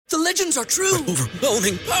The legends are true.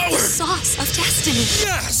 Overwhelming power! Sauce of destiny.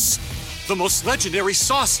 Yes! The most legendary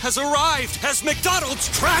sauce has arrived as McDonald's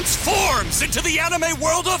transforms into the anime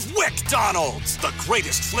world of WickDonald's. The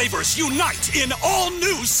greatest flavors unite in all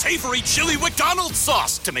new savory chili McDonald's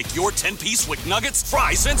sauce to make your 10-piece Wick Nuggets,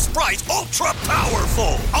 fries, and Sprite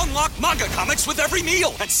ultra-powerful. Unlock manga comics with every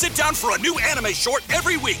meal and sit down for a new anime short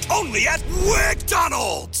every week only at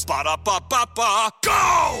WickDonald's. Ba-da-ba-ba-ba,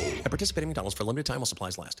 go! And participate in McDonald's for a limited time while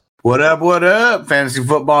supplies last. What up, Fantasy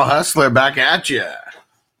Football Hustler back at you.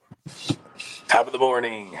 Top of the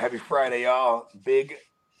morning. Happy Friday, y'all. Big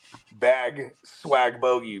bag swag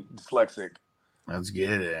bogey dyslexic. Let's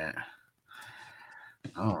get it.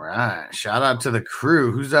 All right. Shout out to the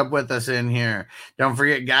crew. Who's up with us in here? Don't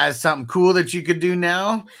forget, guys, something cool that you could do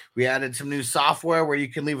now. We added some new software where you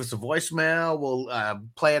can leave us a voicemail. We'll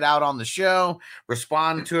play it out on the show,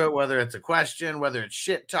 respond to it, whether it's a question, whether it's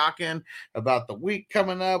shit talking about the week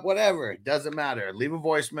coming up, whatever. It doesn't matter. Leave a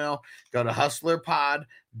voicemail. Go to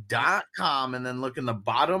hustlerpod.com and then look in the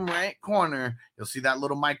bottom right corner. You'll see that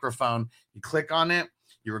little microphone. You click on it.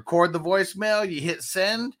 You record the voicemail. You hit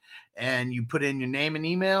send. And you put in your name and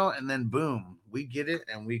email, and then boom, we get it,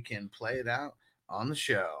 and we can play it out on the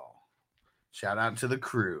show. Shout out to the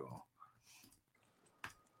crew.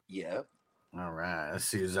 Yep. All right, let's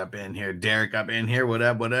see who's up in here. Derek up in here. What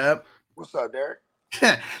up? What up? What's up, Derek?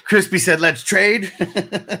 Crispy said, let's trade.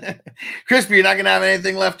 Crispy, you're not going to have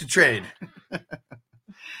anything left to trade.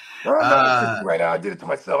 No, I'm not right now. I did it to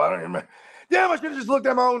myself. I don't remember. Damn, I should have just looked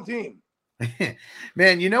at my own team.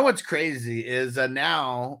 Man, you know what's crazy is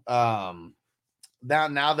now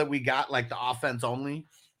that we got like the offense only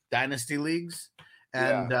dynasty leagues,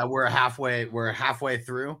 and we're halfway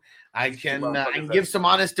through. I can give some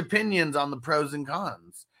honest opinions on the pros and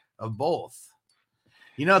cons of both.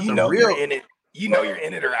 You're in it. You're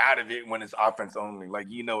in it or out of it when it's offense only. Like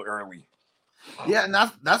early. Yeah, and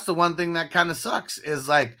that's the one thing that kind of sucks is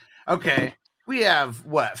like, okay. We have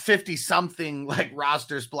 50 something like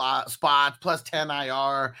roster spots plus 10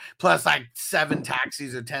 IR plus like 7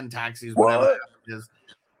 taxis or 10 taxis, whatever it is.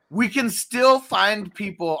 We can still find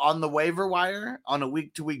people on the waiver wire on a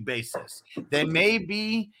week-to-week basis. They may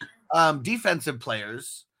be defensive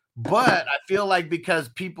players, but I feel like because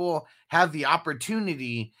people have the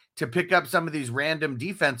opportunity to pick up some of these random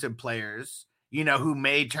defensive players, who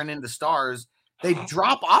may turn into stars, they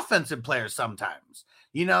drop offensive players sometimes.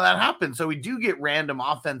 That happens. So we do get random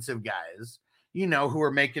offensive guys, who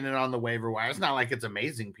are making it on the waiver wire. It's not like it's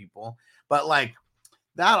amazing people, but like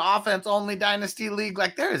that offense only dynasty league,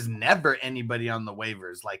 like there is never anybody on the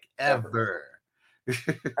waivers, like ever.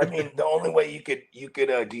 I mean, the only way you could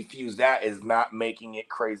defuse that is not making it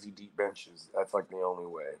crazy deep benches. That's like the only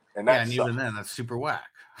way. And even then, that's super whack.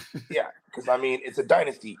 Yeah, because I mean, it's a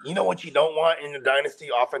dynasty. You know what you don't want in the dynasty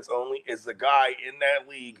offense only is the guy in that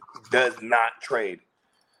league who does not trade.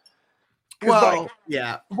 Well,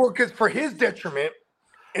 because for his detriment,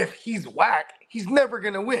 if he's whack, he's never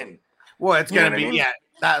gonna win. Well, it's gonna be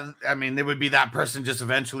it would be that person just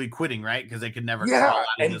eventually quitting, right? Because they could never.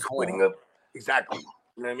 And quitting up exactly.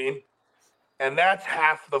 You know what I mean? And that's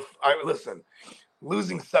half the. Listen,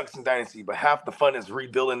 losing sucks in dynasty, but half the fun is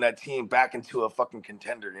rebuilding that team back into a fucking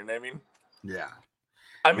contender. You know what I mean? Yeah.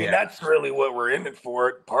 I mean, that's really what we're in it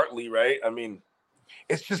for, partly, right? I mean.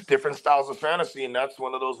 It's just different styles of fantasy, and that's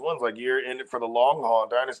one of those ones. Like you're in it for the long haul in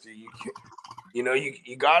dynasty.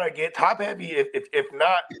 You gotta get top heavy. If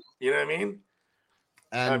not, you know what I mean.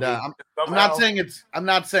 And I'm not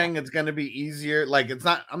saying it's going to be easier. Like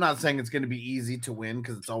I'm not saying it's going to be easy to win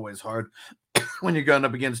because it's always hard when you're going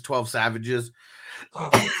up against 12 savages.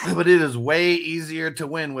 But it is way easier to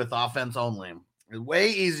win with offense only. It's way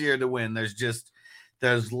easier to win.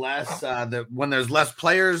 There's less when there's less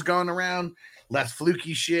players going around. Less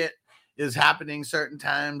fluky shit is happening certain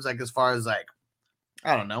times. Like as far as like,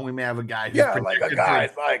 I don't know, we may have a guy who's like a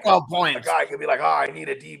guy's like 12 points. A guy could be like, I need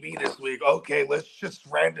a DB this week. Okay, let's just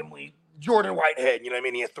randomly Jordan Whitehead. You know what I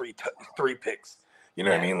mean? He has three picks. You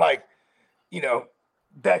know what I mean? Like,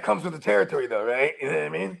 that comes with the territory though, right? You know what I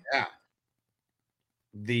mean? Yeah.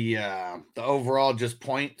 The overall just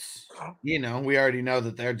points. We already know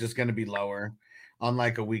that they're just going to be lower on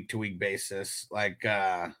like a week-to-week basis. Like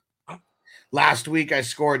last week I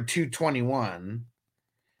scored 221,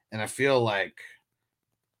 and I feel like,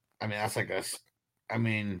 that's like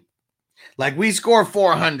like we score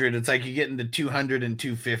 400. It's like you get into 200 and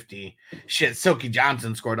 250. Shit, Silky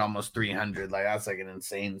Johnson scored almost 300. Like that's like an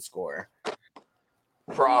insane score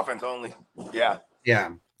for offense only. Yeah.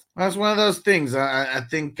 That's one of those things. I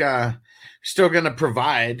think still going to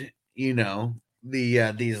provide,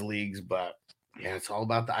 these leagues, but yeah, it's all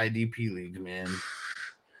about the IDP leagues, man.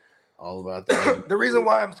 All about that. The reason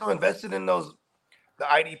why I'm so invested in the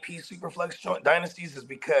IDP Superflex dynasties is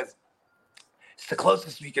because it's the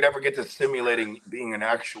closest we could ever get to simulating being an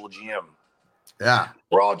actual GM. Yeah.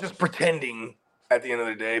 We're all just pretending at the end of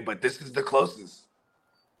the day, but this is the closest.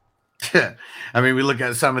 I mean, we look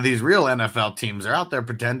at some of these real NFL teams. They're out there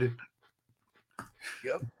pretending.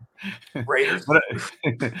 Yep. Raiders.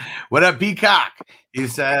 What up, Peacock? He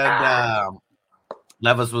said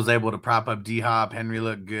Levis was able to prop up D-Hop. Henry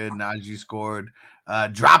looked good. Najee scored.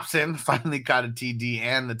 Dropson finally caught a TD,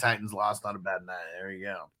 and the Titans lost on a bad night. There you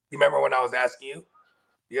go. You remember when I was asking you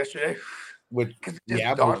yesterday? Because it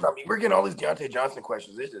just dawned on me. We're getting all these Deontay Johnson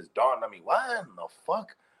questions. It just dawned on me. What in the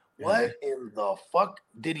fuck? What in the fuck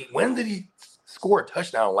when did he score a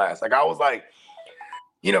touchdown last? Like, I was like,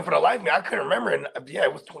 for the life of me, I couldn't remember. And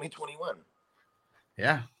it was 2021.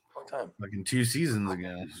 Yeah. Long time. Like in 2 seasons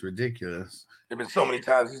ago. It's ridiculous. There's been so many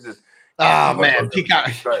times he's just. Oh, man.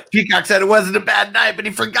 Peacock said it wasn't a bad night, but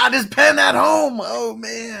he forgot his pen at home. Oh,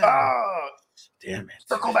 man. Damn it.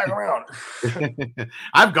 Circle back around.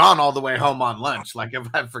 I've gone all the way home on lunch. Like, if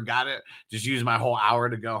I forgot it, just use my whole hour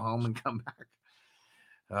to go home and come back.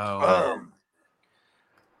 Oh,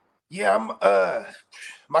 I'm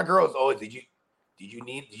my girl's always, did you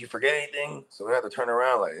forget anything? So we have to turn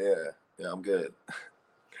around like, yeah, I'm good.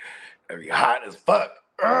 It'd be hot as fuck.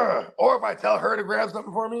 Or if I tell her to grab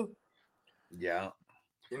something for me. Yeah.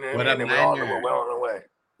 What up, Niner? We're well on the way.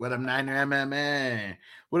 What up, Niner MMA?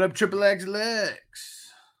 What up, Triple X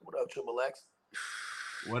Lex? What up, Triple X?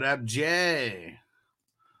 What up, Jay?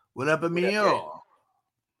 What up, Emil?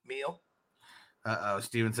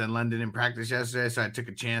 Steven said London in practice yesterday, so I took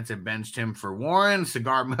a chance and benched him for Warren.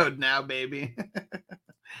 Cigar mode now, baby.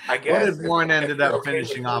 I guess. What did Warren ended up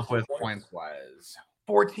finishing off with points-wise?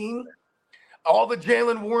 14. All the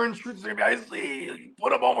Jalen Warren shoots, I see.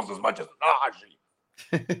 Put up almost as much as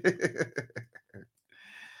Najee.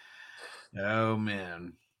 Oh,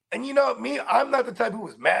 man. And me, I'm not the type who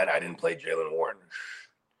was mad I didn't play Jalen Warren.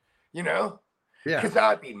 Yeah. Because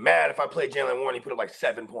I'd be mad if I played Jalen Warren, he put up like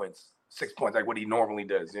 7 points. 6 points, like what he normally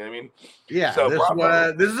does. You know what I mean? Yeah. So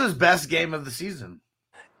this is his best game of the season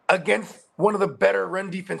against one of the better run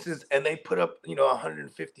defenses, and they put up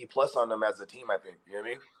 150 plus on them as a team. I think. You know what I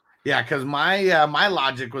mean? Yeah, because my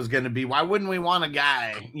logic was going to be, why wouldn't we want a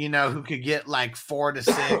guy who could get like 4 to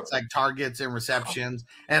 6 like targets and receptions?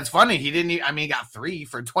 And it's funny, he didn't. He got 3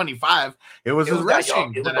 for 25. It was his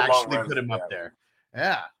rushing that actually put him up there.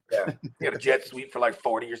 Yeah. He had a jet sweep for like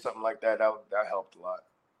 40 or something like that. That helped a lot.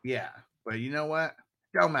 Yeah, but you know what?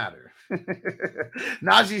 Don't matter.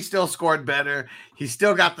 Najee still scored better. He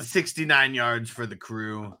still got the 69 yards for the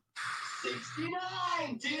crew.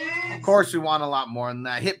 69, dude. Of course, we want a lot more than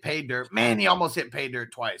that. Hit pay dirt. Man, he almost hit pay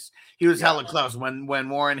dirt twice. He was hella close when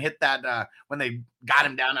Warren hit that, when they got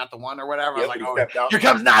him down at the 1 or whatever. I was like, oh, here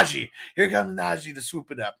comes Najee. Here comes Najee to swoop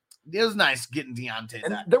it up. It was nice getting Deontay.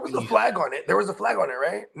 And there was a flag on it. There was a flag on it,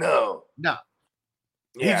 right? No.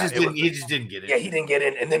 Yeah, he just didn't get it. Yeah, he didn't get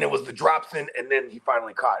in, and then it was the drops in, and then he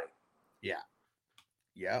finally caught it. Yeah.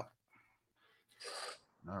 Yep.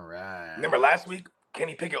 All right. Remember last week,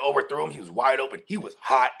 Kenny Pickett overthrew him. He was wide open. He was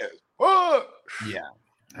hot as fuck. Yeah.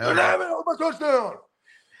 My touchdown.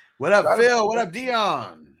 What up, Phil? What up,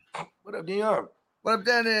 Dion? What up, Dion? What up,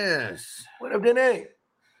 Dennis? What up, Denny?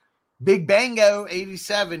 Big Bango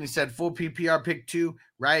 87. He said full PPR pick 2.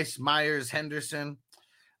 Rice, Myers, Henderson.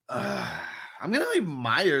 I'm going to leave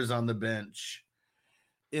Myers on the bench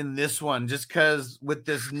in this one just because with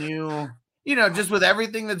this new, just with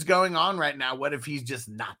everything that's going on right now, what if he's just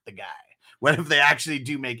not the guy? What if they actually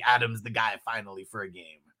do make Adams the guy finally for a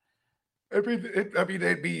game? I mean,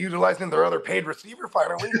 they'd be utilizing their other paid receiver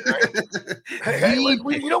finally, right?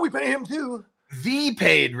 We pay him too. The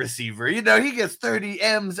paid receiver. He gets 30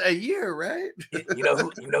 M's a year, right? You know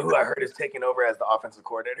who I heard is taking over as the offensive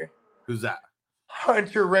coordinator? Who's that?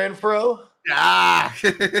 Hunter Renfrow.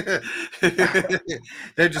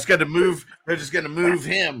 They're just gonna move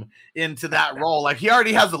him into that role. Like he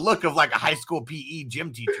already has the look of like a high school PE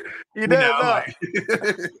gym teacher. He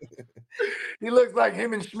looks like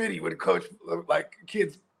him and Schmitty would coach like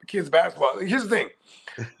kids basketball. Here's the thing.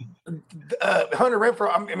 Hunter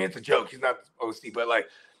Renfrow, I mean it's a joke, he's not OC, but like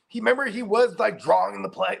he was like drawing the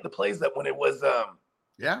plays that when it was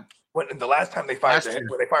when the last time they fired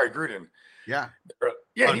when they fired Gruden. Yeah.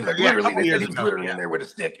 He was literally in there with a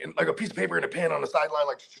stick and like a piece of paper and a pen on the sideline,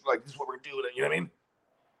 like this is what we're doing. You know what I mean?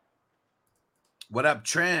 What up,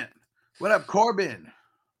 Trent? What up, Corbin?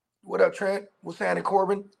 What up, Trent? What's happening,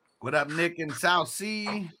 Corbin? What up, Nick in South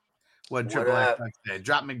Sea? What Triple X say?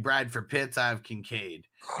 Drop McBride for Pitts. I have Kincaid.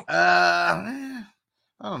 I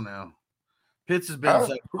don't know. Pitts has been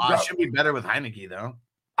should be better with Heineke though.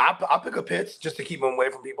 I'll pick up Pitts just to keep him away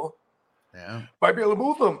from people. Yeah, might be able to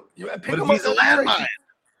move him. Pick him he's a landmine.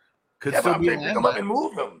 Could still be pick him up and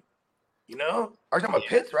move him. You know, are you talking about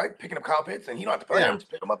Pitts, right? Picking up Kyle Pitts, and you don't have to play him. Just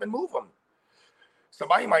pick him up and move him.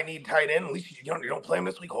 Somebody might need tight end. At least you don't play him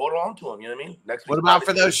this week. Hold on to him. You know what I mean? Next week. What about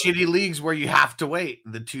for those shitty leagues where you have to wait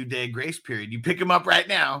the 2-day grace period? You pick him up right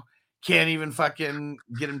now. Can't even fucking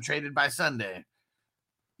get him traded by Sunday.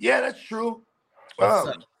 Yeah, that's true.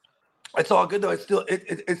 It's all good though.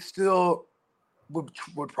 It's still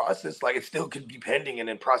would process, like it still could be pending and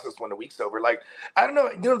then process when the week's over. Like I don't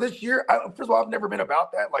know. You know, this year, first of all, I've never been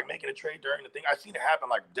about that. Like making a trade during the thing. I've seen it happen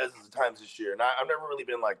like dozens of times this year, and I've never really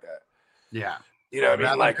been like that. Yeah. You know what I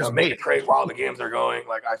mean? Like make a trade while the games are going.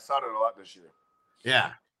 Like I saw it a lot this year.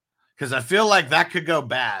 Yeah. Because I feel like that could go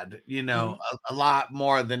bad, you know, a lot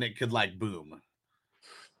more than it could like boom.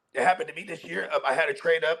 It happened to me this year. I had a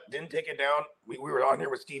trade up, didn't take it down. We were on here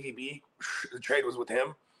with Stevie B. The trade was with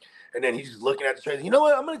him. And then he's just looking at the trade. You know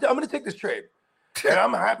what? I'm gonna take this trade. And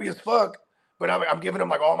I'm happy as fuck. But I'm giving him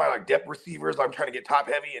like all my like depth receivers. I'm trying to get top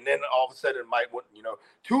heavy. And then all of a sudden,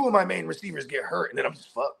 two of my main receivers get hurt. And then I'm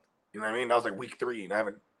just fucked. You know what I mean? That was like week 3, and I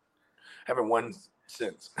haven't won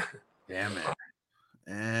since. Damn it.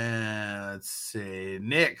 And let's see.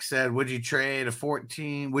 Nick said, would you trade in a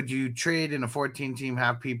 14-team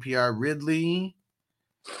half PPR Ridley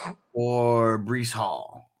or Breece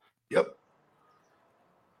Hall? Yep.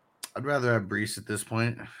 I'd rather have Breece at this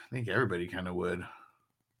point. I think everybody kind of would.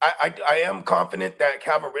 I am confident that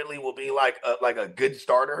Calvin Ridley will be like a good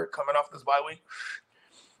starter coming off this bye week.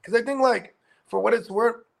 Because I think like for what it's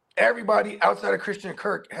worth, everybody outside of Christian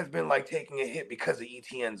Kirk has been like taking a hit because of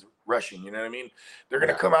ETN's rushing. You know what I mean? They're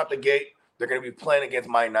going to come out the gate. They're going to be playing against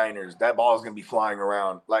my Niners. That ball is going to be flying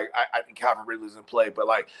around. Like I think Calvin Ridley's in play, but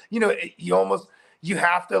like, you know, you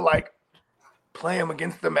have to like play him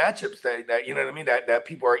against the matchups that you know what I mean? That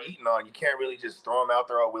people are eating on. You can't really just throw them out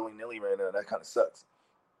there all willy-nilly right now. That kind of sucks.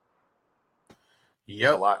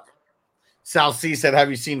 Yep. A lot. South Sea said, have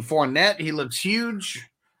you seen Fournette? He looks huge.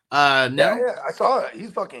 No, yeah, I saw it.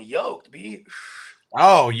 He's fucking yoked, B.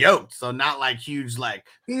 Oh, yoked. So not like huge, like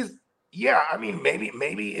I mean,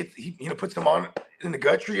 maybe it's he puts him on in the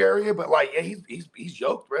guttery area, but like he's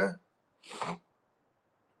yoked, bro.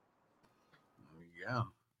 Yeah.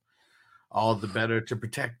 All the better to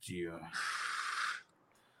protect you.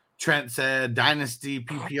 Trent said Dynasty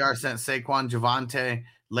PPR sent Saquon Javonte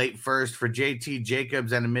late first for JT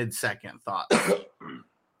Jacobs and a mid-second. Thoughts?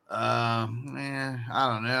 I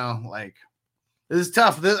don't know. Like, this is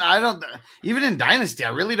tough. Even in Dynasty, I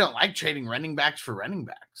really don't like trading running backs for running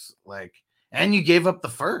backs. Like, and you gave up the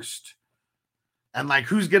first. And like,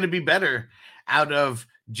 who's going to be better out of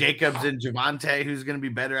Jacobs and Javonte? Who's going to be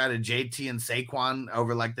better out of JT and Saquon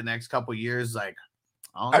over like the next couple years? Like,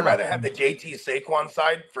 I'd rather have the JT Saquon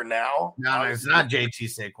side for now. No, it's not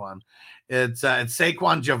JT Saquon. It's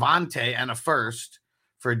Saquon Javonte and a first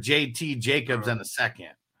for JT Jacobs and a second.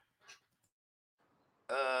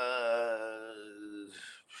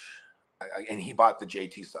 And he bought the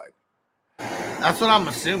JT side. That's what I'm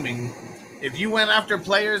assuming. If you went after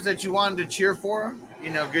players that you wanted to cheer for, you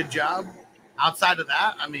know, good job. Outside of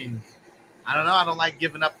that, I mean, I don't know. I don't like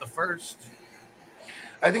giving up the first.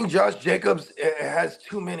 I think Josh Jacobs has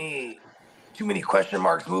too many question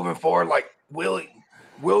marks moving forward. Like, will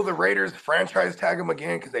the Raiders franchise tag him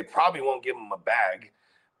again? Because they probably won't give him a bag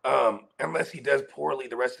unless he does poorly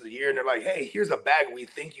the rest of the year. And they're like, hey, here's a bag we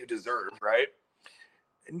think you deserve, right?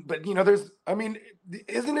 But, you know, doesn't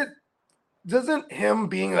him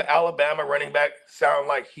being an Alabama running back sound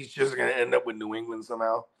like he's just going to end up with New England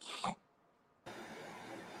somehow?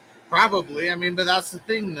 Probably. I mean, but that's the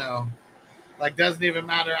thing, though. Like, doesn't even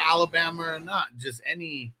matter Alabama or not. Just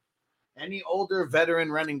any older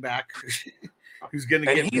veteran running back who's going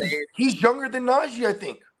to get paid. He's younger than Najee, I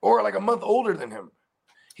think, or like a month older than him.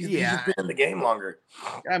 He's just been in the game longer.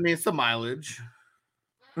 I mean, it's the mileage.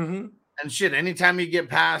 Mm-hmm. And shit, anytime you get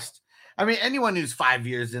past, I mean, anyone who's 5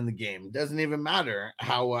 years in the game, doesn't even matter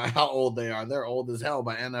how old they are. They're old as hell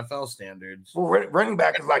by NFL standards. Well, running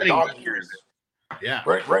back is like dog years. Yeah.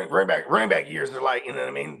 Running back years are like, you know what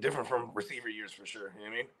I mean? Different from receiver years for sure. You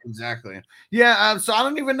know what I mean? Exactly. Yeah. So I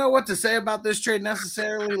don't even know what to say about this trade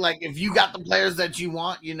necessarily. Like, if you got the players that you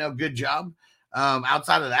want, you know, good job.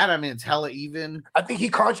 Outside of that, I mean, it's hella even. I think he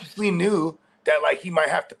consciously knew that like he might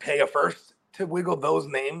have to pay a first to wiggle those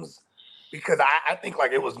names. Because I think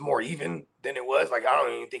like it was more even than it was. Like I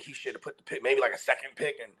don't even think he should have put the pick, maybe like a second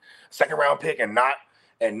round pick, and not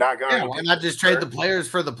gone. Yeah, why not just trade the players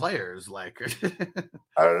for the players? Like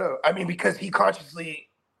I don't know. I mean, because he consciously,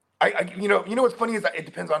 you know what's funny is that it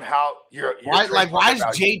depends on how your Why is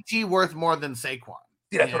value. JT worth more than Saquon?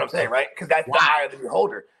 See, that's what I'm saying, right? Because that's the eye of the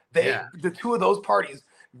beholder. The two of those parties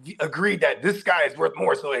agreed that this guy is worth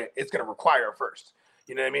more, so it's going to require a first.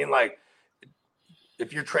 You know what I mean? Like,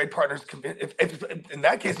 if your trade partner's convinced, if in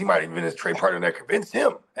that case, he might have been his trade partner that convinced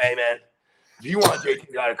him. Hey, man, if you want JT,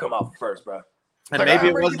 you got to come out first, bro. And like, maybe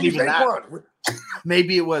it wasn't even that.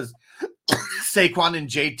 Maybe it was Saquon and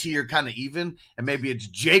JT are kind of even, and maybe it's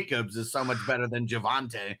Jacobs is so much better than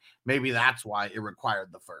Javonte. Maybe that's why it required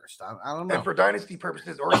the first. I don't know. And for dynasty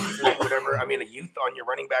purposes or whatever, I mean, a youth on your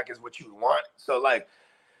running back is what you want. So, like,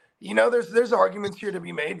 you know, there's arguments here to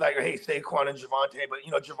be made, like, hey, Saquon and Javonte, but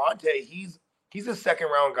you know, Javonte, he's a second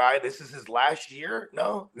round guy. This is his last year.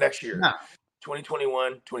 No, next year. No.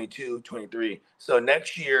 2021, 22, 23. So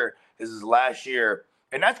next year is his last year.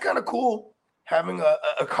 And that's kind of cool having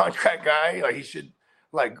a contract guy.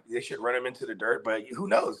 Like they should run him into the dirt, but who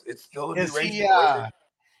knows? It's still a new range.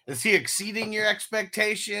 Is he exceeding your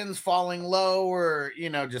expectations, falling low, or,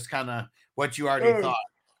 you know, just kind of what you already thought?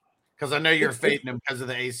 Because I know you're fading him because of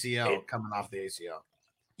the ACL, coming off the ACL.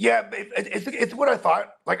 Yeah, it's what I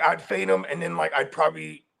thought. Like, I'd fade him, and then, like, I'd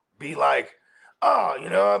probably be like, oh, you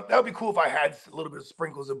know, that would be cool if I had a little bit of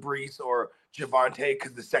sprinkles of Breece or Javonte,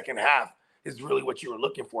 because the second half is really what you were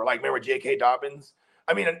looking for. Like, remember J.K. Dobbins?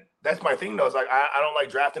 I mean, that's my thing, though. Is like, I don't like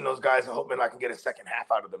drafting those guys and hoping I can get a second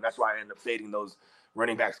half out of them. That's why I end up fading those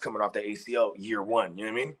running backs coming off the ACL year one. You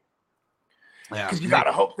know what I mean? Yeah. Because you got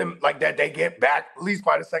to hope them like that they get back at least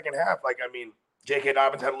by the second half. Like, I mean, J.K.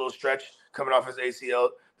 Dobbins had a little stretch coming off his ACL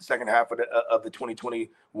the second half of the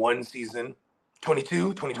 2021 season,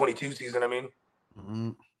 2022 season, I mean.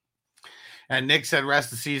 Mm-hmm. And Nick said rest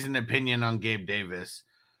of the season opinion on Gabe Davis.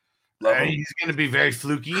 He's going to be very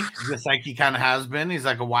fluky, just like he kind of has been. He's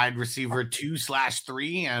like a wide receiver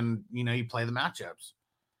 2/3, and, you know, you play the matchups.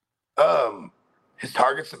 His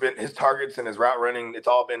targets and his route running, it's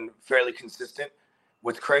all been fairly consistent.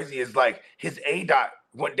 What's crazy is, like, his ADOT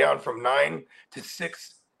went down from 9 to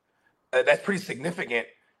 6. That's pretty significant.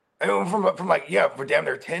 I mean, from like, yeah, for damn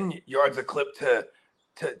near 10 yards a clip to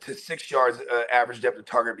 6 yards average depth of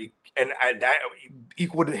target, and that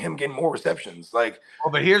equal to him getting more receptions. Like,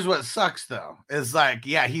 well, but here's what sucks though, is like,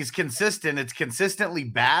 yeah, he's consistent. It's consistently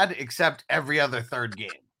bad, except every other third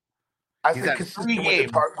game. I think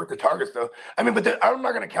consistent with the targets though. I mean, but I'm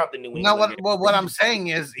not going to count the New England. No, what I'm saying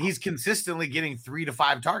is he's consistently getting 3 to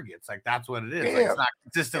 5 targets. Like, that's what it is. Yeah. Like, it's not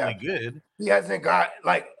consistently good. He hasn't got,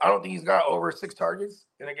 like, I don't think he's got over 6 targets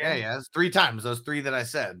in a game. Yeah, he has 3 times. Those 3 that I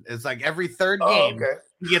said. It's like every third game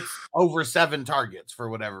he gets over 7 targets for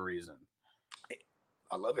whatever reason.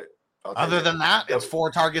 I love it. Other than that, it's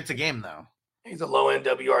 4 targets a game though. He's a low end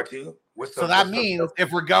WR2. So that means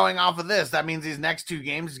if we're going off of this, that means these next 2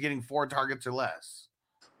 games is getting 4 targets or less.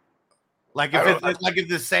 Like, if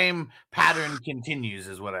the same pattern continues,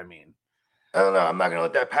 is what I mean. I don't know. I'm not gonna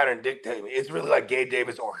let that pattern dictate me. It's really like Gabe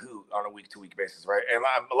Davis or who on a week-to-week basis, right? And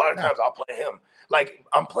a lot of times I'll play him. Like,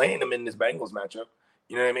 I'm playing him in this Bengals matchup.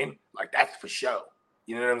 You know what I mean? Like, that's for show.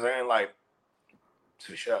 You know what I'm saying? Like, it's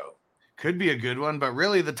for show. Could be a good one, but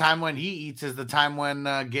really the time when he eats is the time when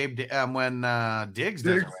Diggs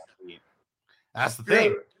doesn't eat. That's the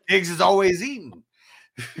thing. Diggs is always eating.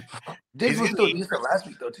 Diggs was still decent last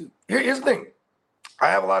week though too. Here's the thing. I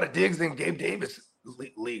have a lot of Diggs and Gabe Davis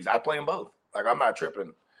leagues. I play them both. Like, I'm not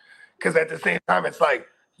tripping. Because at the same time, it's like,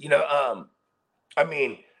 you know, I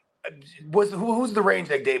mean, who's the range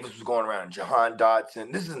that Davis was going around? Jahan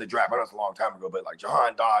Dotson. This is in the draft. I know it's a long time ago, but like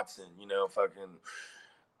Jahan Dotson, you know,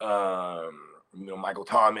 you know, Michael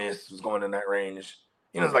Thomas was going in that range.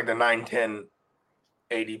 You know, it's like the 9-10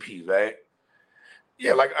 ADP, right?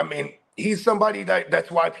 Yeah, like, I mean, he's somebody that's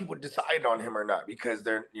why people decide on him or not, because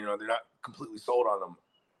they're not completely sold on him.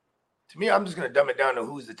 To me, I'm just gonna dumb it down to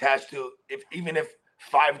who's attached to. Even if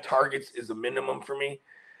 5 targets is a minimum for me,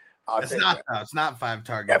 it's not 5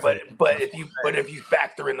 targets. Yeah, but if you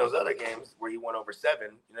factor in those other games where he went over 7, you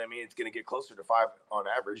know what I mean? It's gonna get closer to 5 on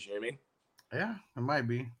average. You know what I mean? Yeah, it might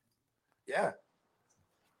be. Yeah.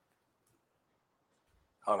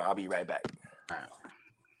 Hold on, I'll be right back. All right.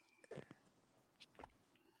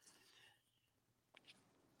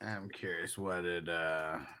 I'm curious what it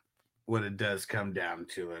does come down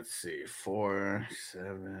to. Let's see. 4,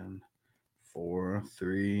 7, 4,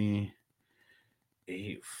 3,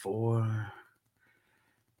 8, 4,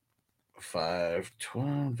 5,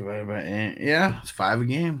 12 divided by 8. Yeah, it's 5 a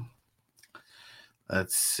game.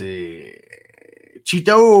 Let's see.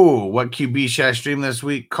 Cheeto, what QB should I stream this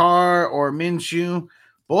week? Carr or Minshew?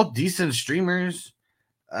 Both decent streamers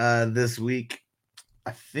this week.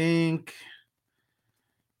 I think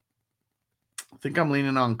think I'm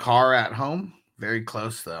leaning on Carr at home. Very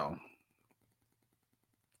close, though.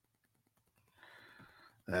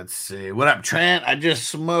 Let's see. What up, Trent? I just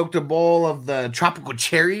smoked a bowl of the tropical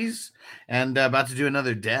cherries and about to do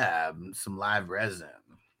another dab. Some live resin.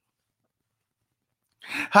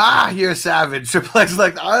 Ha! You're a savage. Triplex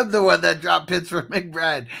like, I'm the one that dropped pits for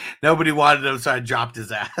McBride. Nobody wanted him, so I dropped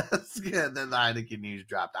his ass. Yeah, then the Heineken news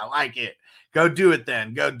dropped. I like it. Go do it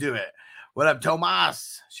then. Go do it. What up,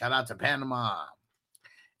 Tomas? Shout out to Panama.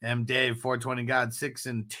 M. Dave, 420 God,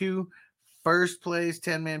 6-2. First place,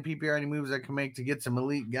 10-man PPR. Any moves I can make to get some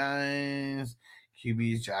elite guys?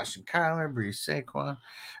 QBs, Josh and Kyler, Brees, Saquon.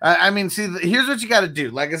 I mean, see, here's what you got to do.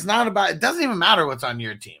 Like, it's not about, it doesn't even matter what's on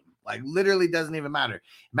your team. Like, literally doesn't even matter. It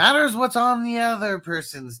matters what's on the other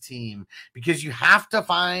person's team, because you have to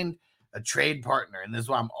find a trade partner. And this is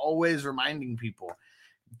why I'm always reminding people.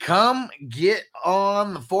 Come get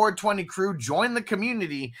on the 420 crew, join the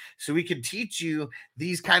community so we can teach you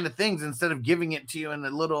these kind of things instead of giving it to you in a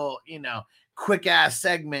little, quick ass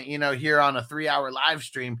segment, here on a 3-hour live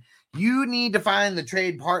stream. You need to find the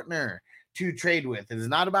trade partner to trade with. It is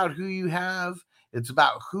not about who you have. It's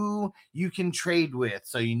about who you can trade with.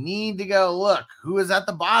 So you need to go look who is at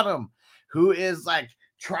the bottom, who is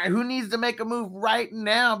who needs to make a move right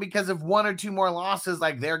now, because if 1 or 2 more losses,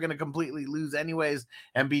 they're going to completely lose anyways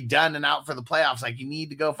and be done and out for the playoffs. You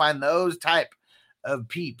need to go find those type of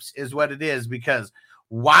peeps is what it is, because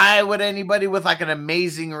why would anybody with an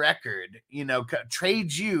amazing record,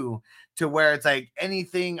 trade you to where it's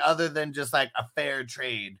anything other than just a fair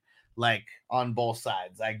trade, on both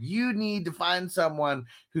sides? You need to find someone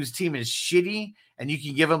whose team is shitty and you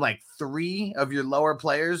can give them 3 of your lower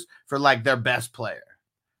players for their best player.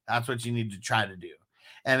 That's what you need to try to do.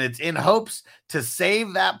 And it's in hopes to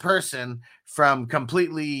save that person from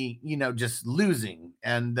completely, just losing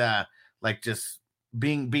and just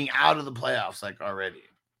being out of the playoffs already.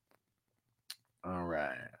 All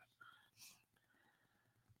right.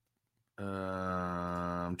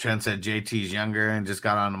 Trent said JT's younger and just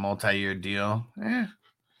got on a multi-year deal.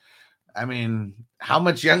 I mean, how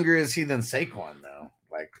much younger is he than Saquon, though?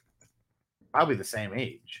 Probably the same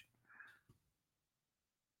age.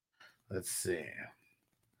 Let's see.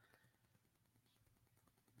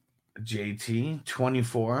 JT,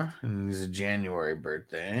 24, and he's a January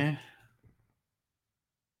birthday.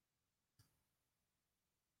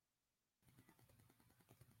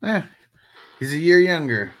 He's a year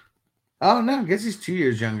younger. Oh, no, I guess he's 2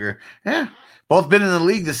 years younger. Yeah, both been in the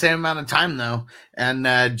league the same amount of time, though. And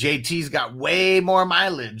JT's got way more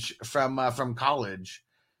mileage from college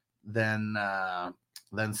than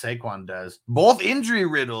Saquon does. Both injury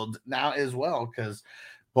riddled now as well, because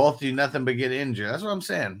both do nothing but get injured. That's what I'm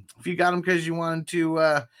saying. If you got him because you wanted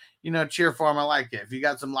to, cheer for him, I like it. If you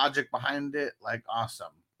got some logic behind it,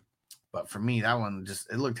 awesome. But for me, that one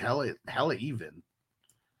it looked hella even.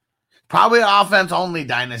 Probably an offense-only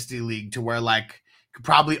dynasty league to where, could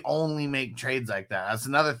probably only make trades like that. That's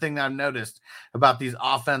another thing that I've noticed about these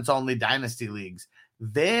offense-only dynasty leagues.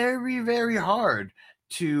 Very, very hard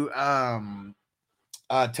to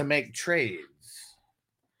make trades.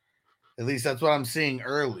 At least that's what I'm seeing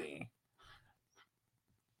early.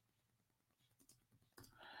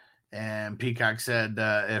 And Peacock said,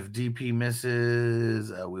 if DP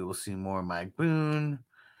misses, we will see more Mike Boone.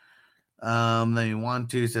 Then you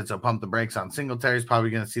want to, said, so pump the brakes on Singletary. He's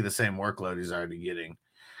probably going to see the same workload he's already getting.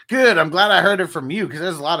 Good. I'm glad I heard it from you, because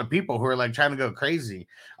there's a lot of people who are trying to go crazy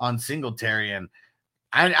on Singletary. And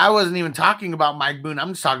I wasn't even talking about Mike Boone. I'm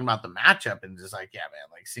just talking about the matchup and just yeah,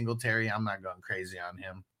 man, Singletary, I'm not going crazy on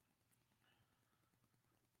him.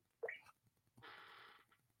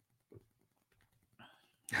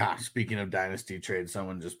 Speaking of dynasty trades,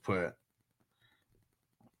 someone just put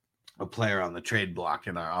a player on the trade block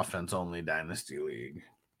in our offense-only dynasty league,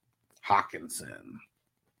 Hawkinson.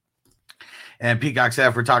 And Peacock said,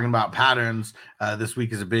 if we're talking about patterns, this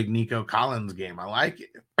week is a big Nico Collins game. I like it.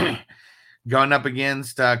 Going up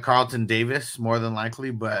against Carlton Davis, more than likely.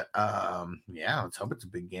 But, yeah, let's hope it's a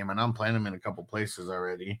big game. I know I'm playing him in a couple places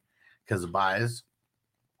already because of buys.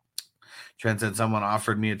 Trent said someone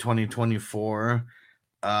offered me a 2024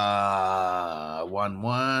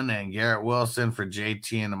 1-1 and Garrett Wilson for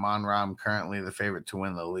JT and Amon-Ra. I'm currently the favorite to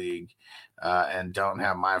win the league and don't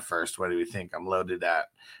have my first. What do you think? I'm loaded at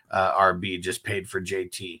RB, just paid for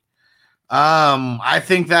JT. I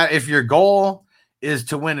think that if your goal is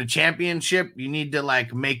to win a championship, you need to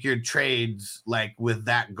make your trades with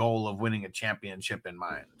that goal of winning a championship in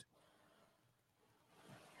mind.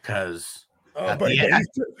 Because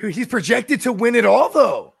he's projected to win it all,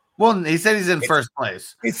 though. Well, he said he's in first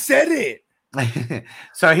place. It said it. It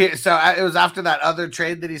was after that other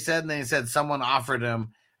trade that he said, and then he said someone offered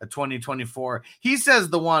him a 2024. He says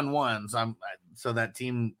the 1-1s. So that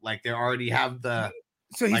team, like, they already have the.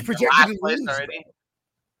 So he's like, projected to place lose already.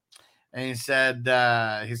 And he said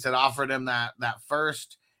offered him that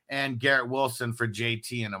first and Garrett Wilson for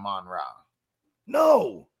JT and Amon Ra.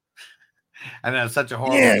 No. I know, it's such a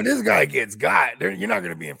horrible. Yeah, this guy gets got. You're not going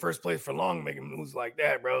to be in first place for long making moves like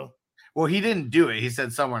that, bro. Well, he didn't do it. He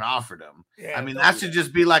said someone offered him. Yeah, I mean, that should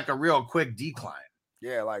just be like a real quick decline.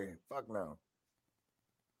 Yeah, like, fuck no.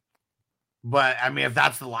 But, I mean, if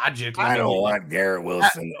that's the logic. I don't want Garrett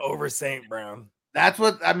Wilson over St. Brown. That's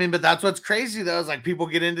what I mean, but that's what's crazy though. Is like people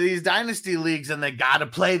get into these dynasty leagues and they got to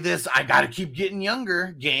play this. I got to keep getting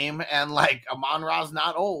younger game, and like Amon Ra's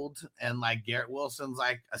not old, and like Garrett Wilson's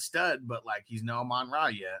like a stud, but like he's no Amon Ra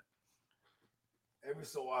yet. Every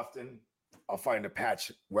so often, I'll find a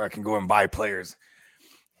patch where I can go and buy players.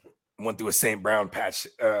 Went through a St. Brown patch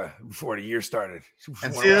before the year started.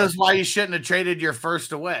 And see, that's why you shouldn't have traded your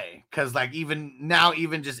first away, because like even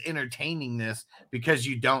just entertaining this because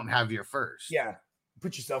you don't have your first. Yeah,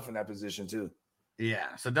 put yourself in that position too.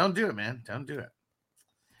 Yeah, so don't do it, man. Don't do it.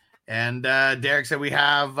 And Derek said we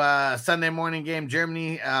have Sunday morning game,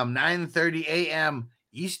 Germany, 9:30 a.m.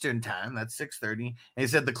 Eastern time. That's 6:30. And he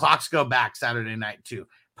said the clocks go back Saturday night too.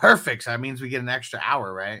 Perfect. So that means we get an extra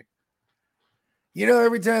hour, right? You know,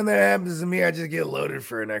 every time that happens to me, I just get loaded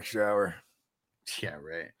for an extra hour. Yeah,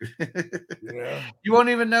 right. You know? You won't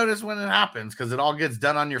even notice when it happens because it all gets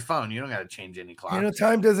done on your phone. You don't got to change any clock. You know,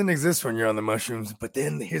 time doesn't exist when you're on the mushrooms. But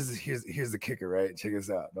then here's the kicker, right? Check this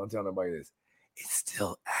out. Don't tell nobody this. It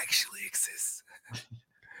still actually exists.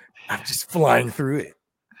 I'm just flying through it.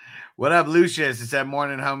 What up, Lucius? It said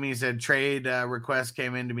morning, homie. He said trade request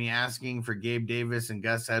came into me asking for Gabe Davis and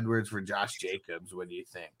Gus Edwards for Josh Jacobs. What do you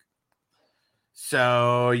think?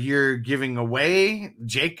 So you're giving away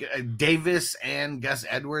Davis and Gus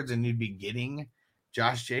Edwards, and you'd be getting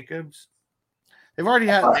Josh Jacobs. They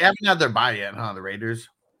haven't had their bye yet, huh? The Raiders.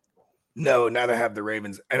 No, now they have the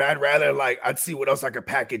Ravens, and I'd see what else I could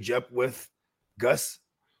package up with Gus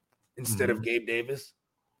instead of Gabe Davis.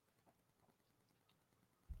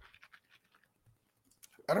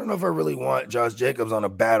 I don't know if I really want Josh Jacobs on a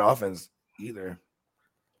bad offense either.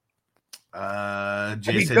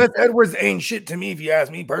 Jason, Gus Edwards ain't shit to me if you ask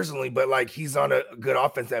me personally, but like he's on a good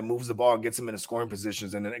offense that moves the ball and gets him into scoring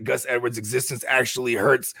positions. And then Gus Edwards' existence actually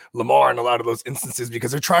hurts Lamar in a lot of those instances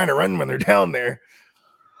because they're trying to run when they're down there.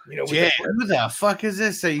 You know, who the fuck is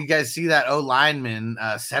this? So you guys see that O lineman,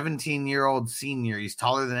 17-year-old senior. He's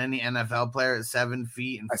taller than any NFL player at 7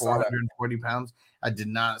 feet and 440 pounds. I did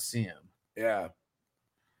not see him. Yeah.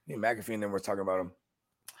 Me and McAfee and them were talking about him.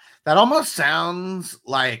 That almost sounds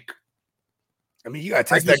like. I mean, you got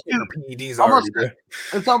to test that kid for PEDs already, bro.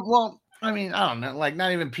 Well, I mean, I don't know. Like,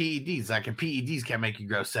 not even PEDs. Like, PEDs can't make you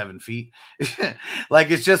grow 7 feet. Like,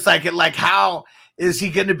 it's just like, how is he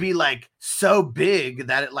going to be, like, so big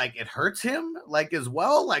that it hurts him, like, as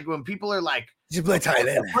well? Like, when people are, like, just play tight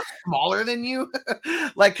end, smaller than you.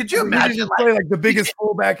 Like, could you imagine, play like the biggest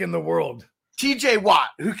fullback in the world? TJ Watt,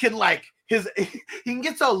 who can, like, he can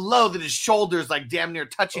get so low that his shoulders like damn near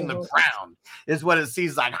touching the ground is what it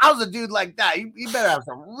seems like. How's a dude like that? He better have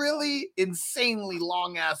some really insanely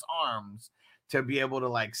long ass arms to be able to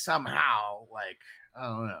like somehow like I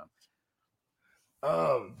don't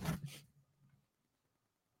know.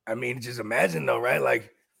 I mean, just imagine though, right?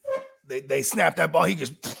 Like they snap that ball, he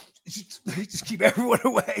just keep everyone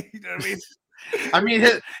away. You know what I mean? I mean,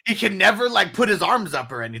 he can never like put his arms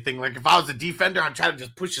up or anything. Like if I was a defender, I'd try to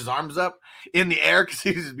just push his arms up in the air because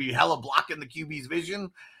he would be hella blocking the QB's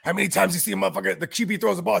vision. How many times you see a motherfucker, the QB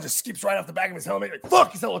throws the ball, just skips right off the back of his helmet, like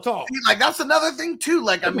fuck, he's hella tall. Like that's another thing too.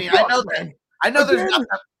 Like I mean, I know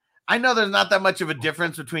there's not that much of a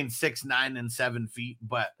difference between 6'9" and 7 feet,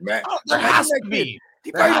 but there has to be.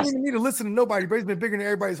 He probably don't even need to listen to nobody, but he's been bigger than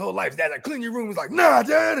everybody's whole life. Dad's like, clean your room. He's like, nah,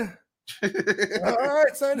 Dad. All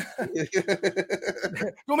right, son.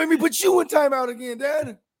 Don't make me put you in timeout again,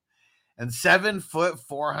 Dad. And 7 foot,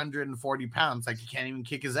 440 pounds. Like he can't even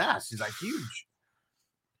kick his ass. He's like huge.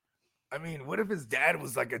 I mean, what if his dad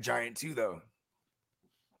was like a giant too, though?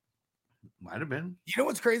 Might have been. You know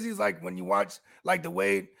what's crazy is like when you watch like the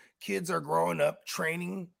way kids are growing up,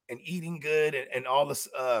 training and eating good and all this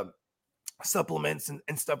supplements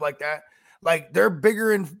and stuff like that. Like they're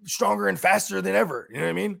bigger and stronger and faster than ever. You know what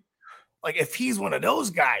I mean? Like if he's one of those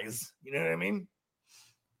guys, you know what I mean?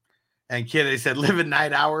 And kid, they said living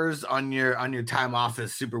night hours on your time off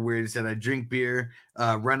is super weird. He said I drink beer,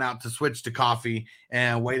 run out to switch to coffee,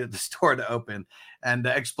 and wait at the store to open. And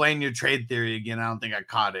explain your trade theory again. I don't think I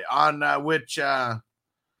caught it. On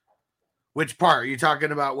Which part? Are you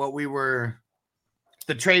talking about what we were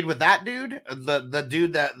the trade with that dude? The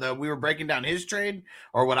dude that we were breaking down his trade,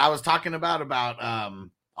 or what I was talking about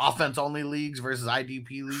offense only leagues versus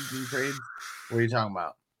IDP leagues and trades? What are you talking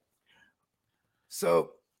about?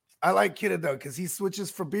 So I like Kidda though, because he switches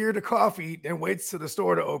from beer to coffee and waits to the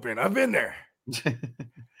store to open. I've been there.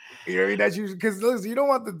 You know, that's usually because you don't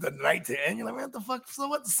want the night to end. You're like, man, what the fuck? So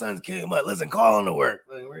what? The sun came up. Listen, call on to work.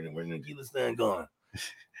 Like, we're gonna keep this thing going.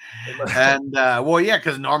 And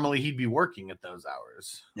because normally he'd be working at those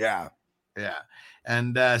hours. Yeah.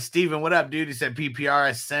 And Steven, what up, dude? He said PPR.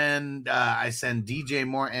 I send DJ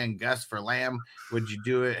Moore and Gus for Lamb. Would you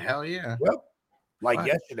do it? Hell yeah. Yep. Like Fine.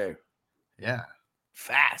 yesterday. Yeah.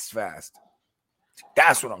 Fast.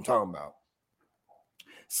 That's what I'm talking about.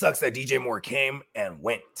 Sucks that DJ Moore came and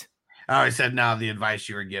went. Oh, he said now the advice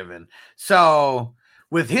you were given. So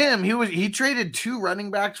with him, he traded 2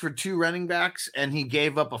 running backs for 2 running backs, and he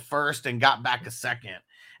gave up a first and got back a second.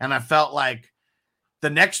 And I felt like the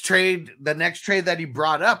next trade that he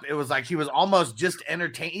brought up, it was like he was almost just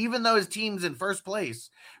entertaining, even though his team's in first place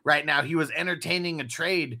right now, he was entertaining a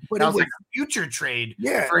trade. But that was like a future trade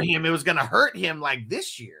for him. It was going to hurt him like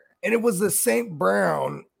this year. And it was the St.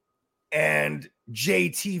 Brown and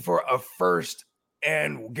JT for a first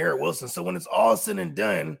and Garrett Wilson. So when it's all said and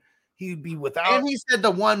done, he'd be without. And he said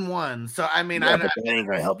the 1-1. So I mean, but that ain't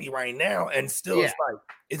gonna help you right now. And still, it's like,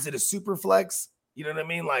 is it a super flex? You know what I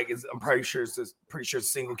mean? Like, I'm pretty sure it's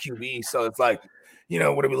single QB. So it's like, you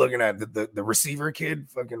know, what are we looking at? The receiver kid,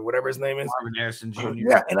 fucking whatever his name is, Marvin Harrison Jr.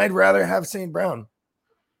 Yeah, and I'd rather have St. Brown,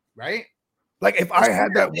 right? Like if I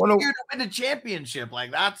had that one to win a championship,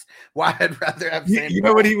 like that's why I'd rather have. You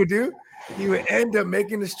know what he would do? He would end up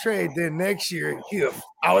making this trade. Then next year,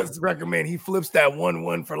 I would recommend he flips that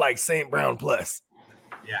 1-1 for like St. Brown plus.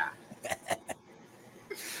 Yeah,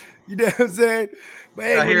 you know what I'm saying? But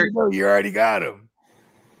hey, you already got him.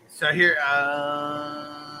 So here,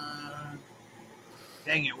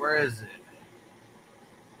 dang it, where is it?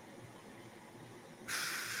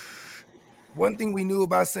 One thing we knew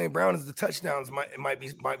about St. Brown is the touchdowns might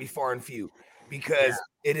be far and few, because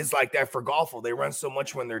it is like that for golfball. They run so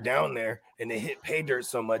much when they're down there, and they hit pay dirt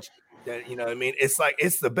so much that, you know what I mean? It's like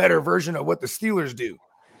it's the better version of what the Steelers do.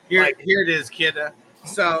 Here it is, Kidda.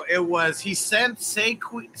 So it was he sent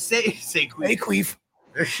Saqueef.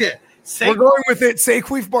 We're going with it.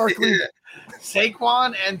 Saqueef Barkley,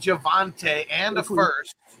 Saquon and Javonte, and a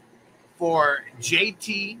first for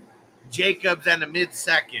JT Jacobs and a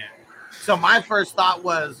mid-second. So my first thought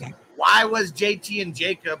was, why was JT and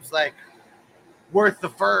Jacobs like worth the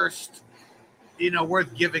first? You know,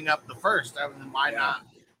 worth giving up the first. I mean, why not?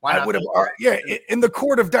 I would have, in the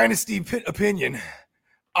court of dynasty opinion,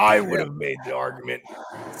 I would have made the argument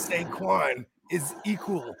Saquon is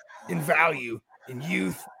equal in value, in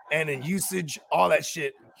youth, and in usage, all that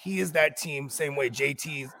shit. He is that team, same way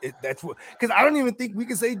JT is. That's what, because I don't even think we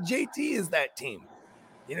can say JT is that team.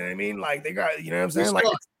 You know what I mean? Like they got, you know what I'm saying?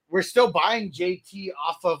 We're still buying JT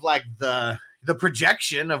off of like the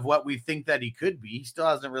projection of what we think that he could be. He still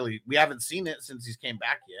hasn't really, we haven't seen it since he's came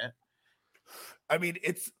back yet. I mean,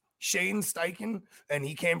 it's Shane Steichen, and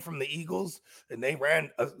he came from the Eagles, and they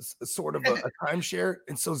ran a sort of a timeshare.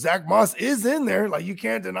 And so Zach Moss is in there. Like, you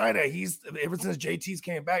can't deny that. He's, ever since JT's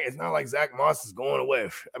came back, it's not like Zach Moss is going away.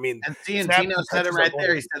 I mean, and Tino said it right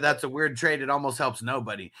there. He said that's a weird trade. It almost helps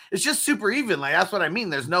nobody. It's just super even. Like, that's what I mean.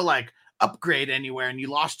 There's no like upgrade anywhere, and you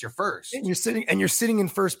lost your first. And you're sitting in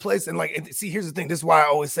first place. And like, see, here's the thing. This is why I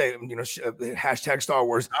always say, you know, hashtag Star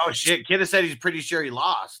Wars. Oh shit, Kidda said he's pretty sure he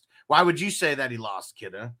lost. Why would you say that he lost,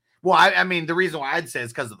 Kidda? Well, I mean, the reason why I'd say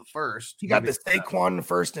is because of the first. He got the Saquon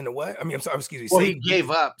first and a what? I mean, I'm sorry, excuse me. Well, he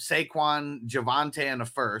gave up Saquon, Javonte, and a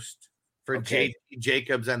first for JT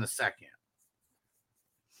Jacobs and a second.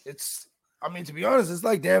 It's, I mean, to be honest, it's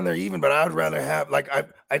like damn they're even, but I would rather have, like,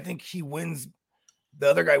 I think he wins. The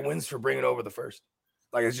other guy wins for bringing over the first.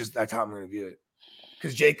 Like, it's just, that's how I'm going to view it.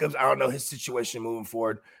 Because Jacobs, I don't know his situation moving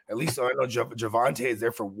forward. At least I know Javonte is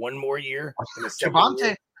there for one more year.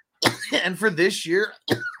 Javonte, and for this year,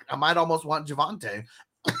 I might almost want Javonte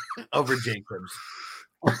over Jacobs.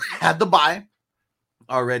 Had the bye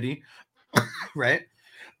already, right?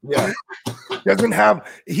 Yeah.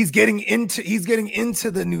 He's getting into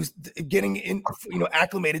the new,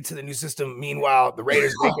 acclimated to the new system. Meanwhile, the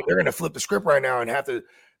Raiders, they're going to flip the script right now and they're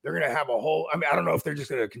going to have a whole, I mean, I don't know if they're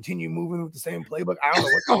just going to continue moving with the same playbook. I don't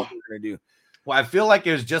know what they're going to do. Well, I feel like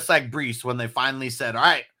it was just like Breece when they finally said, all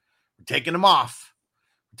right, we're taking him off.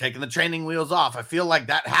 We're taking the training wheels off. I feel like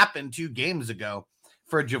that happened 2 games ago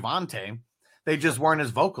for Javonte. They just weren't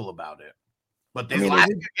as vocal about it. But these last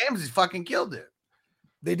 2 games, he's fucking killed it.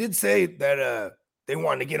 They did say that they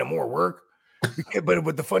wanted to get him more work,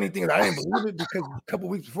 But the funny thing is, I didn't believe it because a couple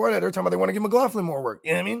weeks before that, they're talking about they want to give McLaughlin more work.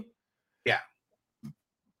 You know what I mean? Yeah.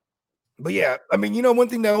 But yeah, I mean, you know, one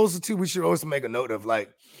thing that also too, we should also make a note of,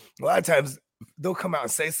 like, a lot of times they'll come out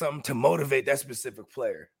and say something to motivate that specific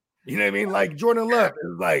player. You know what I mean? Like Jordan Love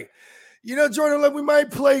is like, you know, Jordan Love, we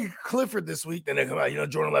might play Clifford this week. Then they come out, you know,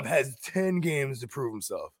 Jordan Love has 10 games to prove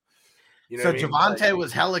himself. You know so what I mean? Javonte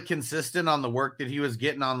was hella consistent on the work that he was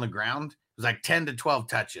getting on the ground. It was like 10 to 12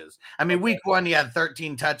 touches. I mean, week one, he had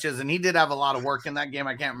 13 touches, and he did have a lot of work in that game.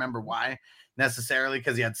 I can't remember why necessarily,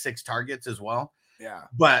 because he had 6 targets as well. Yeah.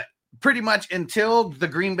 But pretty much until the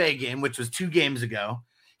Green Bay game, which was 2 games ago,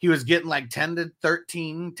 he was getting like 10 to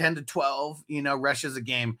 13, 10 to 12, you know, rushes a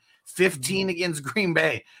game. 15 against Green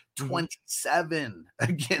Bay, 27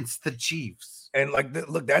 against the Chiefs. And like,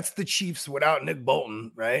 look, that's the Chiefs without Nick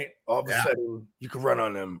Bolton, right? All of a sudden, you can run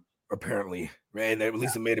on them, apparently, right? And at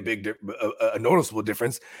least it made a noticeable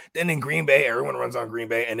difference. Then in Green Bay, everyone runs on Green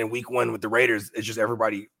Bay, and then week 1 with the Raiders, it's just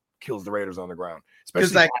everybody kills the Raiders on the ground,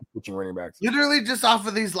 especially like switching running backs. Literally, just off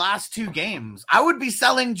of these last 2 games, I would be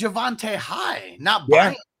selling Javonte high, not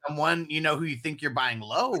buying someone, you know, who you think you're buying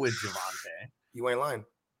low with Javonte. You ain't lying.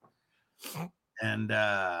 And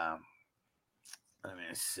let me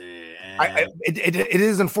see. It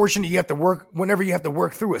is unfortunate you have to work whenever you have to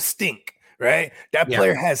work through a stink, right? That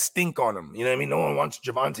player has stink on him. You know what I mean? No one wants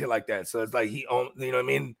Javonte like that. So it's like you know what I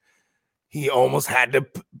mean? He almost had to.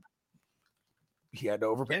 He had to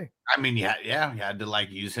overpay. I mean, he had to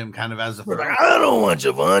like use him kind of as a. Like, I don't want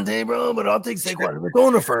Javonte, bro, but I'll take Saquon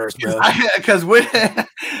Arizona first, bro.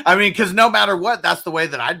 Because no matter what, that's the way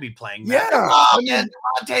that I'd be playing. Yeah,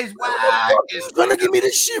 Javonte's whack. Who's gonna give me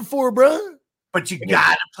this shit for, bro? But you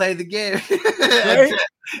gotta play the game. Right?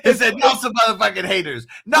 It said, "No, some motherfucking haters."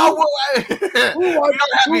 No, who watched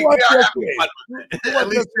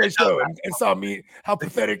yesterday's show and saw me how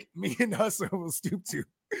pathetic me and Hustle will stoop to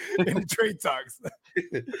in the trade talks. But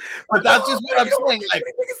that's just what I'm saying. Like,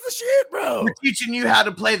 it's the shit, bro. We're teaching you how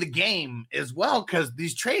to play the game as well, because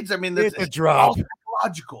these trades, I mean, it's a drop. All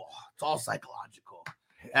psychological. It's all psychological.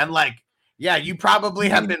 And like, yeah, you probably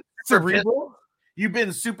have been cerebral. You've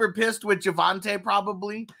been super pissed with Javonte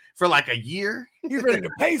probably for like a year. You're ready to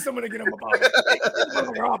pay someone to get him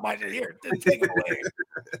off my here. Take him away.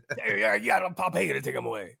 Yeah, I'll pay you to take him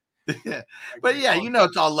away. But yeah, you know,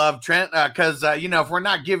 it's all love, Trent, because you know, if we're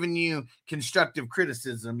not giving you constructive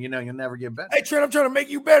criticism, you know, you'll never get better. Hey, Trent, I'm trying to make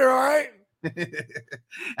you better, all right?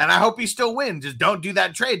 And I hope you still win. Just don't do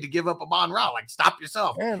that trade to give up Amon-Ra. Like, stop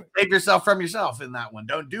yourself. Man. Save yourself from yourself in that one.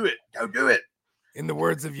 Don't do it. Don't do it. In the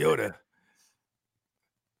words of Yoda,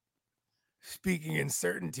 speaking in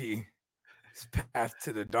certainty is path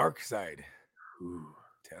to the dark side. Ooh,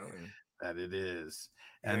 telling him that it is.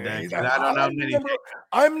 And yeah, I don't know.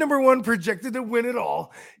 I'm number 1 projected to win it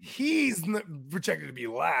all. He's projected to be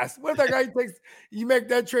last. What if that guy takes, you make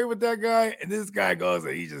that trade with that guy, and this guy goes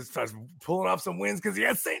and he just starts pulling off some wins because he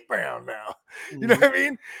has St. Brown now. You know what I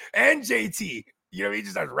mean? And JT. You know, he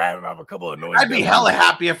just starts rattling off a couple of noise. I'd be hella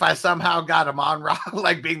happy if I somehow got Amon-Ra,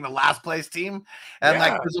 like being the last place team. And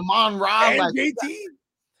like, because Amon-Ra, and like, JT.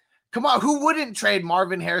 Come on, who wouldn't trade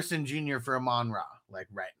Marvin Harrison Jr. for Amon-Ra, like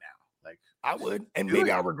right now? Like, I would, and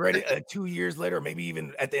maybe I'll regret it 2 years later, or maybe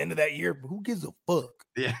even at the end of that year. But who gives a fuck?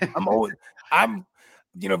 Yeah, I'm,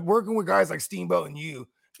 you know, working with guys like Steamboat and you.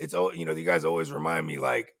 It's, you know, you guys always remind me,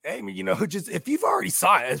 like, hey, you know, just if you've already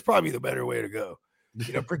saw it, it's probably the better way to go.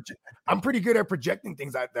 You know, I'm pretty good at projecting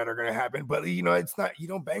things that are going to happen, but you know, it's not. You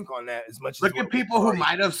don't bank on that as much. Look at people who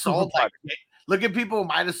might have sold. Like, look at people who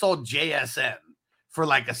might have sold JSN for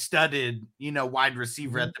like a studded, you know, wide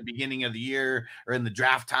receiver at the beginning of the year or in the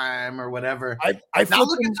draft time or whatever. I now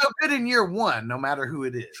looking so good in year 1, no matter who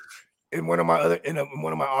it is. In one of my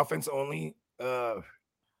offense only dynasties,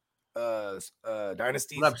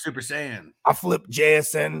 Super Saiyan. I flipped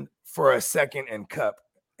JSN for a second and Cup.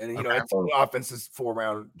 And, you know, it's only offenses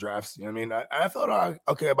 4-round drafts. You know what I mean? I felt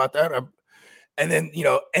okay about that. And then, you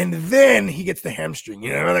know, and then he gets the hamstring.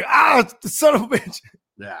 You know, I'm like, the son of a bitch.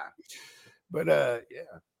 Yeah. But, yeah.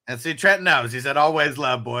 And see, Trent knows. He said, always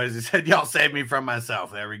love, boys. He said, y'all save me from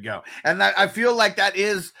myself. There we go. And I feel like that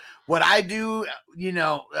is what I do, you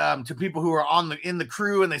know, to people who are in the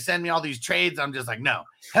crew and they send me all these trades. I'm just like, no,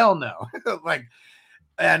 hell no. Like,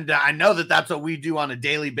 and I know that that's what we do on a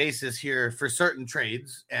daily basis here for certain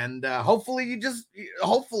trades. And hopefully you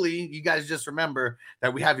guys just remember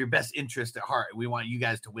that we have your best interest at heart. We want you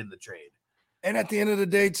guys to win the trade. And at the end of the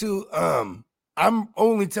day, too, I'm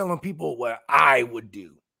only telling people what I would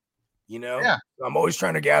do. You know, yeah. I'm always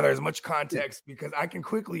trying to gather as much context because I can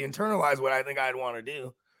quickly internalize what I think I'd want to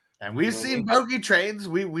do. And we've seen bogey trades.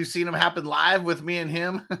 We've seen them happen live with me and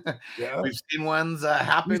him. Yeah. We've seen ones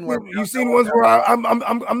happen where you've seen ones where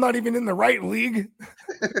I'm not even in the right league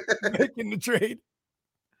making the trade.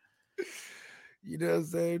 You know what I'm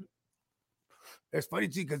saying? It's funny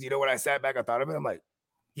too, because when I sat back, I thought of it. I'm like,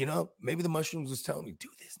 maybe the mushrooms was telling me, do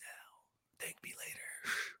this now. Thank me later.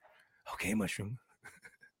 Okay, mushroom.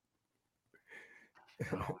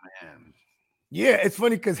 Oh man. Yeah, it's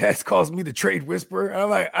funny because Hess calls me the trade whisperer. And I'm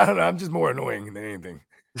like, I don't know, I'm just more annoying than anything.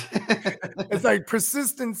 It's like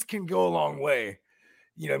persistence can go a long way.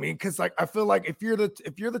 You know what I mean? Because like I feel like if you're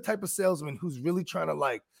the type of salesman who's really trying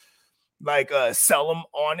to sell them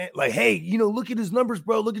on it, like, hey, look at his numbers,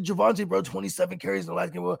 bro. Look at Javonte, bro, 27 carries in the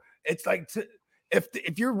last game. It's like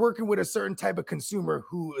if you're working with a certain type of consumer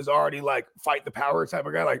who is already like fight the power type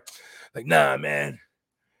of guy, like nah, man,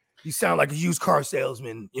 you sound like a used car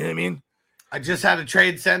salesman. You know what I mean? I just had a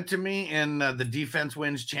trade sent to me in the Defense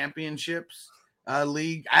Wins Championships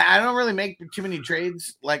league. I don't really make too many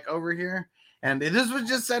trades like over here. And this was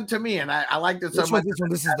just sent to me, and I liked it so much.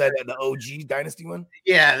 This is the OG Dynasty one?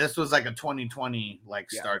 Yeah, this was like a 2020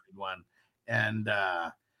 started one. And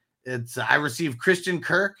I received Christian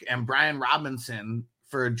Kirk and Brian Robinson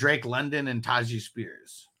for Drake London and Tajee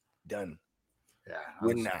Spears. Done. Yeah.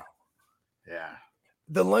 Win now. Yeah.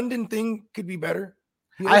 The London thing could be better.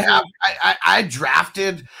 I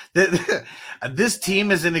drafted this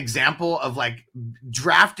team is an example of like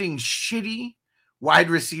drafting shitty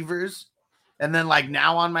wide receivers. And then like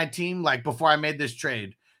now on my team, like before I made this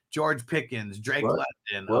trade, George Pickens, Drake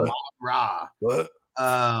London, Amon Ra,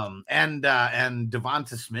 and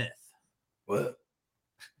Devonta Smith. What?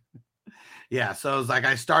 Yeah, so it was like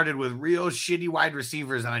I started with real shitty wide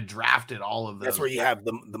receivers and I drafted all of those. That's where you have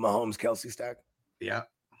the Mahomes Kelsey stack. Yeah.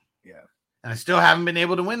 Yeah. And I still haven't been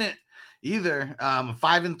able to win it either.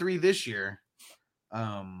 5-3 this year.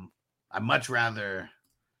 I much rather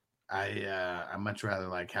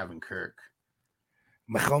like having Kirk.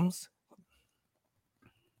 Mahomes.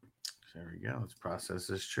 There we go. Let's process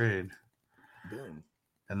this trade. Boom.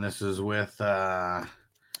 And this is with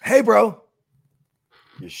hey, bro.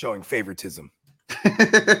 You're showing favoritism.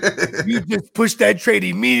 You just pushed that trade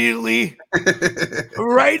immediately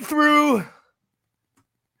right through.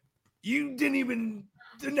 You didn't even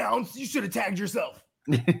announce. You should have tagged yourself.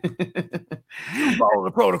 You follow the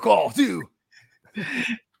protocol too.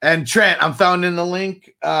 And Trent, I'm throwing in the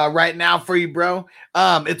link right now for you, bro.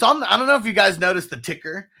 It's on. I don't know if you guys noticed the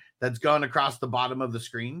ticker that's going across the bottom of the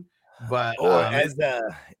screen, but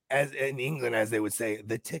as in England, as they would say,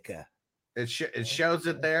 the ticker. It shows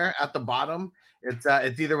it there at the bottom. It's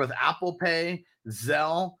either with Apple Pay,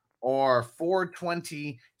 Zelle, or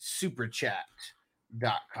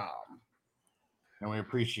 420superchat.com. And we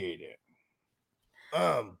appreciate it.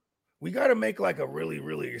 We got to make like a really,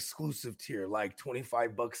 really exclusive tier, like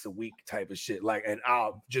 $25 a week type of shit. Like, and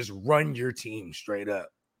I'll just run your team straight up.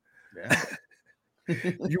 Yeah.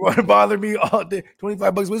 You want to bother me all day?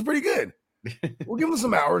 $25 was pretty good. We'll give them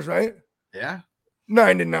some hours, right? Yeah.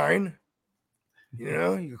 9 to 9. You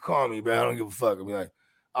can call me, but I don't give a fuck. I'll be like,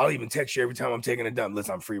 I'll even text you every time I'm taking a dump.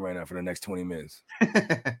 Listen, I'm free right now for the next 20 minutes.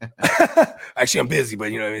 Actually, I'm busy,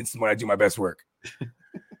 but it's when I do my best work.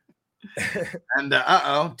 And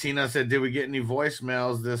Tina said, did we get any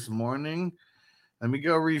voicemails this morning? Let me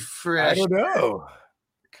go refresh. I don't know.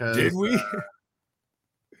 Did we?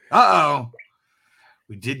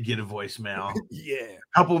 We did get a voicemail. Yeah.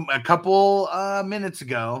 A couple minutes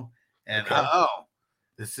ago. And okay.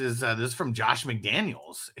 This is from Josh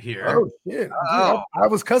McDaniels here. Oh shit! Dude, I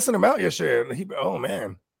was cussing him out yesterday.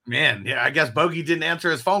 Man, yeah. I guess Bogey didn't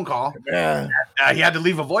answer his phone call. Yeah, he had to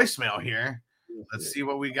leave a voicemail here. Let's see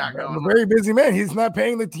what we got going. I'm a very busy man. He's not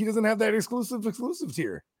paying that. He doesn't have that exclusive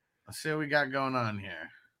tier. Let's see what we got going on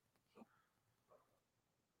here.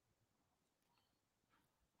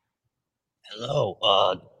 Hello,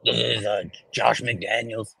 this is Josh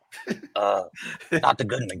McDaniels. Not the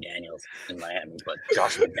good McDaniels in Miami, but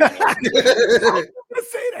Josh McDaniels.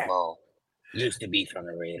 Let's say that. Well, used to be from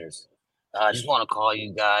the Raiders. I just want to call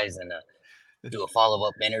you guys and do a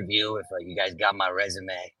follow-up interview if you guys got my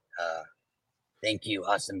resume. Thank you,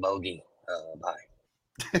 Us and Bogey. Bye.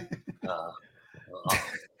 How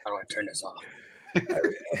do I turn this off?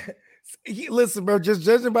 Listen, bro, just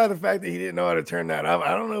judging by the fact that he didn't know how to turn that off,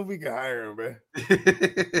 I don't know if we can hire him, bro. He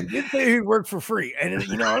did say he'd work for free. And,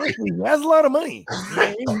 honestly, he has a lot of money.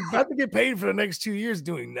 He's about to get paid for the next 2 years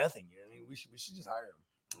doing nothing. We should just hire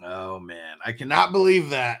him. Oh, man. I cannot believe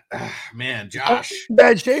that. Man, Josh.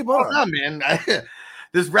 Bad shape, huh? Oh, man.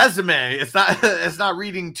 This resume, it's not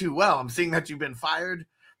reading too well. I'm seeing that you've been fired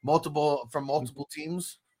from multiple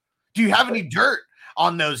teams. Do you have any dirt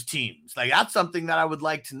on those teams? Like, that's something that I would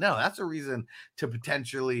like to know. That's a reason to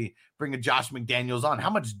potentially bring a Josh McDaniels on. How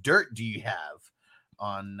much dirt do you have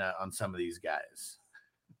on some of these guys?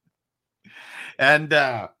 And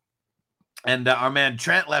our man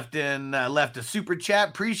Trent left a super chat.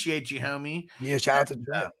 Appreciate you, homie. Yeah, shout out to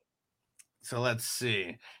Trent. So let's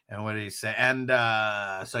see. And what did he say? And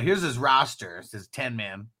so here's his roster. It says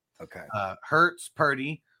 10-man. Okay. Hurts,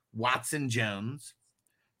 Purdy, Watson, Jones,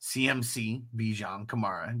 CMC, Bijan,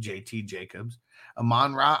 Kamara, JT, Jacobs,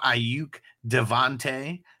 Amon-Ra, Ayuk,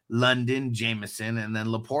 Devontae, London, Jameson, and then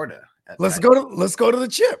Laporta. Let's go to the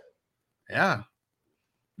chip. Yeah.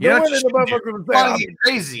 You know what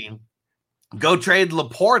crazy. Go trade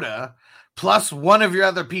Laporta plus one of your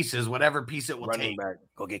other pieces, whatever piece it will take. Back.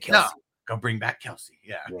 Go get Kelce. No, go bring back Kelce.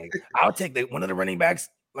 Yeah. I'll take one of the running backs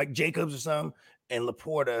like Jacobs or something and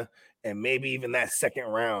Laporta and maybe even that second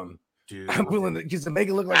round. Dude. I'm willing to just to make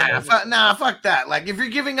it look like fuck that. Like, if you're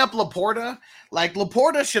giving up Laporta, like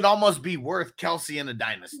Laporta should almost be worth Kelce in a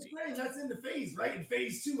dynasty. That's in the phase, right? In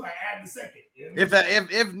phase 2, I add the second.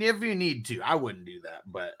 If you need to, I wouldn't do that,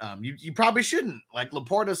 but you probably shouldn't. Like,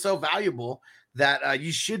 Laporta's so valuable that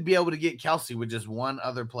you should be able to get Kelce with just one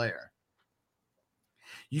other player.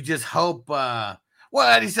 You just hope.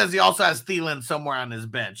 He says he also has Thielen somewhere on his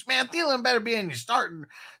bench. Man, Thielen better be in your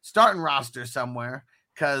starting roster somewhere.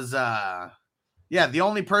 Because, the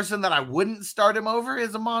only person that I wouldn't start him over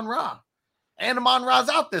is Amon-Ra. And Amon-Ra's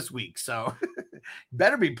out this week, so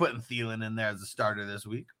better be putting Thielen in there as a starter this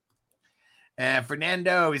week. And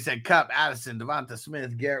Fernando, he said, Kupp, Addison, Devonta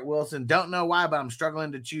Smith, Garrett Wilson. Don't know why, but I'm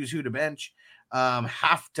struggling to choose who to bench.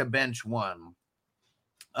 Have to bench one.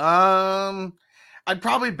 I'd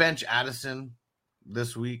probably bench Addison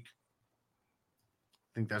this week.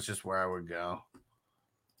 I think that's just where I would go.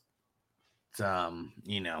 It's,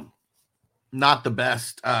 not the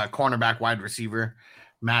best cornerback wide receiver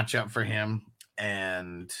matchup for him.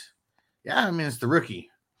 And it's the rookie.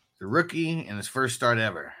 The rookie in his first start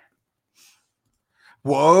ever.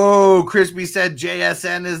 Whoa, Crispy said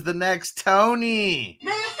JSN is the next Tony.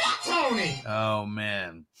 Man, it's not Tony. Oh,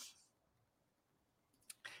 man.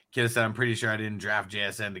 Kid said, I'm pretty sure I didn't draft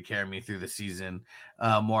JSN to carry me through the season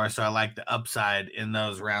more. So I like the upside in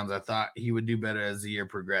those rounds. I thought he would do better as the year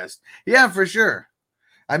progressed. Yeah, for sure.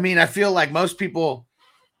 I mean, I feel like most people,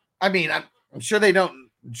 I'm sure they don't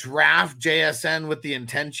draft JSN with the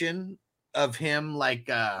intention of him,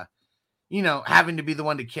 having to be the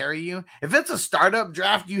one to carry you. If it's a startup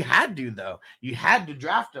draft, you had to, though. You had to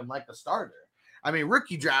draft him like a starter. I mean,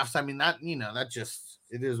 rookie drafts, that just,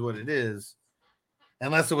 it is what it is.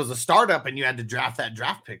 Unless it was a startup and you had to draft that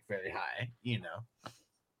draft pick very high,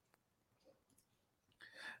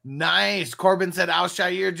 Nice. Corbin said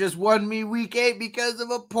Alshire just won me week 8 because of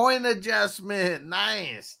a point adjustment.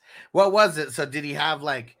 Nice. What was it? So did he get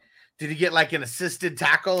like an assisted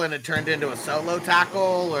tackle and it turned into a solo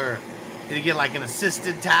tackle, or did he get like an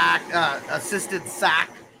assisted sack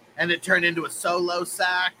and it turned into a solo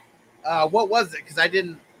sack? What was it? Because I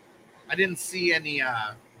didn't see any.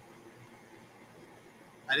 I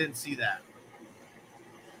didn't see that.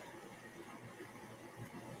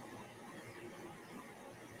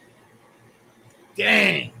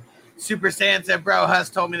 Dang. Super Saiyan said, bro, Huss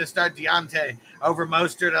told me to start Deontay over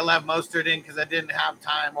Mostert. I left Mostert in because I didn't have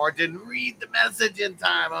time or didn't read the message in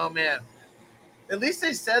time. Oh, man. At least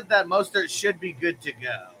they said that Mostert should be good to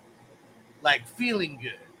go. Like, feeling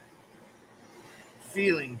good.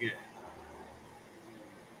 Feeling good.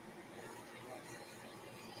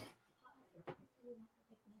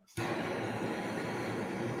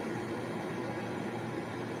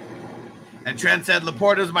 And Trent said,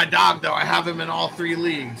 Laporta's my dog, though. I have him in all 3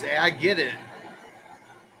 leagues. Hey, I get it.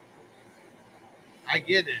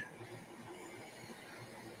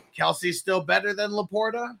 Kelce's still better than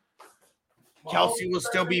Laporta. Kelce will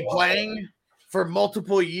still be playing for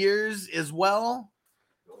multiple years as well.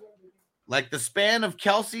 Like, the span of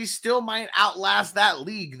Kelce still might outlast that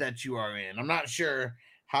league that you are in. I'm not sure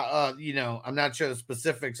how, I'm not sure the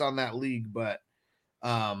specifics on that league, but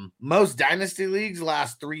most dynasty leagues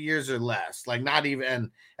last 3 years or less. Like, not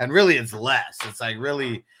even, and really it's less. It's like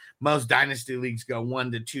really most dynasty leagues go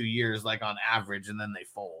 1 to 2 years, like on average, and then they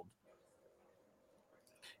fold.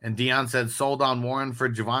 And Dion said, sold on Warren for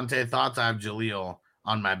Javonte. Thoughts? I have Jaleel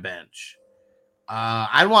on my bench.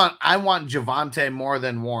 I want Javonte more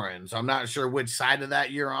than Warren, so I'm not sure which side of that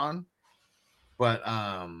you're on. But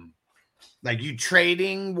like, you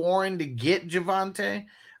trading Warren to get Javonte,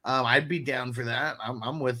 I'd be down for that.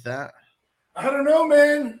 I'm with that. I don't know,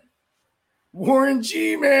 man. Warren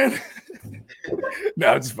G, man. No,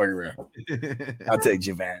 I'm just fucking around. I'll take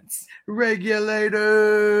Javance.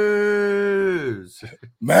 Regulators.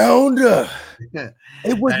 Mound up.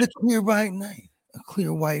 It was a clear white night, a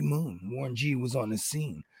clear white moon. Warren G was on the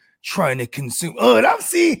scene trying to consume. Oh, I'm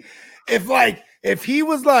see if he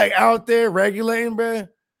was like out there regulating, bro.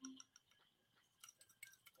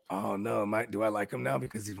 Oh no, do I like him now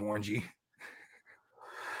because he's Warren G?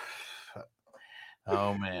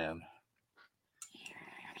 Oh man.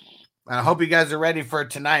 I hope you guys are ready for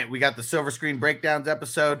tonight. We got the Silver Screen Breakdowns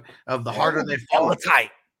episode of The Harder They Fall. Tight.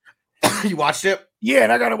 You watched it? Yeah,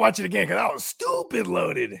 and I gotta watch it again because I was stupid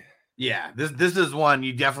loaded. Yeah, this is one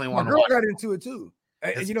you definitely want to watch. My girl got into it too.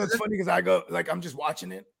 And you know, it's funny because I go I'm just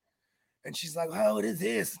watching it, and she's like, "Oh, what is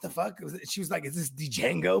this? What the fuck?" She was like, "Is this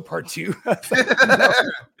Django Part 2?"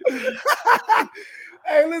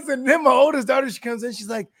 Hey, listen, then my oldest daughter, she comes in, she's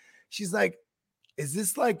like, "Is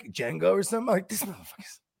this like Django or something?" I'm like, this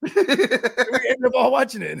motherfucker's. We ended up all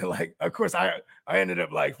watching it, and like, of course, I ended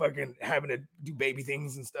up like fucking having to do baby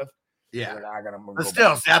things and stuff. Yeah, so I gotta but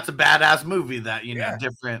still, that's a badass movie that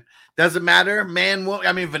different. Doesn't matter, man.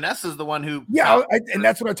 I mean, Vanessa's the one who. Yeah, and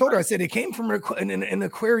that's what I told her. I said it came from an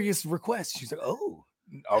Aquarius request. She's like, "Oh,"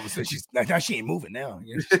 all of a sudden now she ain't moving now.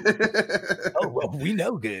 Oh well, we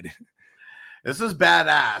know good. This is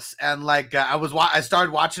badass, and like I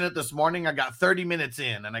started watching it this morning. I got 30 minutes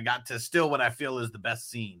in, and I got to still what I feel is the best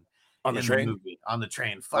scene on the train. On the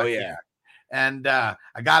train, fuck yeah. And I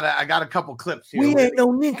got a couple clips here. We ain't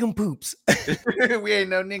no nincompoops. We ain't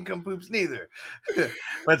no nincompoops neither.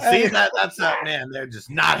 But see that's man, they're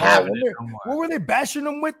just not having it no more. What were they bashing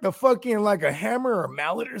them with? The fucking like a hammer or a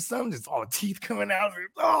mallet or something? Just all teeth coming out.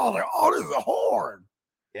 Oh, they're all this is a horn.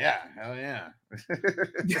 Yeah, hell yeah.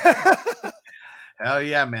 Hell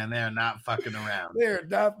yeah, man. They're not fucking around. They're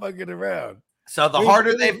not fucking around. So the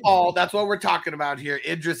harder they fall, that's what we're talking about here.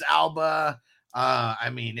 Idris Elba. I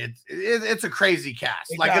mean, it's a crazy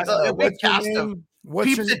cast. Like it's a big cast of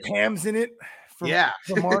what's her name? Pam's in it. From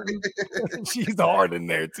Martin. She's hard in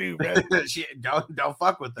there too, man. She don't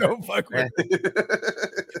fuck with her. Don't fuck with her.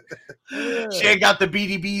 She ain't got the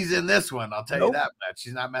BDBs in this one. I'll tell you that much.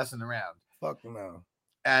 She's not messing around. Fuck no.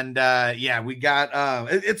 And we got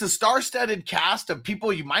it's a star-studded cast of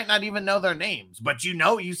people you might not even know their names, but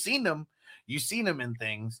you've seen them in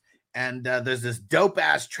things. And there's this dope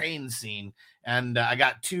ass train scene, and I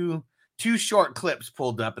got two short clips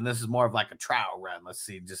pulled up, and this is more of like a trial run. Let's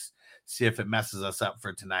see if it messes us up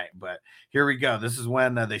for tonight. But here we go. This is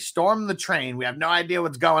when they storm the train. We have no idea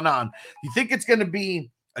what's going on. You think it's going to be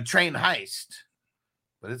a train heist,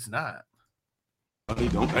 but it's not. Hey,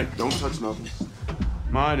 don't touch nothing.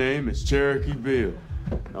 My name is Cherokee Bill.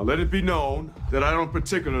 Now let it be known that I don't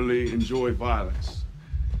particularly enjoy violence.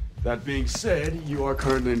 That being said, you are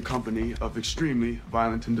currently in company of extremely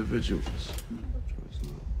violent individuals.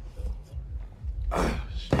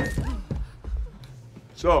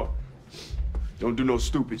 So, don't do no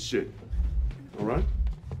stupid shit, all right?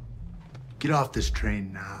 Get off this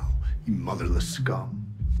train now, you motherless scum.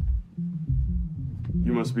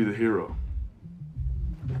 You must be the hero.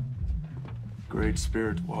 Great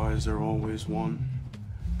spirit, why is there always one?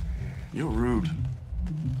 You're rude.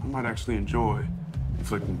 I might actually enjoy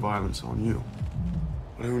inflicting violence on you.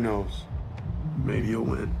 But who knows? Maybe you'll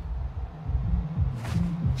win.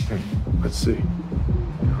 Let's see.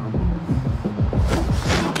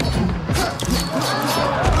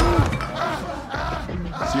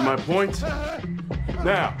 See my point?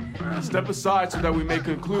 Now, step aside so that we may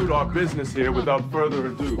conclude our business here without further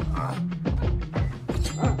ado.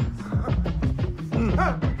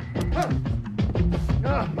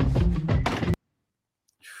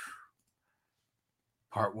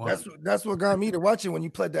 Part one. That's what got me to watch it when you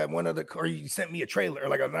played that one of the, or you sent me a trailer,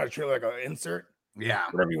 like not a trailer, like an insert. Yeah,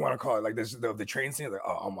 whatever you want to call it. Like this, the train scene. Like,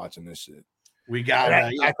 oh, I'm watching this shit. We got.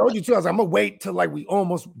 I told you too. I was like, I'm gonna wait till like we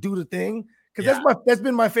almost do the thing because that's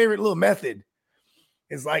been my favorite little method.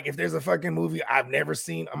 It's like if there's a fucking movie I've never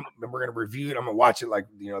seen, we're gonna review it. I'm gonna watch it like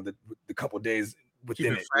the couple days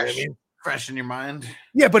within it. Fresh, you know what I mean? Fresh in your mind.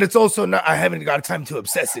 Yeah, but it's also not. I haven't got time to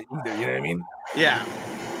obsess it either. You know what I mean? Yeah.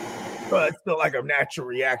 But it's still like a natural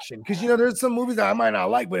reaction because there's some movies that I might not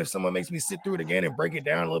like, but if someone makes me sit through it again and break it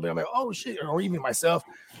down a little bit, I'm like, oh shit, or even myself,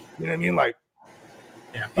 you know what I mean? Like,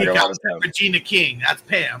 yeah, Regina King, that's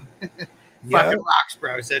Pam. Fucking rocks,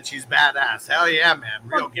 bro. Said she's badass. Hell yeah, man,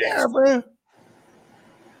 real gangster. Yeah, bro.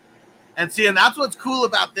 And that's what's cool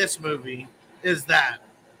about this movie is that,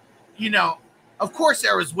 of course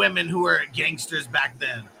there was women who were gangsters back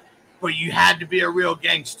then, but you had to be a real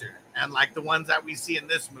gangster. And like the ones that we see in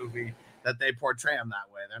this movie, that they portray them that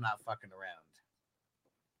way. They're not fucking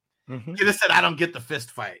around. Mm-hmm. Could have said, I don't get the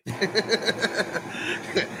fist fight.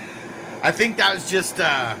 I think that was just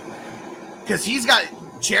because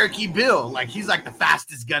Cherokee Bill, like he's like the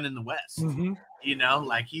fastest gun in the West. Mm-hmm. You know,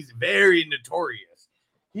 like he's very notorious.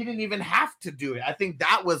 He didn't even have to do it. I think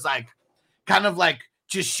that was like kind of like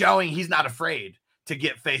just showing he's not afraid to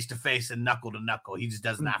get face to face and knuckle to knuckle. He just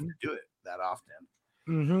doesn't have to do it that often.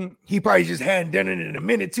 Mm-hmm. He probably just hadn't done it in a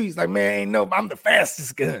minute too. He's like, man, ain't no, I'm the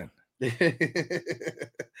fastest gun. Nobody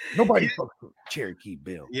fucks with Cherokee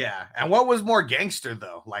Bill. Yeah. And what was more gangster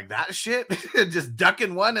though? Like that shit? Just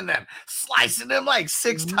ducking one and then slicing him like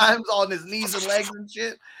 6 times on his knees and legs and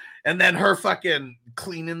shit. And then her fucking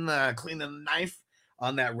cleaning the knife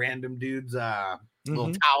on that random dude's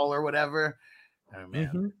little towel or whatever. Oh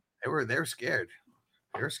man, they were scared.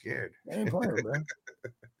 They were scared. They ain't playing, bro.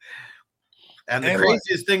 And the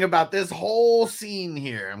craziest thing about this whole scene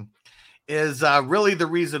here is really the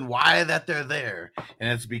reason why that they're there.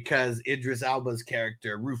 And it's because Idris Elba's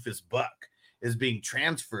character, Rufus Buck, is being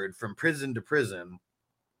transferred from prison to prison.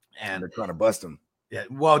 And they're trying to bust him. Yeah,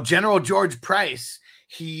 well, General George Price,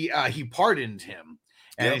 he pardoned him.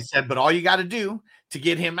 And he said, but all you got to do to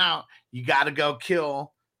get him out, you got to go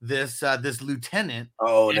kill this lieutenant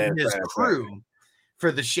and his crew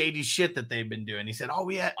for the shady shit that they've been doing. He said, all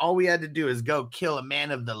we had to do is go kill a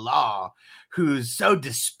man of the law who's so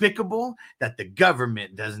despicable that the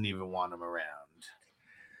government doesn't even want him around.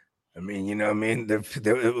 I mean, you know what I mean?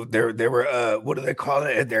 They were what do they call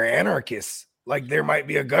it? They're anarchists. Like there might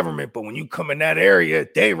be a government, but when you come in that area,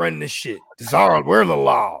 they run this shit. We're the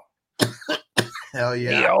law. Hell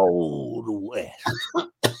yeah. The old West.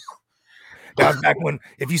 That was back when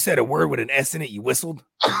if you said a word with an S in it, you whistled.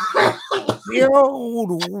 The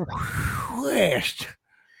old West.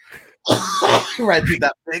 Right through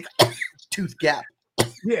that big tooth gap.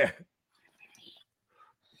 Yeah.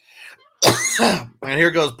 And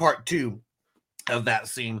here goes part 2 of that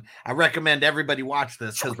scene. I recommend everybody watch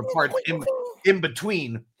this because the parts in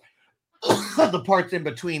between, the parts in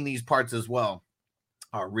between these parts as well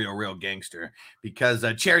are real gangster. Because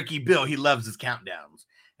Cherokee Bill, he loves his countdowns,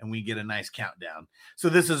 and we get a nice countdown. So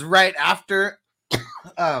this is right after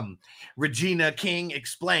Regina King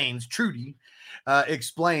explains, Trudy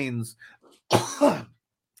explains to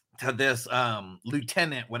this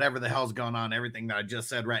lieutenant, whatever the hell's going on, everything that I just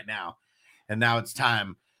said right now. And now it's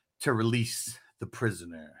time to release the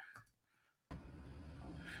prisoner.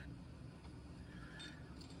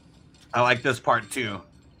 I like this part too.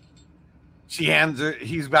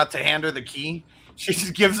 He's about to hand her the key. She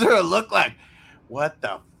just gives her a look like, what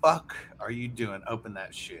the fuck are you doing? Open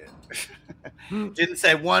that shit. Didn't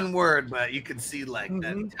say one word, but you could see like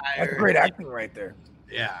that entire. That's great acting right there.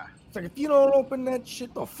 Yeah. It's like, if you don't open that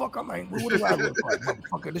shit, the fuck am I? What do I look like?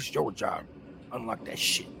 Motherfucker, this is your job. Unlock that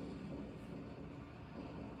shit.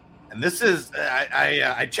 And this is,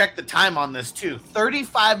 I checked the time on this too.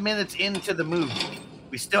 35 minutes into the movie,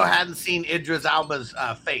 we still hadn't seen Idris Elba's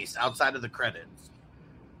face outside of the credits.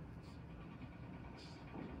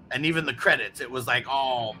 And even the credits, it was like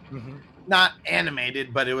all not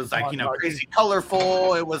animated, but it was like, crazy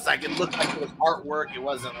colorful. It was like, it looked like it was artwork. It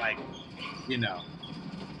wasn't like,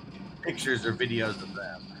 pictures or videos of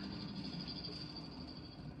them.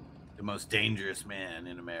 The most dangerous man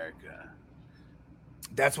in America.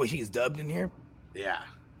 That's what he's dubbed in here? Yeah.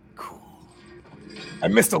 Cool. I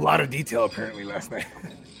missed a lot of detail apparently last night.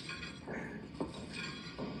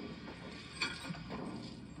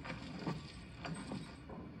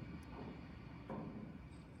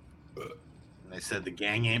 They said the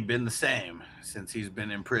gang ain't been the same since he's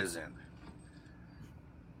been in prison.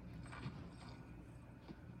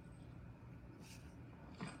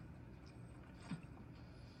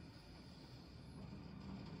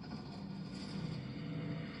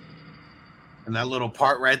 And that little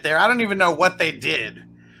part right there, I don't even know what they did,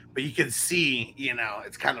 but you can see,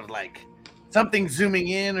 it's kind of like something zooming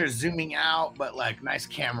in or zooming out, but like nice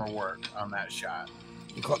camera work on that shot.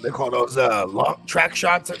 They call those long track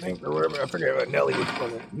shots, I think, or whatever. I forget what Nelly was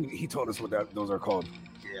calling it. He told us what those are called.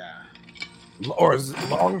 Yeah. Or is it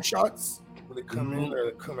long shots where they come in or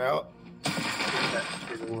they come out?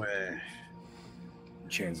 Away.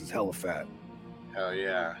 Chance is hella fat. Hell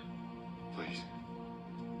yeah. Please.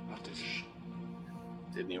 Not this.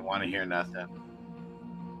 Didn't even want to hear nothing.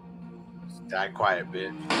 Just die quiet,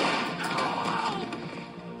 bitch.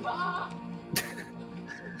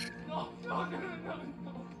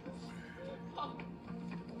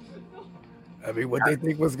 I mean, what they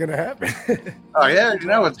think was going to happen. Oh, yeah, you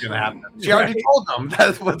know what's going to happen. She already told them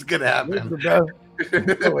that's what's going to happen.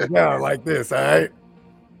 Going down like this, all right?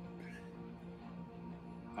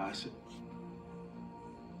 I said.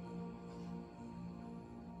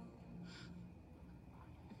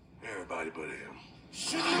 Everybody but him.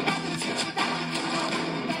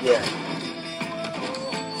 Yeah.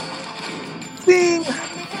 Sing.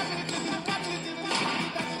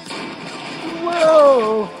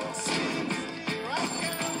 Whoa.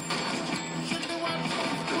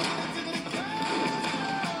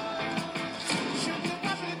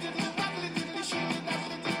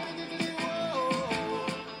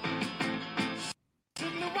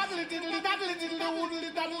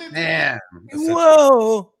 Man,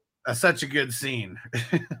 Whoa. that's such a good scene.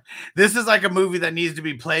 This is like a movie that needs to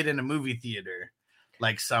be played in a movie theater,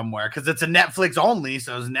 like somewhere, because it's a Netflix only,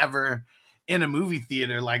 so it's never in a movie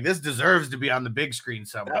theater. Like this deserves to be on the big screen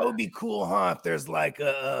somewhere. That would be cool, huh? If there's like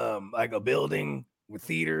a building with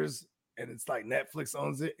theaters and it's like Netflix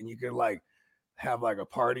owns it, and you could like have like a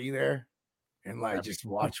party there and like just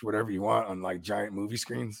watch whatever you want on like giant movie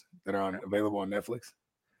screens that are available on Netflix.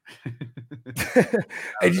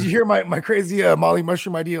 Hey, did you hear my crazy Molly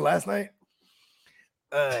Mushroom idea last night?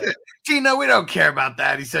 Tino, we don't care about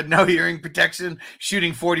that. He said no hearing protection,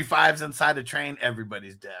 shooting 45s inside a train.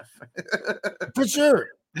 Everybody's deaf. For sure.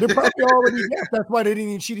 They're probably already deaf. That's why she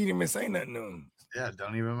didn't even say nothing to them. Yeah,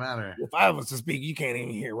 don't even matter. If I was to speak, you can't even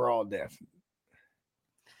hear. We're all deaf.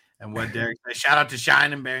 And what Derek said, shout out to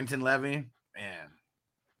Shine and Barrington Levy. Man.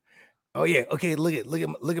 Oh yeah. Okay. Look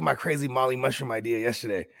at my crazy Molly Mushroom idea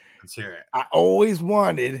yesterday. Let's hear it. I always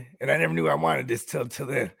wanted, and I never knew I wanted this till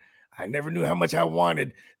then. I never knew how much I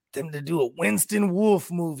wanted them to do a Winston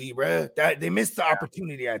Wolfe movie, bro. That they missed the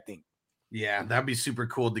opportunity, I think. Yeah, that'd be super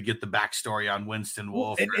cool to get the backstory on Winston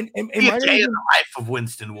Wolfe. And Be a day in the life of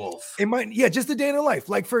Winston Wolfe. It might, yeah, just a day in the life.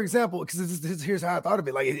 Like, for example, because here's how I thought of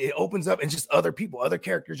it. Like, it opens up and just other people, other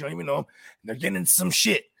characters, you don't even know them, and they're getting some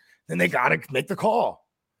shit. Then they gotta make the call.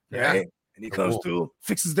 Right? Yeah. And he comes through,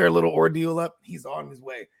 fixes their little ordeal up. He's on his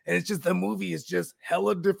way. And it's just the movie is just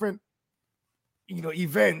hella different,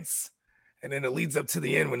 events. And then it leads up to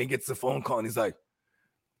the end when he gets the phone call and he's like,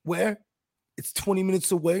 where? It's 20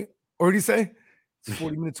 minutes away. Or what did he say? It's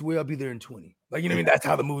 40 minutes away. I'll be there in 20. Like, you know what I mean? That's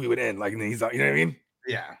how the movie would end. Like, and then he's like, you know what I mean?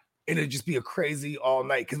 Yeah. And it'd just be a crazy all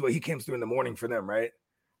night. Because he came through in the morning for them, right?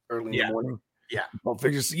 Early in the morning. Yeah. So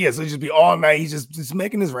it'd just be all night. He's just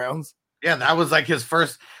making his rounds. Yeah, that was like his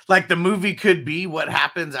first, like the movie could be what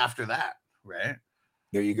happens after that, right?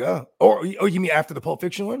 There you go. Or you mean after the Pulp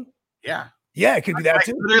Fiction one? Yeah. Yeah, it could be that like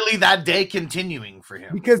too. Literally that day continuing for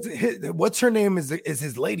him. Because what's her name is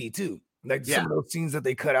his lady too. Like some of those scenes that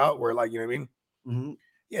they cut out where, like, you know what I mean? Mm-hmm.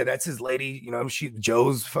 Yeah, that's his lady. She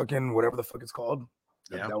Joe's fucking whatever the fuck it's called.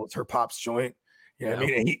 Yeah. That was her pop's joint. You know what I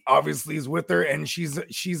mean? And he obviously is with her, and she's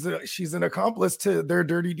an accomplice to their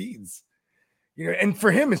dirty deeds. And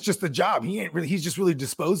for him, it's just a job. He's just really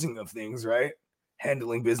disposing of things, right?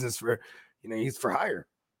 Handling business for, he's for hire.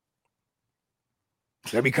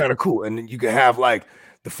 That'd be kind of cool. And then you could have like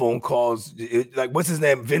the phone calls, like what's his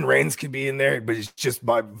name? Vin Raines could be in there, but it's just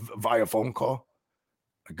via phone call.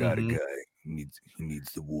 I got a guy. He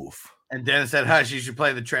needs the wolf. And Dennis said, "Hush, you should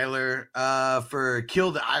play the trailer for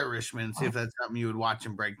Kill the Irishman. See if that's something you would watch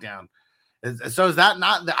and break down." So is that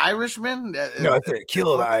not the Irishman? No, it's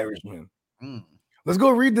Kill the Irishman. Mm. Let's go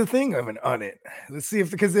read the thing on it. Let's see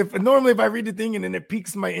if normally if I read the thing and then it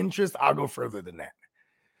piques my interest, I'll go further than that.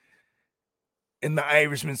 In the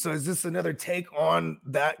Irishman. So is this another take on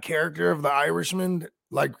that character of the Irishman?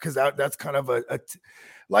 Like, because that's kind of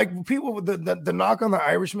like people with the knock on the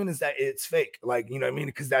Irishman is that it's fake. Like, you know what I mean?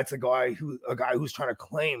 Because that's a guy who's trying to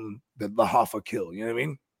claim the Hoffa kill. You know what I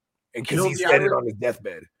mean? And because he said it on his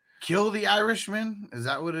deathbed. Kill the Irishman? Is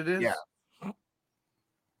that what it is? Yeah.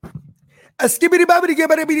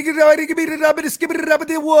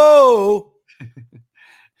 Whoa.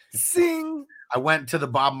 Sing. I went to the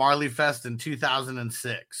Bob Marley Fest in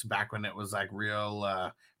 2006, back when it was like real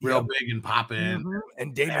big and popping. Mm-hmm.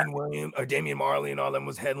 And Damian Marley and all them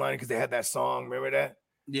was headlining because they had that song. Remember that?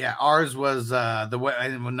 Yeah, ours was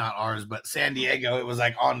not ours, but San Diego. It was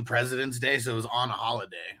like on President's Day, so it was on a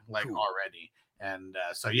holiday, like already. And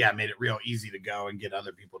so it made it real easy to go and get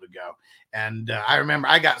other people to go. And I remember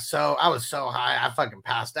I was so high, I fucking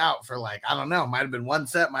passed out for like, I don't know, might have been one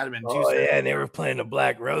set, might have been two sets. Yeah, and they were playing the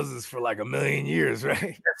Black Roses for like a million years, right?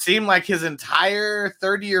 It seemed like his entire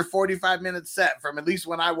 30 or 45 minute set from at least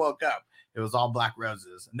when I woke up, it was all Black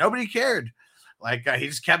Roses. Nobody cared. Like he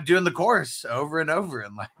just kept doing the chorus over and over,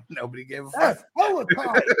 and like nobody gave a fuck.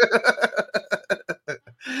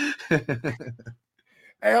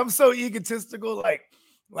 Hey, I'm so egotistical. Like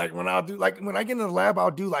when I get in the lab,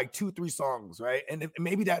 I'll do like 2-3 songs, right? And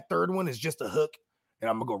maybe that third one is just a hook, and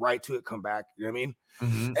I'm gonna go right to it, come back. You know what I mean?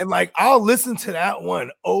 Mm-hmm. And like I'll listen to that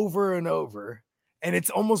one over and over, and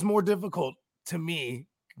it's almost more difficult to me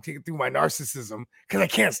to get through my narcissism because I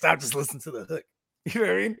can't stop just listening to the hook. You know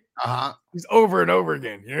what I mean? Uh-huh. It's over and over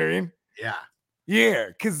again. You know what I mean? Yeah. Yeah,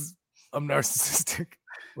 because I'm narcissistic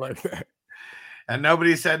like that. And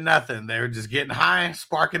nobody said nothing. They were just getting high,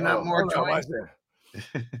 sparking up more joints.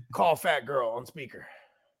 Call fat girl on speaker.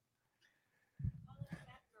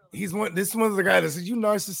 This one's the guy that says, "You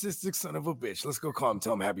narcissistic son of a bitch." Let's go call him.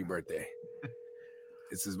 Tell him happy birthday.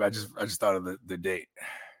 This is I just thought of the date.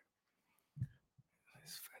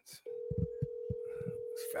 This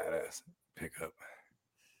fat ass pickup.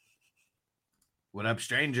 What up,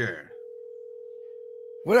 stranger?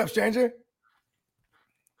 What up, stranger?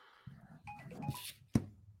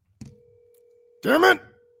 Damn it!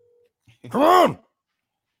 Come on!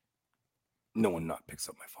 No one not picks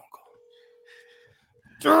up my phone call.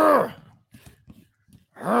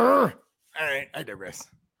 All right, I digress.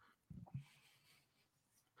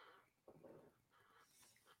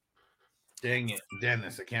 Dang it,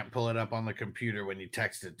 Dennis! I can't pull it up on the computer when you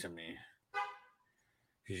text it to me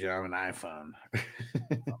because you have an iPhone.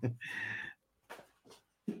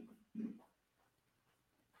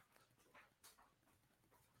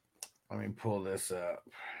 Let me pull this up.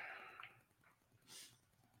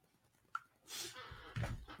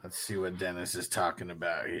 Let's see what Dennis is talking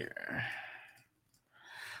about here.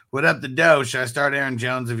 What up, the dough? Should I start Aaron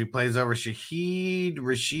Jones if he plays over Shaheed,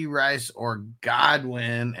 Rashee Rice, or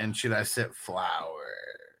Godwin? And should I sit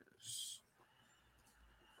Flowers?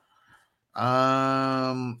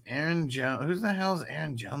 Aaron Jones. Who's the hell is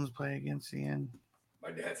Aaron Jones play against again?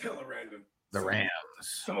 My dad's hella random. The Rams.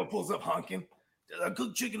 Someone pulls up honking. I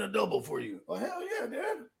cook chicken a double for you. Oh, hell yeah,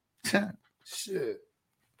 Dad. Shit.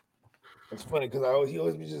 It's funny because he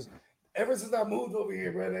always be just, ever since I moved over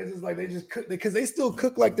here, bro, they just cook, because they still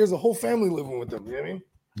cook like there's a whole family living with them. You know what I mean?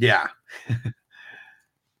 Yeah. I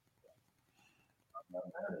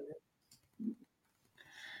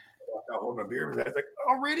hold my beer, but I was like,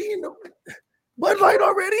 already? Bud Light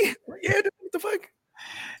already? Yeah, what the fuck?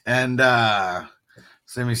 And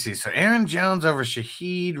so let me see. So Aaron Jones over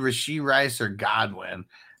Shaheed, Rashee Rice, or Godwin.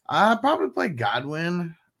 I probably play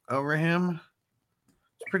Godwin over him.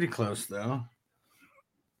 It's pretty close though.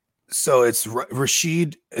 So it's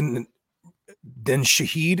Rashid and then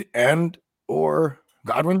Shaheed and or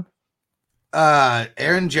Godwin.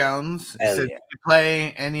 Aaron Jones. Hell So yeah. if you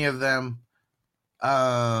play any of them.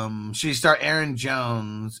 Should you start Aaron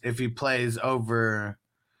Jones if he plays over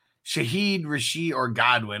Shaheed, Rashee, or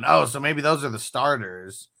Godwin? Oh, so maybe those are the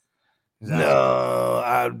starters. No,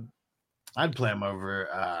 I'd play him over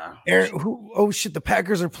Aaron. Oh shit, the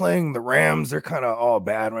Packers are playing the Rams. They're kind of all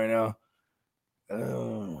bad right now.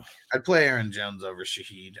 I'd play Aaron Jones over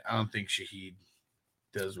Shaheed. I don't think Shaheed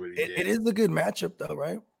does what he did. It is a good matchup though,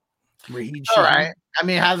 right? Raheed All Shaheed. right. I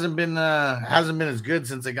mean, it hasn't been as good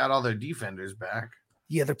since they got all their defenders back.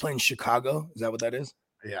 Yeah, they're playing Chicago. Is that what that is?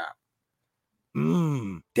 Yeah.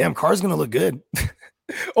 Damn, Carr's gonna look good.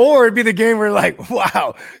 Or it'd be the game where like,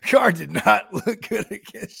 wow, Carr did not look good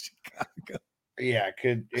against Chicago. Yeah, it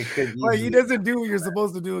could Like he doesn't do what you're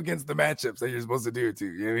supposed to do against the matchups that you're supposed to do it to.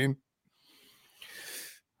 You know what I mean?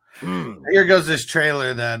 Here goes this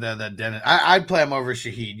trailer that Dennis. I'd play him over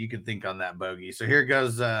Shaheed. You could think on that bogey. So here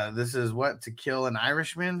goes. This is what To Kill an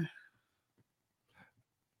Irishman.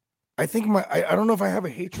 I think I don't know if I have a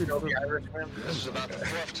hatred for the Irishman. This is about the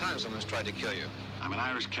 4th time someone's tried to kill you. I'm an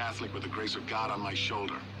Irish Catholic with the grace of God on my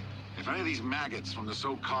shoulder. If any of these maggots from the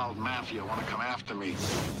so-called mafia want to come after me,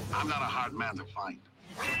 I'm not a hard man to find.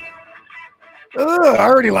 I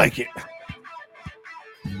already like it.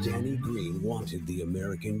 Danny Green wanted the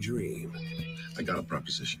American dream. I got a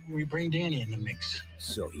proposition. We bring Danny in the mix.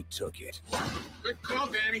 So he took it. Good call,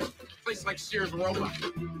 Danny. Place like Sears Roebuck.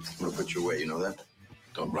 We'll put your way, you know that?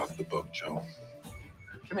 Don't rock the boat, Joe.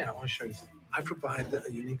 Come here, I want to show you something. I provide a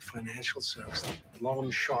unique financial service,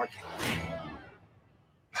 loan sharking.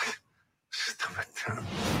 Stop it, Tom.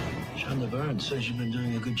 Sean Laverne says you've been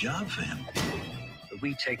doing a good job for him. But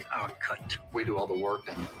we take our cut. We do all the work,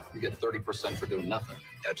 and you get 30% for doing nothing.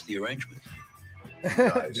 That's the arrangement.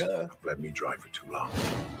 Guys, let me drive for too long.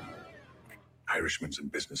 Irishman's in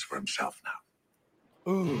business for himself now.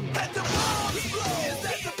 Ooh.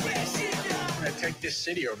 I take this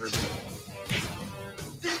city over.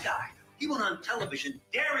 This guy, he went on television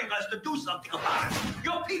daring us to do something about it.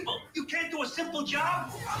 Yo, people, you can't do a simple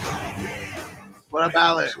job? What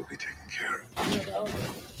about it? This will be taken care of.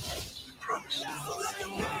 Promise.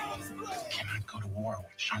 Cannot go to war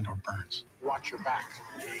with Shandor Burns. Watch your back.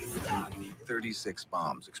 36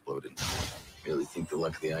 bombs exploded. Really think the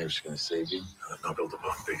luck of the Irish is going to save you? Not build a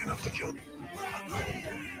bomb big enough to kill me.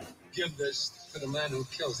 Give this to the man who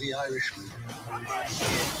kills the Irishman.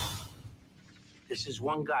 This is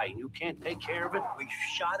one guy, and you can't take care of it. We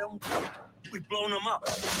shot him. We've blown him up.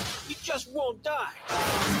 He just won't die.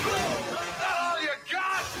 All you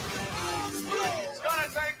got!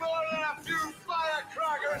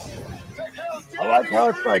 I like how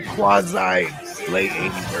it's like quasi late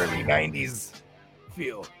 80s, early 90s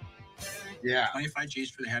feel. Yeah. 25 G's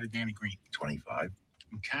for the head of Danny Green. 25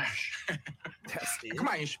 in cash. That's it. Come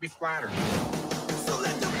on, you should be flattered.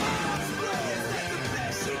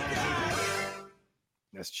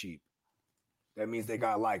 That's cheap. That means they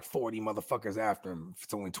got like 40 motherfuckers after him. If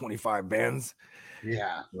it's only 25 bands.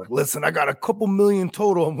 Yeah. Like, listen, I got a couple million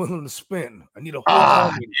total I'm willing to spend. I need a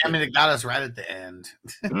whole damn it, it got us right at the end.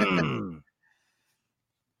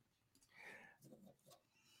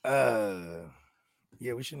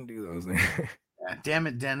 Yeah, we shouldn't do those. Yeah, damn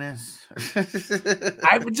it, Dennis.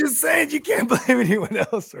 I was just saying you can't blame anyone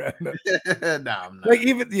else, right? No, I'm not. Like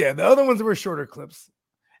even the other ones were shorter clips.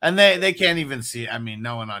 And they can't even see it. I mean,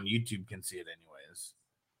 no one on YouTube can see it anyways.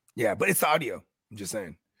 Yeah, but it's audio. I'm just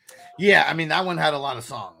saying. Yeah, I mean that one had a lot of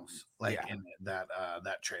songs in that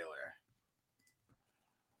trailer.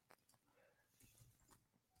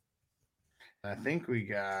 I think we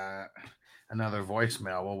got another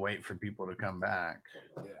voicemail. We'll wait for people to come back.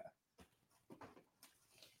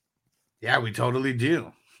 Yeah, we totally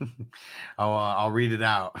do. I'll read it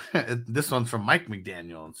out. This one's from Mike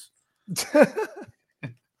McDaniels.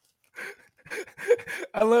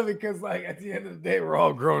 I love it because, like, at the end of the day, we're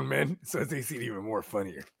all grown men, so it makes it even more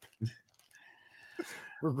funnier.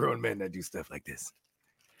 We're grown men that do stuff like this.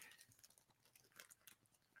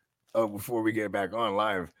 Oh, before we get back on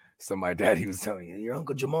live, so my daddy was telling you, your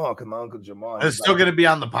Uncle Jamal, because my Uncle Jamal. It's still going to be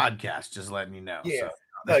on the podcast, just letting you know. Yeah. So.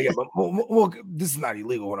 No, yeah, but well, this is not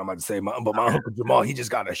illegal what I'm about to say. But my Uncle Jamal, he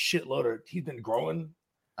just got a shitload of, he's been growing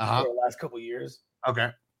for the last couple of years. Okay.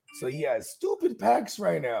 So he has stupid packs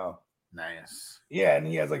right now. Nice. Yeah, and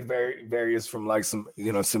he has like various from like some,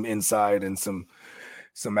 some inside and some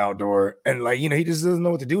outdoor. And like, he just doesn't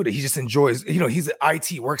know what to do with it. He just enjoys, he's an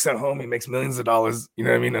IT, works at home, he makes millions of dollars, you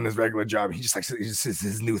know what I mean, on his regular job. He just like, it's just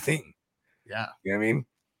his new thing. Yeah. You know what I mean?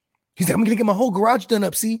 He's like, I'm gonna get my whole garage done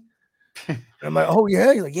up, see? And I'm like, oh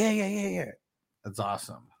yeah. He's like, yeah. That's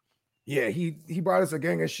awesome. Yeah, he brought us a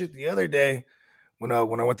gang of shit the other day when I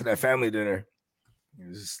went to that family dinner. He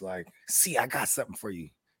was just like, see, I got something for you.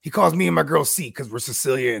 He calls me and my girl C because we're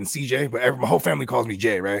Cecilia and CJ, but my whole family calls me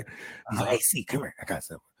Jay, right? He's like, hey, C, come here. I got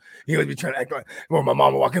something. He would be trying to act like when my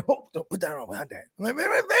mom would walk in, oh, don't put that on my dad. I'm like, man,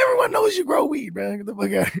 everyone knows you grow weed, man. Get the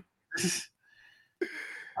fuck out of here.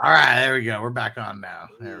 All right, there we go. We're back on now.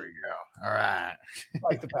 There we go. All right.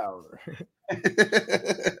 Like the power.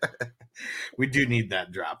 We do need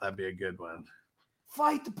that drop. That'd be a good one.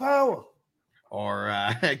 Fight the power. Or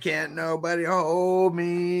can't nobody hold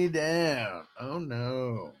me down. Oh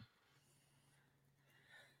no.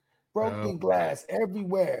 Broken glass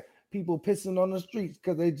everywhere. People pissing on the streets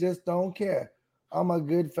because they just don't care. I'm a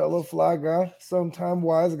good fellow, fly guy, sometime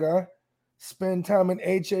wise guy. Spend time in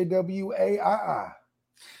HAWAII.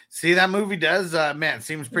 See, that movie does, man,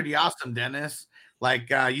 seems pretty awesome, Dennis. Like,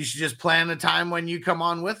 you should just plan a time when you come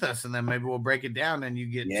on with us, and then maybe we'll break it down, and you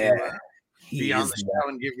get to be on the show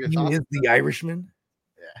and give your thoughts. He is the Irishman.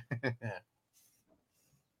 Yeah.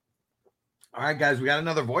 All right, guys, we got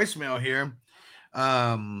another voicemail here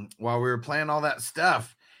while we were playing all that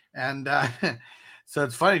stuff. And so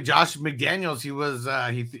it's funny, Josh McDaniels,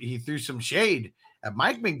 he threw some shade at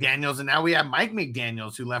Mike McDaniels, and now we have Mike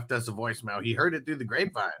McDaniels who left us a voicemail. He heard it through the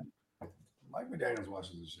grapevine. Mike McDaniels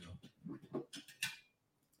watches the show.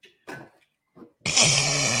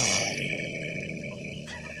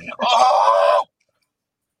 Oh!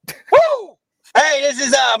 Woo! Hey, this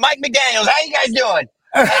is Mike McDaniels. How you guys doing?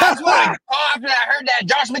 I just wanted to call after I heard that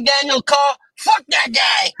Josh McDaniels call. Fuck that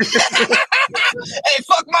guy. Hey,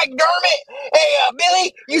 fuck Mike Dermott. Hey,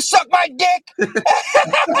 Billy, you suck my dick.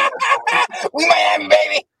 We might have a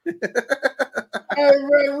baby. Hey,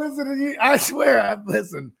 man, listen to you. I swear,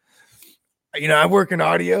 listen. I work in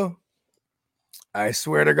audio. I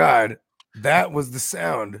swear to God, that was the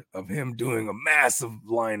sound of him doing a massive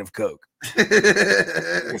line of coke.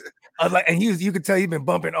 And you could tell he'd been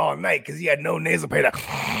bumping all night because he had no nasal pay.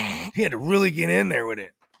 He had to really get in there with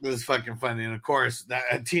it. It was fucking funny. And of course,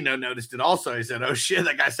 that Tino noticed it also. He said, oh shit,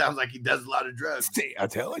 that guy sounds like he does a lot of drugs. See, I'm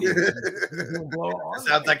telling you.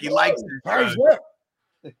 Sounds like he likes drugs.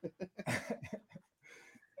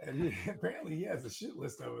 And apparently he has a shit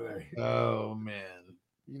list over there. Oh man.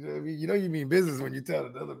 You mean business when you tell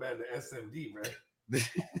another man the SMD, right?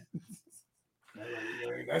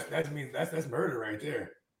 That's murder right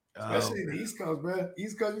there. Especially in the East Coast, bro.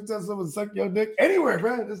 East Coast, you tell someone to suck your dick anywhere,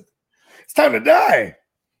 bro. It's time to die.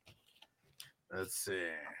 Let's see.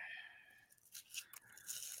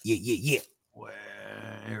 Yeah. Well,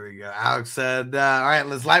 here we go. Alex said, all right,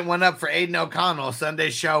 let's light one up for Aiden O'Connell, Sunday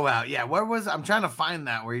show out. Yeah, I'm trying to find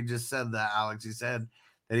that where he just said that, Alex. He said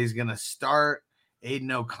that he's going to start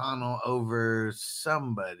Aiden O'Connell over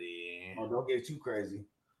somebody. Oh, don't get too crazy.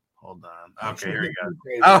 Hold on. Okay, here we go.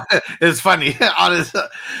 Oh, it's funny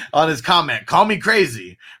on his comment. Call me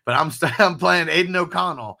crazy, but I'm playing Aiden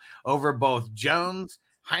O'Connell over both Jones,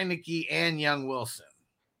 Heineke, and Young Wilson.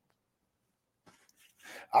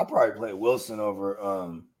 I'll probably play Wilson over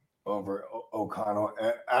O'Connell.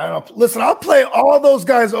 I don't know. Listen, I'll play all those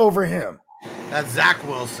guys over him. That's Zach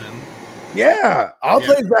Wilson. Yeah, I'll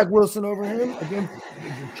play Zach Wilson over him against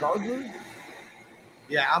the Chargers.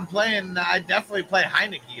 Yeah, I definitely play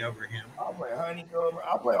Heineke over him. I'll play Heineke over.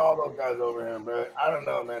 I'll play all those guys over him, but I don't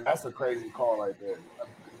know, man. That's a crazy call right there.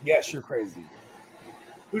 Yes, you're crazy.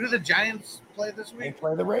 Who do the Giants play this week? They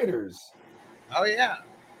play the Raiders. Oh, yeah.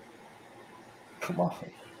 Come on.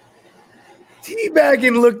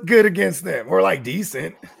 Teabagging looked good against them. Or like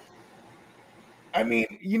decent. I mean,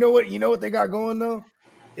 you know what they got going though?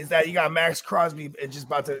 Is that you got Max Crosby just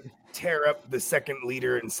about to tear up the second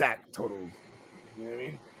leader in sack totals. You know what I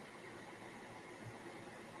mean?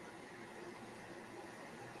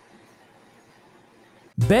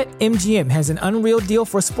 BetMGM has an unreal deal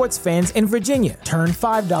for sports fans in Virginia. Turn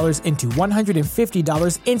 $5 into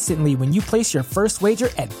 $150 instantly when you place your first wager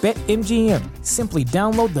at BetMGM. Simply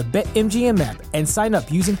download the BetMGM app and sign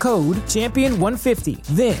up using code Champion150.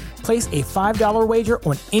 Then, place a $5 wager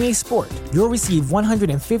on any sport. You'll receive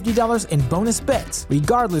 $150 in bonus bets,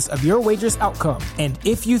 regardless of your wager's outcome. And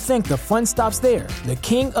if you think the fun stops there, the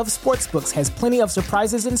King of Sportsbooks has plenty of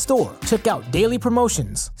surprises in store. Check out daily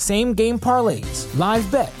promotions, same-game parlays, live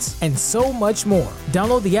bets, and so much more.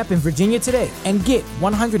 Download the app in Virginia today and get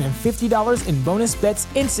 $150 in bonus bets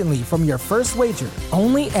instantly from your first wager.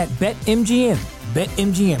 Only at BetMGM.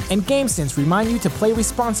 BetMGM and GameSense remind you to play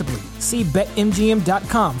responsibly. See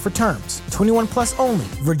BetMGM.com for terms. 21 plus only.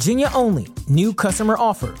 Virginia only. New customer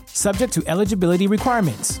offer. Subject to eligibility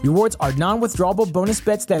requirements. Rewards are non-withdrawable bonus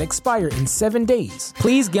bets that expire in 7 days.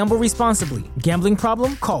 Please gamble responsibly. Gambling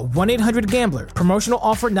problem? Call 1-800-GAMBLER. Promotional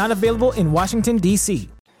offer not available in Washington, D.C.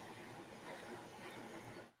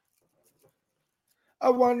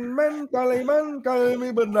 A one man call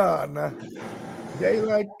me banana.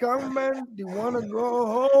 Daylight coming, do you want to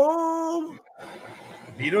go home?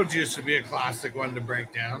 Beetlejuice would be a classic one to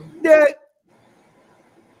break down. Yeah.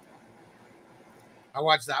 I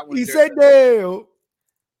watched that one. He said Dale.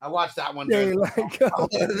 I watched that one. Daylight coming.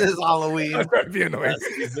 This Halloween. I'm trying to be annoying.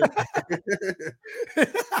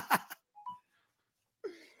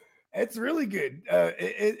 It's really good.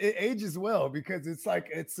 It ages well because it's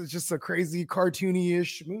just a crazy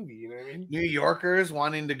cartoony-ish movie. You know what I mean? New Yorkers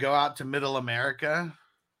wanting to go out to Middle America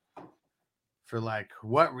for like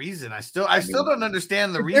what reason? I still don't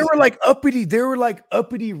understand the reason. They were like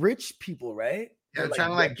uppity rich people, right? They're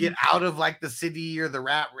trying to like get out of like the city or the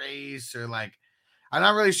rat race or like I'm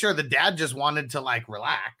not really sure. The dad just wanted to like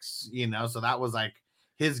relax, so that was like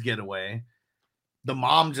his getaway. The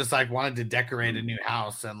mom just like wanted to decorate a new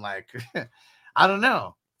house and like I don't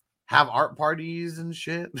know, have art parties and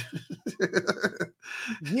shit.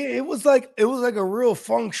 Yeah, it was like a real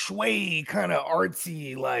feng shui kind of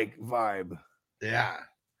artsy like vibe. Yeah.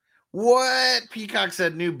 What? Peacock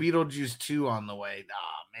said new Beetlejuice 2 on the way.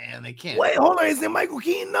 Nah, man, they can't. Wait, hold on. Is it Michael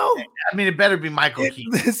Keaton? No. I mean, it better be Michael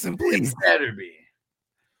Keaton. Listen, please. It better be.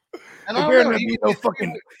 And it better not be no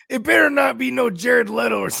fucking. It better not be no Jared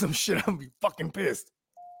Leto or some shit. I'm be fucking pissed.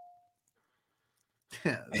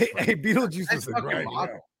 Yeah, hey, Beetlejuice was grimy.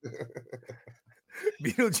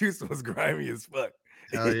 Beetlejuice was grimy as fuck.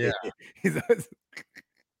 Oh yeah.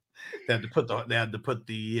 They had to put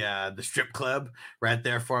the strip club right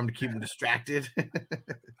there for him to keep him distracted.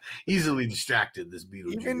 Easily distracted. This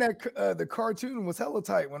Beetlejuice. Even that the cartoon was hella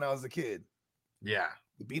tight when I was a kid. Yeah.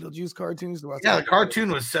 The Beetlejuice cartoons. Yeah, the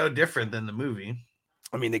cartoon was so different than the movie.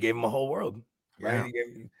 I mean, they gave him a whole world. Right?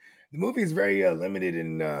 Yeah. The movie is very limited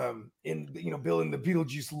in building the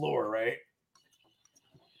Beetlejuice lore, right?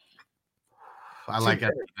 I like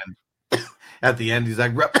at the end, he's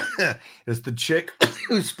like, it's the chick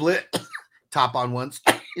who split top on one,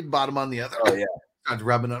 bottom on the other. Oh yeah, starts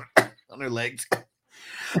rubbing on her legs.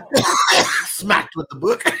 Smacked with the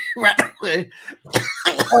book. When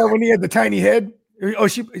he had the tiny head. Oh,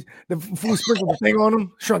 the fool sprinkled the thing on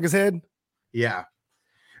him, shrunk his head. Yeah.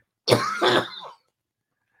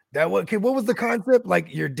 What was the concept?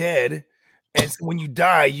 Like you're dead, and when you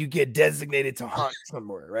die, you get designated to haunt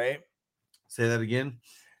somewhere, right? Say that again.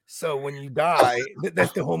 So when you die,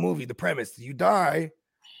 that's the whole movie. The premise: you die,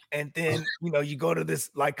 and then you go to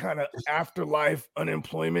this like kind of afterlife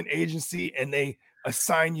unemployment agency, and they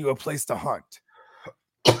assign you a place to haunt.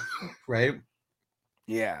 Right?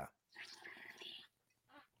 Yeah.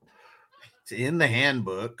 It's in the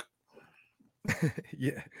handbook.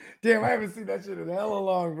 Yeah. Damn, I haven't seen that shit in hella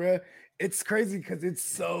long, bro. It's crazy because it's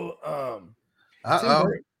so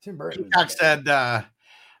Tim Burton. Peacock said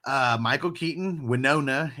Michael Keaton,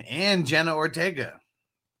 Winona, and Jenna Ortega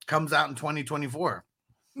comes out in 2024.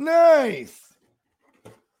 Nice.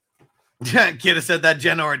 Kid has said that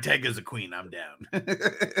Jenna Ortega's a queen. I'm down.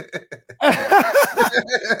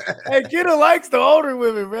 Hey, Kiddo likes the older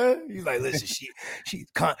women, bro. He's like, listen,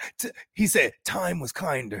 he said time was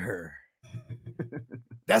kind to her.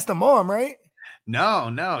 That's the mom, right?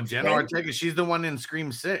 No, Jenna Ortega. She's the one in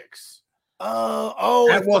Scream 6.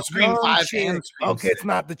 Well, Scream 5 and Scream Okay, 6. it's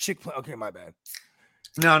not the chick. Okay, my bad.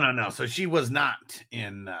 No. So she was not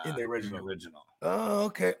in the original. original. Oh,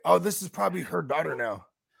 okay. Oh, this is probably her daughter now.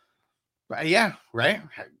 Yeah, right.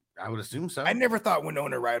 I would assume so. I never thought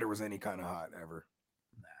Winona Ryder was any kind of hot ever.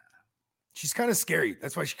 Nah. She's kind of scary.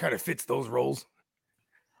 That's why she kind of fits those roles.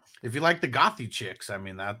 If you like the gothy chicks, I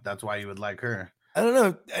mean that's why you would like her. I don't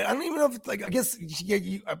know. I don't even know if it's like. I guess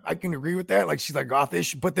I can agree with that. Like she's like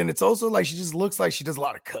gothish, but then it's also like she just looks like she does a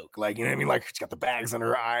lot of coke. Like you know what I mean? Like she's got the bags under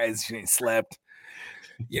her eyes. She ain't slept.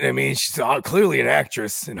 You know what I mean? She's clearly an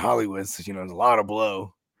actress in Hollywood. So, you know, there's a lot of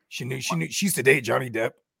blow. She used to date Johnny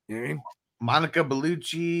Depp. You know what I mean? Monica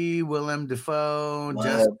Bellucci, Willem Dafoe,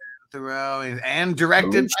 Justin Theroux, and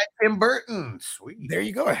directed by Tim Burton. Sweet. There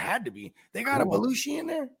you go. It had to be. They got a Belushi in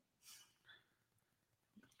there.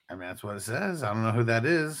 I mean, that's what it says. I don't know who that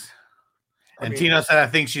is. And Tino said, I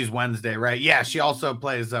think she's Wednesday, right? Yeah, she also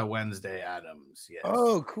plays Wednesday Addams. Yes.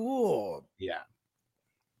 Oh, cool. Yeah.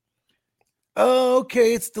 Oh,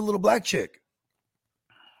 okay. It's the little black chick.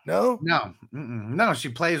 No? No, she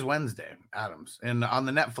plays Wednesday Addams on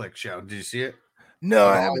the Netflix show. Did you see it? No,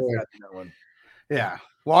 I haven't seen that one. Yeah.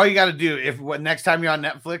 Well, all you got to do, next time you're on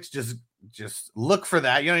Netflix, just look for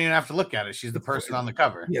that. You don't even have to look at it. She's the person on the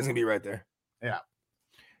cover. Yeah, it's going to be right there. Yeah.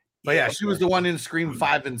 But yeah, she was the one in Scream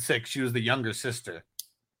 5 and 6. She was the younger sister.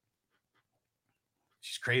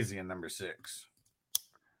 She's crazy in number 6.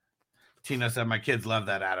 Tina said, my kids love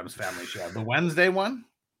that Addams Family show. The Wednesday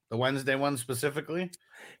one specifically.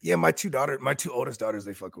 Yeah, my two oldest daughters,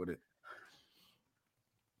 they fuck with it.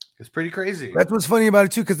 It's pretty crazy. That's what's funny about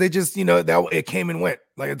it too, because they just, you know, that it came and went.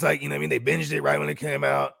 Like it's like, you know what I mean? They binged it right when it came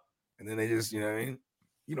out, and then they just, you know what I mean?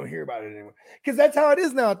 You don't hear about it anymore. Because that's how it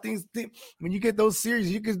is now. Things when you get those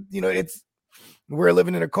series, you could, you know, we're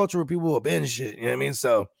living in a culture where people will binge shit. You know what I mean?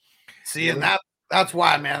 So see, and that's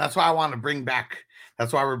why, man. That's why I want to bring back.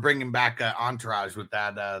 That's why we're bringing back Entourage with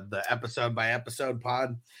that the episode by episode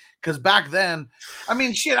pod. Because back then, I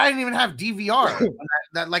mean, shit, I didn't even have DVR.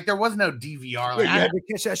 Like there was no DVR. Like, you had to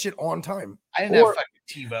catch that shit on time. I didn't have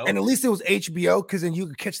fucking TiVo. And at least it was HBO, because then you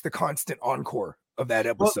could catch the constant encore of that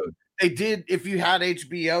episode. Well, they did. If you had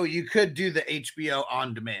HBO, you could do the HBO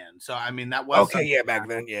on demand. So I mean, that was okay. Yeah, back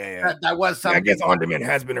then, yeah. That was something. I guess on demand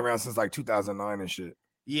has been around since like 2009 and shit.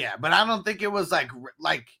 Yeah, but I don't think it was like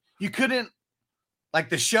you couldn't, like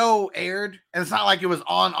the show aired, and it's not like it was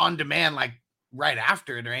on demand like right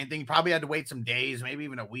after it or anything. You probably had to wait some days, maybe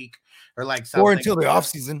even a week, or like something. Or until the off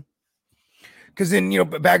season. Because then, you know,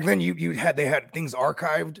 back then they had things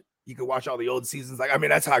archived. You could watch all the old seasons. Like, I mean,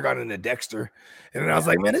 that's how I got into Dexter. And then I was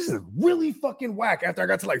like, man, this is really fucking whack. After I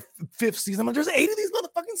got to like 5th season, I'm like, there's 8 of these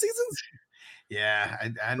motherfucking seasons. Yeah,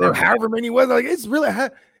 I or however many was. Like, it's really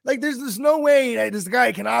like there's no way that this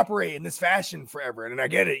guy can operate in this fashion forever. And I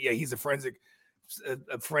get it. Yeah, he's a forensic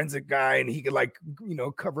guy, and he could, like, you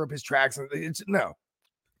know, cover up his tracks. And it's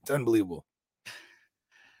unbelievable.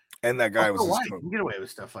 And that guy was White. You can get away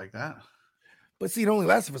with stuff like that. But see, it only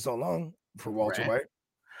lasted for so long for Walter White.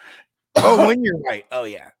 Oh, when you're right. Oh,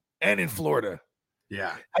 yeah. And in Florida.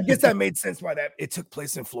 Yeah. I guess that made sense why that it took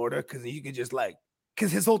place in Florida, because you could just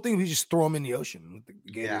because his whole thing was just throw him in the ocean.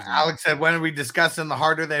 Yeah. Alex said, when are we discussing The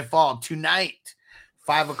Harder They Fall? Tonight,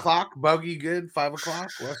 5 o'clock. Bogey, good. 5 o'clock.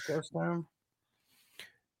 West Coast time.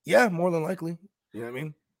 Yeah, more than likely. You know what I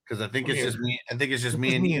mean? Because I think it's just me. I think it's just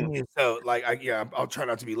me and you. So, like, I'll try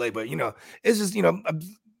not to be late, but you know, it's just, you know,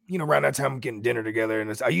 around that time I'm getting dinner together,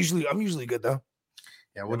 and I'm usually good though.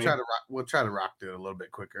 Yeah, we'll try to rock through it a little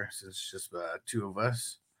bit quicker since it's just 2 of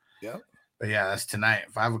us. Yeah. But yeah, that's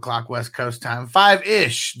tonight, 5 o'clock West Coast time,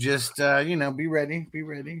 5-ish. Just you know, be ready.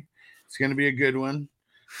 It's gonna be a good one.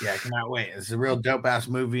 Yeah, I cannot wait. It's a real dope ass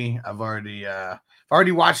movie. I've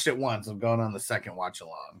already watched it once. I'm going on the second watch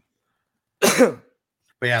along.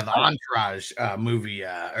 But yeah, the Entourage movie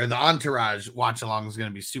or the Entourage watch along is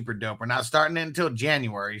going to be super dope. We're not starting it until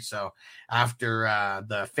January. So after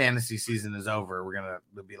the fantasy season is over,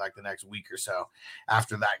 it'll be like the next week or so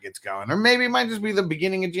after that gets going. Or maybe it might just be the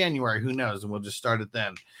beginning of January. Who knows? And we'll just start it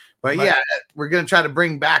then. But yeah, we're going to try to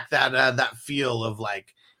bring back that feel of,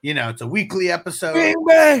 like, you know, it's a weekly episode. Bring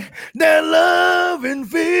back that love and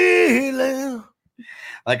feeling.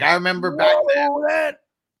 Like I remember back then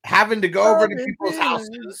having to go over to people's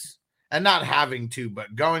houses, and not having to,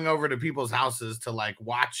 but going over to people's houses to like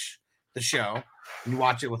watch the show. You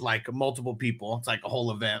watch it with like multiple people. It's like a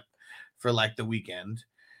whole event for like the weekend,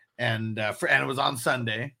 and it was on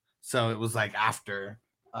Sunday, so it was like after,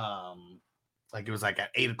 like it was like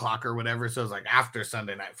at 8 o'clock or whatever. So it was like after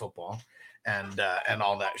Sunday Night Football, and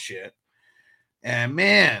all that shit. And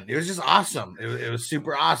man, it was just awesome. It was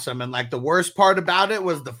super awesome. And like the worst part about it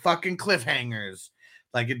was the fucking cliffhangers.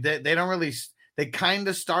 Like they don't really, they kind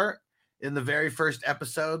of start in the very first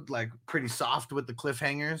episode, like pretty soft with the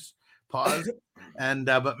cliffhangers. Pause. And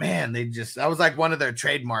but man, that was like one of their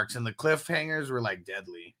trademarks, and the cliffhangers were like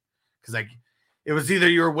deadly, because like it was either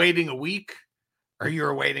you were waiting a week or you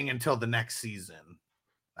were waiting until the next season.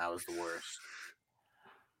 That was the worst.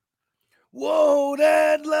 Whoa,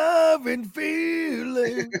 that love and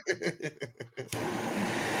feeling. Bring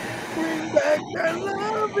back that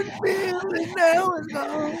love and feeling. Now it's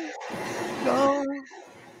gone.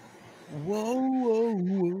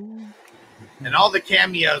 Whoa. And all the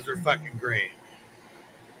cameos were fucking great.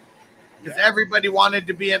 Because everybody wanted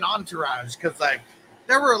to be an Entourage. Because like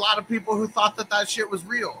there were a lot of people who thought that shit was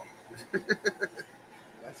real.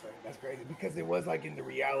 That's right. That's crazy, because it was like in the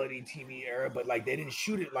reality TV era, but like they didn't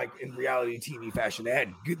shoot it like in reality TV fashion.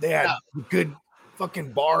 They had good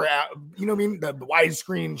fucking bar out. You know what I mean? The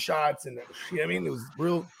widescreen shots and you know what I mean? It was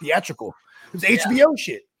real theatrical. It was HBO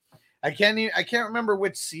shit. I can't remember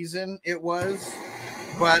which season it was,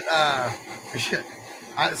 but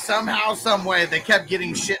somehow, some way, they kept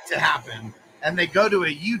getting shit to happen, and they go to a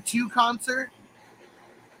U2 concert.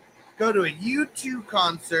 I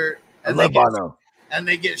love Bono. And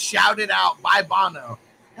they get shouted out by Bono.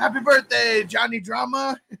 Happy birthday, Johnny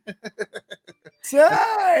Drama.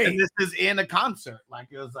 And this is in a concert. Like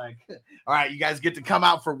it was like, all right, you guys get to come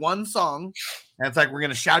out for one song. And it's like, we're going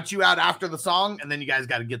to shout you out after the song. And then you guys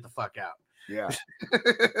got to get the fuck out. Yeah.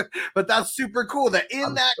 But that's super cool that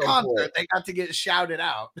in that concert, they got to get shouted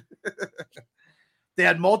out. They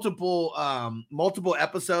had multiple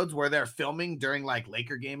episodes where they're filming during like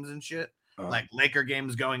Laker games and shit. Like Laker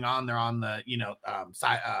games going on, they're on the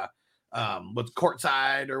what's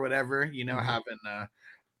courtside or whatever,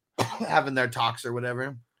 having their talks or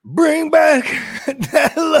whatever. Bring back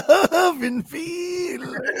that love and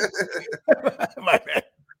feeling. My bad.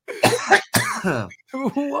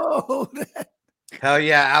 Whoa. Hell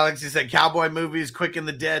yeah, Alex. He said cowboy movies, Quick and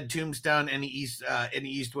the Dead, Tombstone, any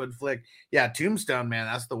Eastwood flick. Yeah, Tombstone, man,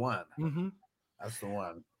 that's the one. Mm-hmm. That's the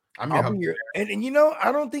one. And you know,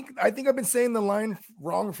 I think I've been saying the line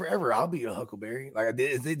wrong forever. I'll be your Huckleberry. Like,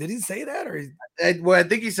 did he say that, or? I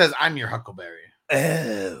think he says, "I'm your Huckleberry."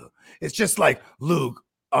 Oh, it's just like, Luke,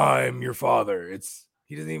 I'm your father.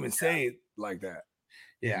 He doesn't even say it like that.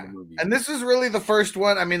 Yeah, and this is really the first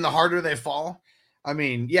one. I mean, The Harder They Fall. I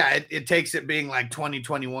mean, yeah, it takes it being like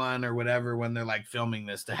 2021 or whatever when they're like filming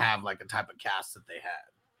this to have like a type of cast that they had.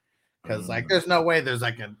 Because like there's no way there's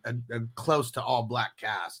like a close to all black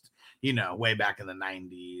cast, way back in the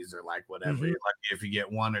 90s or like whatever. Mm-hmm. Like if you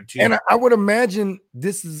get one or two. And I would imagine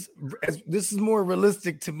this is more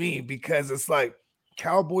realistic to me, because it's like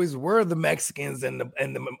cowboys were the Mexicans and the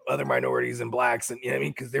other minorities and blacks, and you know what I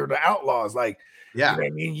mean, because they were the outlaws. Like, yeah, you know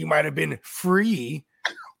what I mean, you might have been free,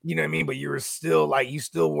 you know what I mean, but you were still like you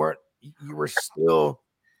were still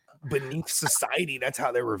beneath society. That's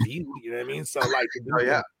how they were viewed. You know what I mean? So like,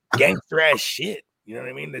 gangster ass shit. You know what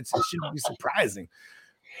I mean? It shouldn't be surprising.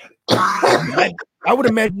 I would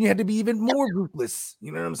imagine you had to be even more ruthless.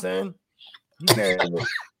 You know what I'm saying?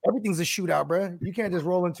 Everything's a shootout, bro. You can't just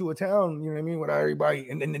roll into a town, you know what I mean, without everybody,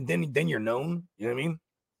 and then you're known. You know what I mean?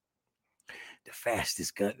 The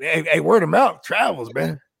fastest gun. Hey, word of mouth travels,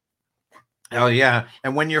 man. Oh yeah,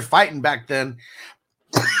 and when you're fighting back then,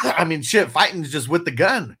 I mean, shit, fighting's just with the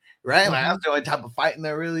gun, right? Like that's the only type of fighting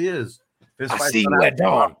there really is. I see you at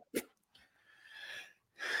dawn.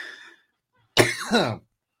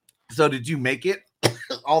 So did you make it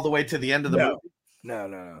all the way to the end of the movie?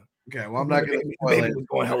 No. Okay, well, I'm not going to spoil it. The baby was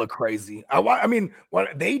going hella crazy. I mean,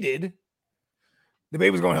 what they did, the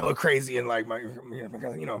baby was going hella crazy, and like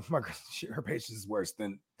her patience is worse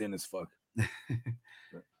than as fuck.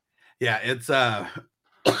 Yeah, it's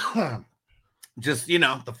just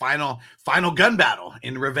the final gun battle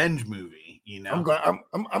in Revenge movie. I'm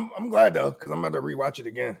glad though, because I'm about to rewatch it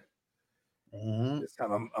again. Mm-hmm. This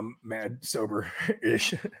time I'm mad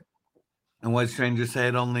sober-ish. And what strangers say,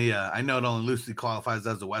 I know it only loosely qualifies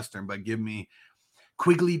as a Western, but give me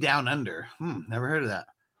Quigley Down Under. Never heard of that.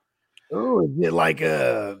 Oh, is it like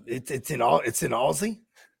it's in Aussie?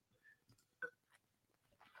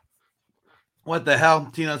 What the hell?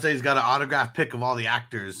 Tino says he's got an autograph pic of all the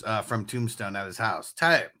actors from Tombstone at his house.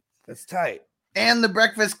 Tight. That's tight. And The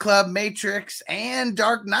Breakfast Club, Matrix, and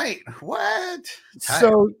Dark Knight. What? Tight.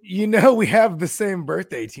 So, we have the same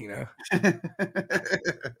birthday, Tino.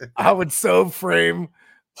 I would so frame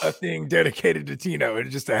a thing dedicated to Tino and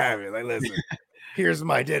just to have it. Like, listen, here's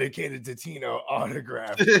my dedicated to Tino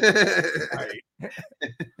autograph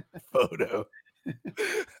photo.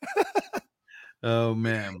 Oh,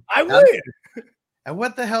 man. I would. And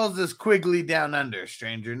what the hell is this Quigley Down Under,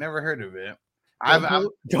 stranger? Never heard of it.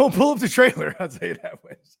 Don't pull up the trailer. I'll tell you that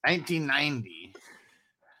way. 1990.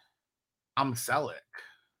 I'm Selleck.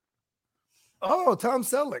 Oh, Tom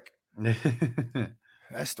Selleck.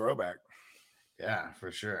 That's throwback. Yeah,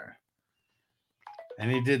 for sure. And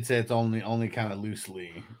he did say it's only kind of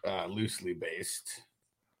loosely based.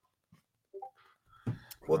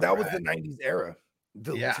 Well, that was the 90s era.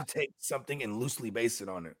 To take something and loosely base it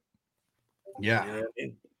on it. Yeah. You know what I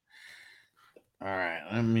mean? All right.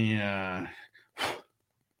 Let me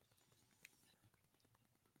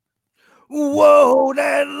Whoa,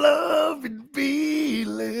 that love and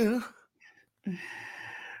feeling.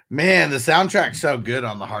 Man, the soundtrack's so good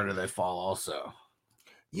on The Harder They Fall also.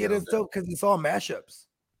 Yeah, that's dope because it's all mashups.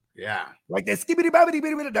 Yeah. Like that skibbity bobbity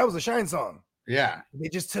bitty bitty, that was a Shine song. Yeah. They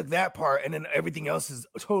just took that part and then everything else is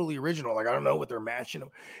totally original. Like I don't know what they're mashing.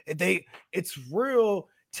 It's real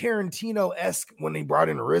Tarantino-esque when they brought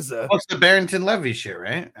in RZA. What's the Barrington Levy shit,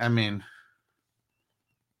 right? I mean,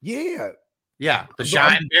 yeah. Yeah, the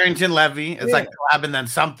Shine, Barrington Levy. It's like collab and then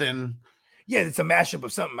something. Yeah, it's a mashup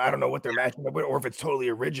of something. I don't know what they're mashing up with, or if it's totally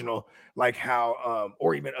original, like how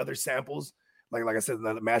or even other samples. Like I said,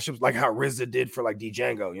 the mashups, like how RZA did for like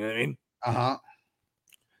Django. You know what I mean? Uh-huh.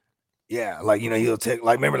 Yeah, like he'll take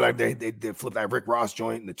remember like they flipped that Rick Ross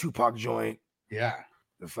joint and the Tupac joint. Yeah.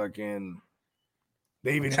 The fucking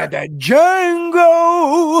they even had that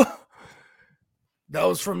Django. That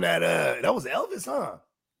was from that was Elvis, huh?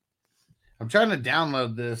 I'm trying to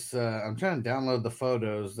download this. I'm trying to download the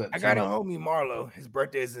photos that I got a homie Marlo. His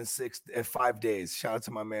birthday is in 5 days. Shout out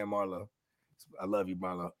to my man Marlo. I love you,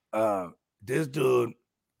 Marlo. This dude,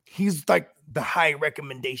 he's like the high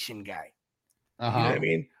recommendation guy. Uh-huh. You know what I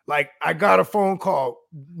mean? Like I got a phone call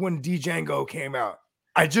when Django came out.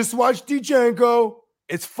 I just watched Django.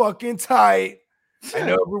 It's fucking tight. I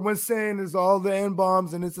know everyone's saying it's all the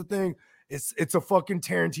N-bombs and it's a thing. It's a fucking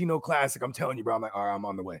Tarantino classic. I'm telling you, bro. I'm like, all right, I'm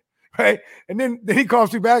on the way. Right. And then he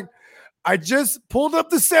calls me back. I just pulled up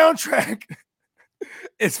the soundtrack.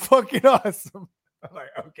 It's fucking awesome. I'm like,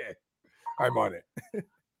 okay, I'm on it.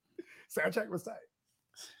 Soundtrack was tight.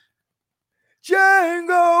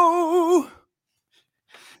 Django.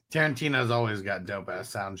 Tarantino's always got dope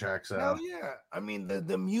ass soundtracks. Hell yeah. I mean,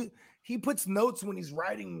 he puts notes when he's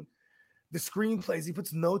writing the screenplays. He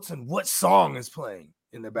puts notes on what song is playing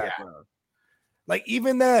in the background. Yeah. Like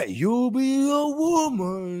even that "You'll Be a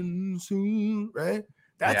Woman Soon," right?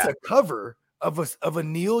 That's a cover of a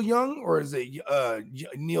Neil Young, or is it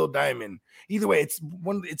Neil Diamond? Either way, it's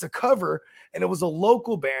a cover, and it was a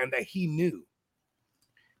local band that he knew,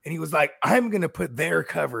 and he was like, "I'm gonna put their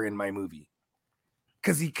cover in my movie,"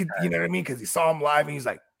 because he could, you know what I mean? Because he saw him live, and he's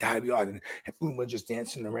like, "That'd be awesome." And Uma just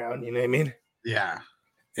dancing around, you know what I mean? Yeah,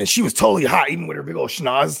 and she was totally hot, even with her big old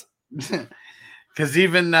schnoz. Because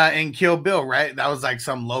even in Kill Bill, right? That was like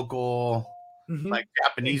some local, like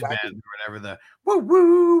Japanese band or whatever. The woo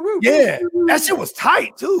woo woo. Yeah, that shit was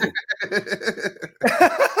tight too.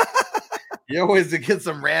 You always get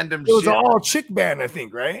some random. It was an all chick band, I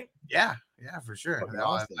think, right? Yeah, for sure. They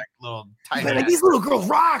all have like little tight. Like these little girls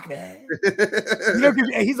rock, man.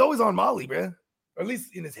 He's always on Molly, bro. Or at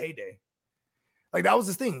least in his heyday. Like that was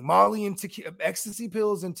his thing. Molly and ecstasy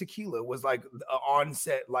pills and tequila was like an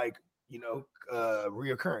on-set, like.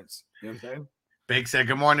 Reoccurrence. You know what I'm saying? Big said,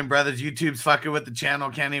 "Good morning, brothers. YouTube's fucking with the channel.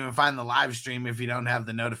 Can't even find the live stream if you don't have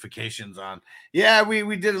the notifications on." Yeah,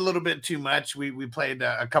 we did a little bit too much. We played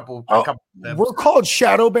a couple. We're called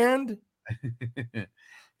Shadow Band.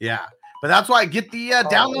 Yeah, but that's why I get the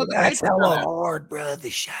download. That's hella hard, bro. The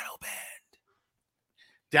Shadow Band.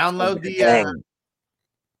 Download the in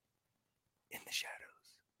the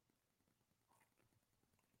shadows.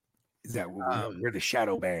 Is that what we're the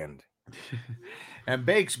Shadow Band? And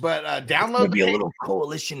Bakes, but download be a little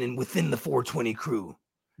coalition and within the 420 crew.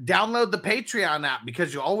 Download the Patreon app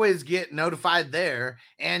because you always get notified there,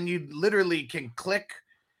 and you literally can click.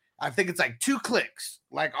 I think it's like 2 clicks,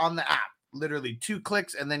 like on the app. Literally 2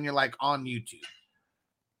 clicks, and then you're like on YouTube.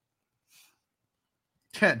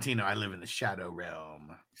 Tino, I live in the shadow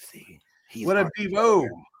realm. See, what a Bevo.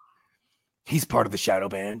 He's part of the Shadow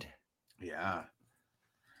Band. Yeah.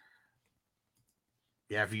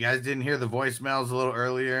 Yeah, if you guys didn't hear the voicemails a little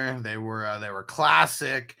earlier, they were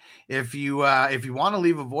classic. If you want to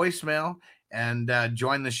leave a voicemail and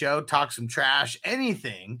join the show, talk some trash,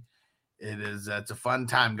 anything, it's a fun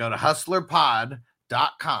time. Go to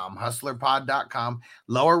hustlerpod.com,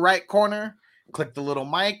 lower right corner, click the little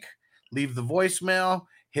mic, leave the voicemail,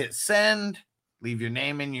 hit send, leave your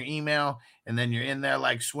name and your email, and then you're in there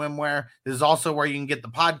like swimwear. This is also where you can get the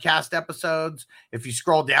podcast episodes. If you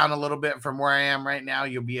scroll down a little bit from where I am right now,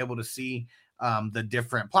 you'll be able to see the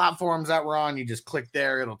different platforms that we're on. You just click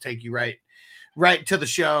there. It'll take you right to the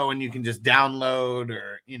show, and you can just download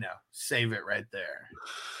or, save it right there.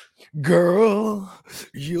 Girl,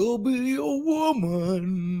 you'll be a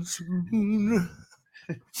woman soon.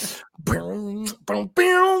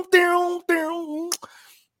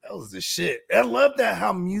 That was the shit. I love that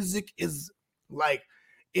how music is like,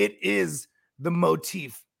 it is the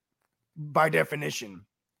motif by definition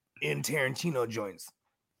in Tarantino joints.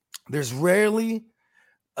 There's rarely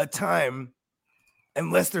a time,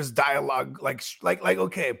 unless there's dialogue, like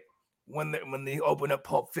okay, when they open up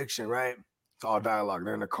Pulp Fiction, right? It's all dialogue.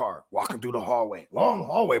 They're in the car, walking through the hallway. Long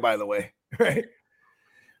hallway, by the way, right?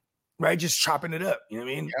 Right, just chopping it up. You know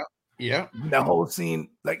what I mean? Yeah. The whole scene,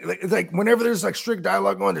 like whenever there's like strict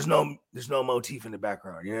dialogue going, there's no motif in the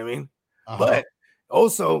background. You know what I mean? But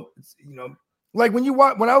also, like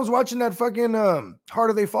when I was watching that fucking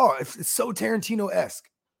Harder They Fall, it's so Tarantino-esque.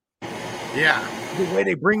 Yeah, the way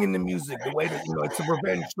they bring in the music, the way that it's a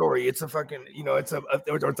revenge story. It's a fucking it's a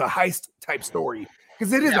heist type story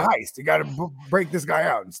because it is a heist. You got to break this guy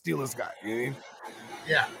out and steal this guy. You know what I mean?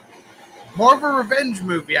 Yeah. More of a revenge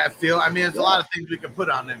movie, I feel. I mean, there's a lot of things we could put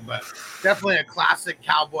on it, but definitely a classic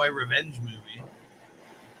cowboy revenge movie.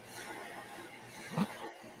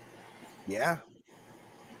 Yeah.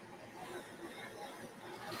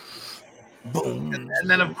 Boom. And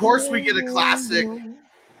then, of course, we get a classic.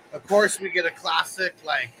 Of course, we get a classic,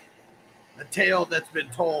 like a tale that's been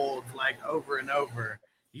told like over and over.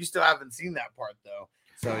 You still haven't seen that part, though.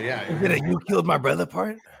 So, yeah. Is it a "you killed my brother"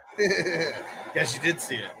 part? Yes, you did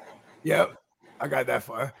see it. Yep, I got that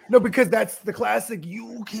far. No, because that's the classic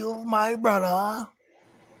 "you killed my brother,"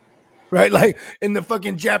 right? Like in the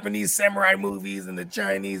fucking Japanese samurai movies and the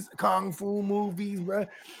Chinese kung fu movies, bro.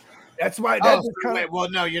 That's why. Wait, well,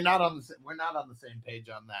 no, you're not on the. We're not on the same page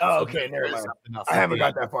on that. Oh, okay, never mind. I haven't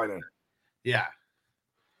got that far then. Yeah,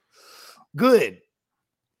 good.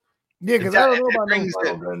 Yeah, because I don't know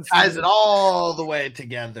about ties it all the way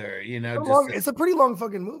together. It's a pretty long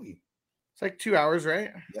fucking movie. It's like 2 hours,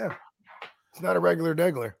 right? Yeah. It's not a regular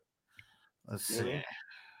degler. Let's see.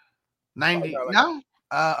 90. No?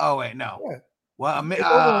 Oh, wait, no. Yeah. Well,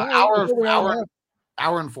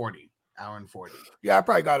 hour and 40. Hour and 40. Yeah, I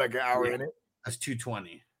probably got like an hour in it. That's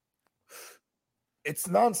 220. It's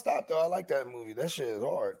nonstop, though. I like that movie. That shit is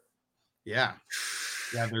hard. Yeah.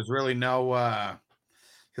 Yeah, there's really no...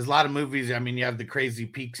 Because a lot of movies, I mean, you have the crazy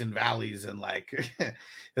peaks and valleys, and like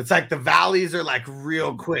it's like the valleys are like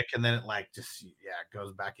real quick, and then it like just it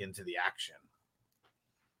goes back into the action.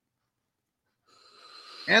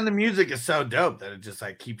 And the music is so dope that it just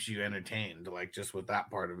like keeps you entertained, like just with that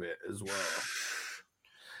part of it as well.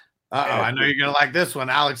 I know you're gonna like this one.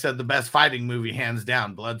 Alex said the best fighting movie, hands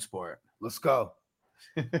down, Bloodsport. Let's go.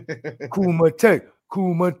 Kumite,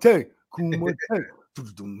 Kumite, Kumite.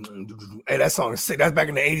 Hey, that song is sick. That's back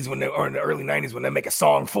in the 80s or in the early 90s when they make a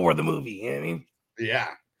song for the movie. You know what I mean? Yeah.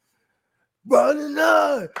 Running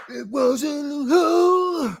out, it wasn't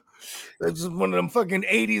who. That's just one of them fucking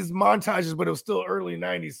 80s montages, but it was still early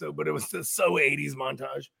 90s. But it was still so 80s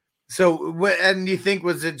montage. So, and you think,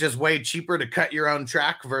 was it just way cheaper to cut your own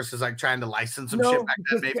track versus like trying to license some shit back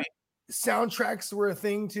then? Maybe soundtracks were a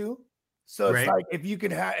thing too. So it's like if you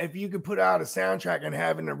could put out a soundtrack and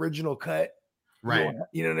have an original cut. Right.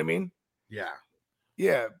 You know what I mean? Yeah.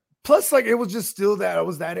 Yeah. Plus, like, it was just still that it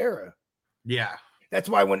was that era. Yeah. That's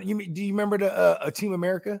why do you remember the Team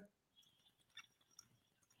America?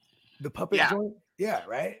 The puppet joint? Yeah,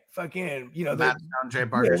 right? Fucking, Andre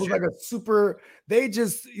it was like a super, you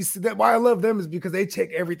see that why I love them is because they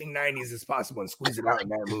take everything 90s as possible and squeeze it out in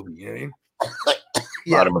that movie. You know what I mean?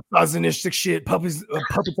 A lot of misogynistic shit. Puppets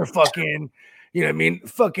are fucking. You know what I mean?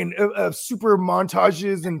 Fucking super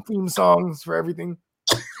montages and theme songs for everything.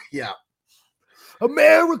 Yeah.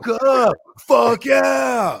 America! Fuck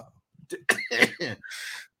yeah!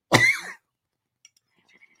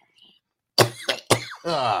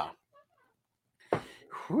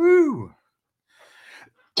 Whew.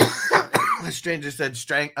 The stranger said,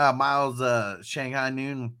 Miles, Shanghai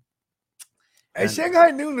Noon. Hey,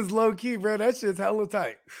 Shanghai Noon is low key, bro. That shit's hella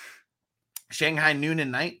tight. Shanghai Noon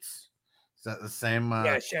and Nights. Is that the same?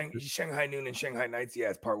 Yeah, Shanghai Noon and Shanghai Nights. Yeah,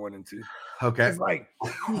 it's part 1 and 2. Okay. He's like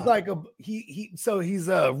he's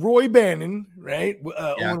Roy Bannon, right?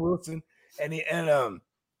 Owen Wilson, and who's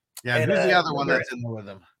the other one that's in there with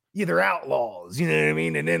him? Yeah, they're outlaws. You know what I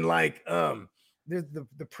mean? And then like there's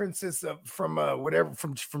the princess from whatever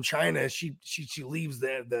from China. She leaves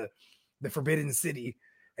the Forbidden City,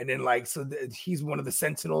 and then like he's one of the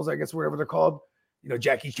Sentinels, I guess, whatever they're called. You know,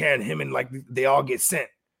 Jackie Chan, him, and like they all get sent.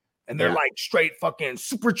 And they're like straight fucking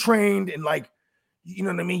super trained and like, you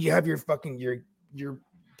know what I mean? You have your fucking your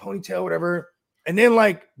ponytail, whatever. And then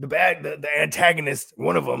like the antagonist,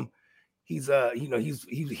 one of them, he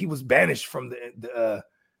was banished from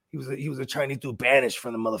he was a Chinese dude banished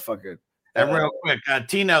from the motherfucker. And real quick,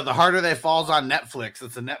 Tino, The Harder They Falls on Netflix.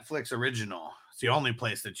 It's a Netflix original. It's the only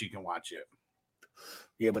place that you can watch it.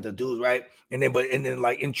 Yeah, but the dude's right, and then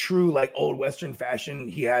like in true like old Western fashion,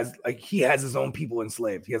 he has his own people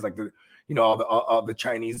enslaved. He has like all the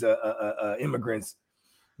Chinese immigrants.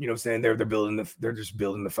 You know what I'm saying? They're just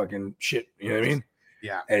building the fucking shit. You know what I mean?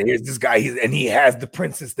 Yeah. And here's this guy, he has the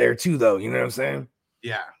princess there too, though. You know what I'm saying?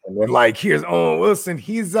 Yeah. And then like here's Owen Wilson.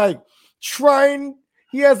 He's like trying.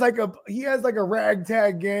 He has like a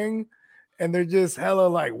ragtag gang, and they're just hella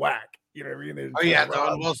like whack. You know what I mean? It's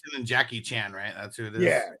Owen Wilson and Jackie Chan, right? That's who it is.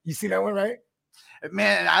 Yeah, you see that one, right?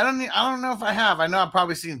 Man, I don't know if I have. I know I've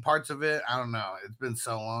probably seen parts of it. I don't know. It's been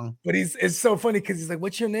so long. But it's so funny because he's like,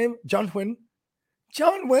 "What's your name?" John Wayne.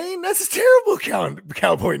 John Wayne. That's a terrible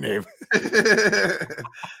cowboy name.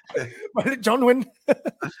 John Wayne.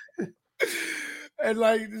 And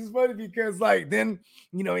like this is funny because like then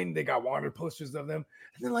and they got wanted posters of them,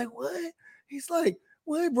 and they're like, "What?" He's like,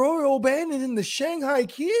 "What, bro? Old Bannon in the Shanghai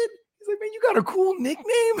Kid." He's like, "Man, you got a cool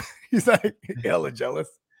nickname." He's like, hella jealous.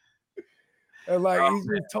 And like, he's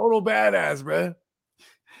just total badass, bro.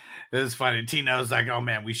 It's funny. Tino's like, "Oh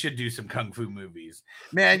man, we should do some kung fu movies."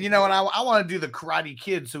 Man, you know what? I want to do the Karate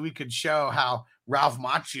Kid so we could show how Ralph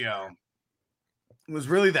Macchio was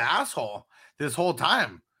really the asshole this whole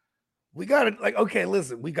time. We gotta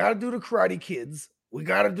listen, we gotta do the Karate Kids. We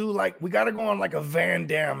gotta go on like a Van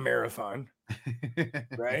Damme marathon.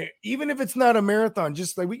 Right? Even if it's not a marathon,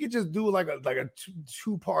 just like we could just do like a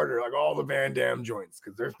two-parter, like all the Van Damme joints,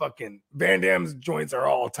 because they're fucking Van Damme's joints are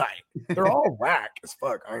all tight. They're all whack as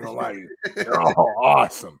fuck. I ain't gonna lie to you. They're all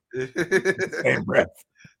awesome. Same breath.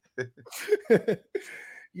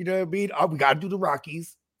 You know what I mean? We gotta do the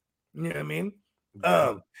Rockies. You know what I mean?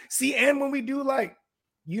 See, and when we do like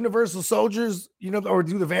Universal Soldiers, or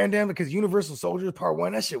do the Van Damme, because Universal Soldiers Part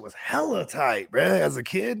 1, that shit was hella tight, bro. As a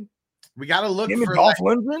kid. We got to look for Dolph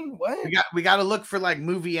Lundgren. What? We got to look for like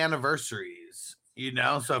movie anniversaries,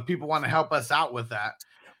 so if people want to help us out with that.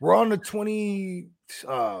 We're on the 20.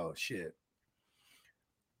 Oh shit.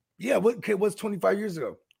 Yeah, what's 25 years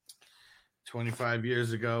ago? 25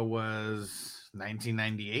 years ago was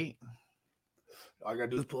 1998. All I got to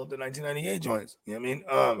do is pull up the 1998 joints. You know what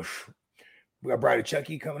I mean? We got Bride of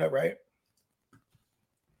Chucky coming up, right?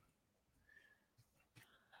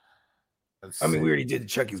 We already did the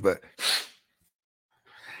Chuckies, but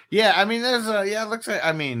yeah, there's it looks like,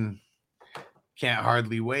 Can't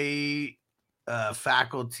Hardly Wait,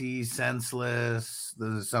 Faculty, Senseless.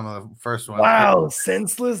 Those are some of the first ones. Wow,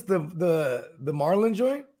 Senseless, the Marlon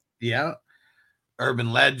joint? Yeah.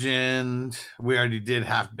 Urban Legend. We already did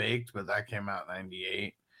Half Baked, but that came out in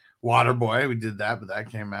 98. Waterboy, we did that, but that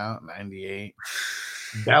came out in 98.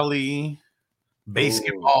 Belly,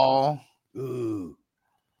 Basketball. Ooh.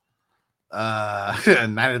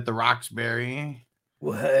 Night at the Roxbury.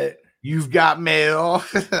 What? You've Got Mail.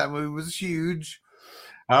 That movie was huge.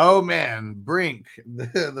 Oh man, Brink,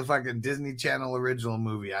 the fucking Disney Channel original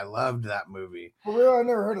movie. I loved that movie. For real, I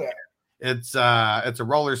never heard of that. It's a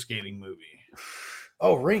roller skating movie.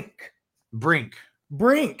 Oh, Brink.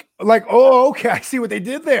 Like, oh, okay. I see what they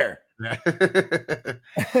did there.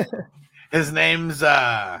 His name's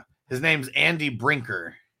Andy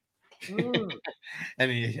Brinker.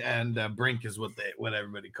 and Brink is what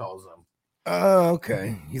everybody calls him. Oh,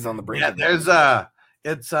 okay. He's on the brink. Yeah, there's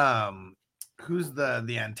who's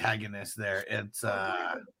the antagonist there? It's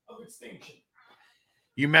Extinction.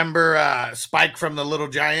 You remember Spike from the Little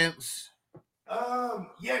Giants?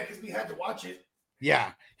 Yeah, because we had to watch it.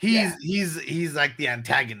 Yeah, he's like the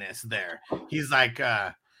antagonist there. He's like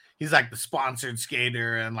the sponsored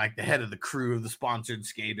skater and like the head of the crew of the sponsored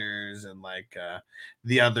skaters, and like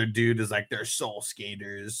the other dude is like their soul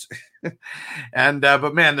skaters. And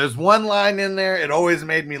but man, there's one line in there, it always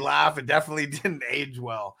made me laugh. It definitely didn't age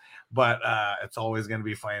well, but it's always going to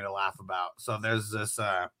be funny to laugh about. So there's this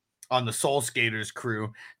on the Soul Skaters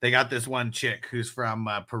crew, they got this one chick who's from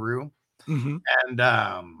Peru. Mm-hmm. And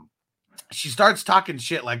she starts talking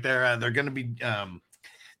shit like they're gonna be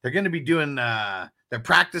doing they're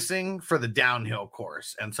practicing for the downhill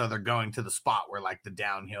course, and so they're going to the spot where like the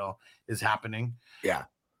downhill is happening. Yeah.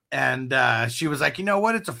 And she was like, you know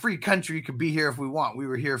what? It's a free country. You could be here if we want. We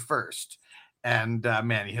were here first. And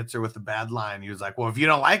man, he hits her with a bad line. He was like, well, if you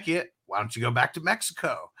don't like it, why don't you go back to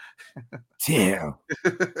Mexico? Damn.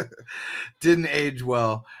 Didn't age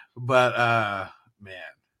well, but man,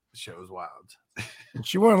 the show was wild.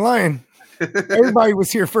 She wasn't lying. Everybody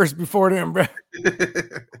was here first before them, bro.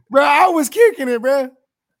 Bro, I was kicking it, bro.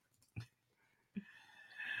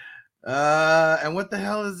 And what the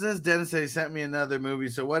hell is this? Dennis said he sent me another movie.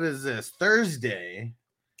 So what is this? Thursday.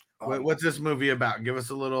 What's this movie about? Give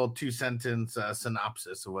us a little 2-sentence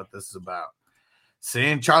synopsis of what this is about.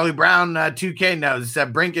 Saying Charlie Brown 2K knows. It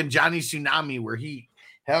said Brink and Johnny Tsunami were heat.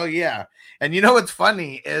 Hell yeah. And you know what's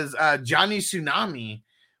funny is Johnny Tsunami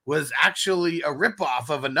was actually a ripoff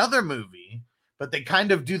of another movie, but they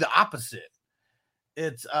kind of do the opposite.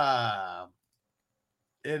 It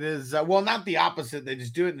is well, not the opposite. They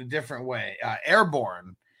just do it in a different way.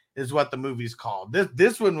 Airborne is what the movie's called.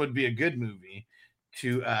 This one would be a good movie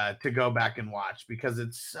to go back and watch because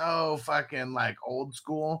it's so fucking like old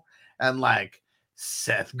school, and like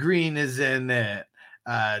Seth Green is in it,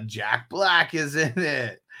 Jack Black is in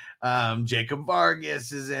it, Jacob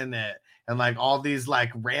Vargas is in it, and like all these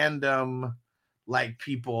like random like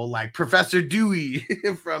people like Professor Dewey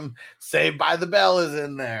from Saved by the Bell is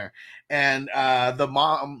in there, and the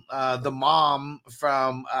mom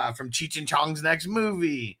from Cheech and Chong's next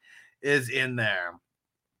movie is in there.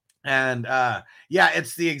 And yeah,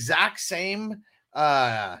 it's the exact same.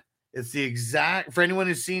 For anyone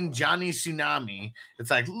who's seen Johnny Tsunami,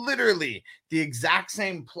 it's like literally the exact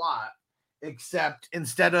same plot, except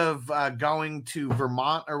instead of going to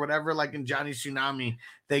Vermont or whatever, like in Johnny Tsunami,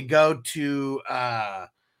 they go to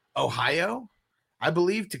Ohio, I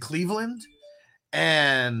believe, to Cleveland.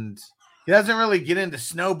 And he doesn't really get into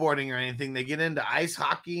snowboarding or anything. They get into ice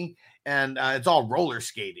hockey, and it's all roller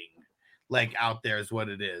skating. Like out there is what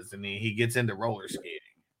it is, and he gets into roller skating.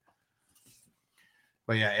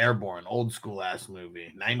 But yeah, Airborne, old school ass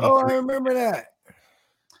movie. 93. Oh, I remember that.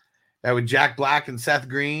 That with Jack Black and Seth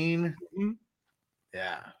Green. Mm-hmm.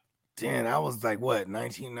 Yeah. Damn, I was like what,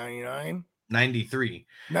 1999? 93.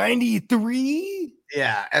 93?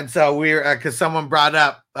 Yeah, and so we're because someone brought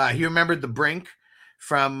up he remembered The Brink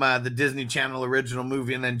from the Disney Channel original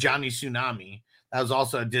movie, and then Johnny Tsunami. That was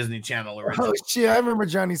also a Disney Channel original. Oh shit, I remember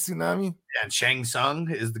Johnny Tsunami. And Shang Tsung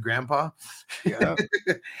is the grandpa. Yeah.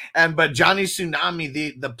 But Johnny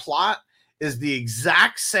Tsunami, the plot is the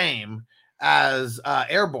exact same as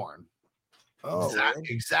Airborne. Oh,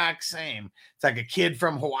 exact same. It's like a kid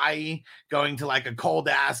from Hawaii going to like a cold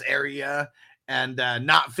ass area and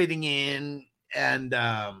not fitting in, and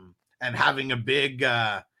having a big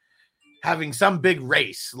having some big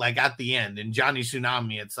race like at the end. In Johnny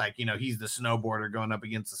Tsunami, it's like, you know, he's the snowboarder going up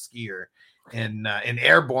against a skier. In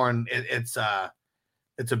Airborne, it's a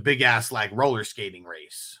big ass like roller skating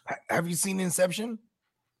race. Have you seen Inception?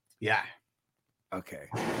 Yeah. Okay.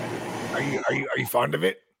 Are you fond of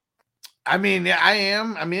it? I mean, yeah, I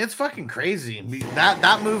am. I mean, it's fucking crazy.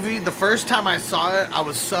 That movie, the first time I saw it, I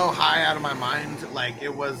was so high out of my mind. Like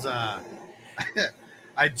it was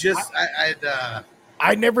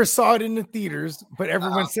I never saw it in the theaters, but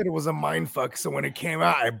everyone said it was a mind fuck. So when it came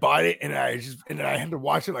out, I bought it, and I had to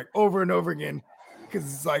watch it like over and over again,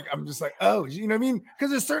 because it's like I'm just like, oh, you know what I mean? Because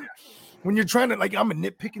there's certain when you're trying to, like, I'm a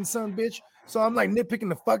nitpicking son bitch, so I'm like nitpicking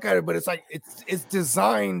the fuck out of it, but it's like it's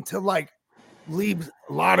designed to like leave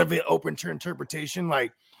a lot of it open to interpretation.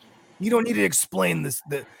 Like you don't need to explain this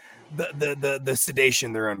the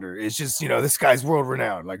sedation they're under. It's just, you know, this guy's world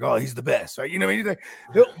renowned, like, oh, he's the best, right? You know what I mean? Like,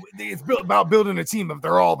 it's built about building a team of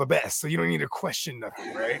they're all the best, so you don't need to question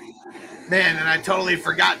nothing, right? Man, and I totally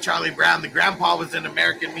forgot Charlie Brown. The grandpa was in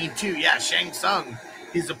American Me Too. Yeah, Shang Tsung.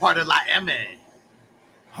 He's a part of La M.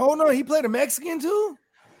 Hold on, he played a Mexican too?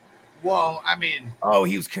 Well, I mean, oh,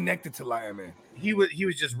 he was connected to La M. He was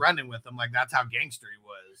just running with them, like that's how gangster he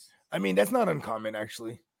was. I mean, that's not uncommon,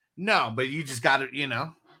 actually. No, but you just got to, you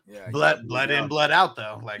know. Yeah, blood in, blood out,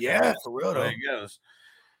 though. Like, yeah, for real though. There it goes.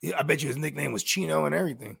 Yeah, I bet you his nickname was Chino and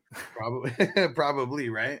everything. Probably,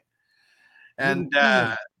 right? And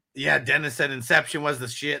yeah, Dennis said Inception was the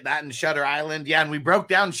shit. That and Shutter Island. Yeah, and we broke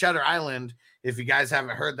down Shutter Island. If you guys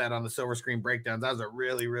haven't heard that on the Silver Screen Breakdowns, that was a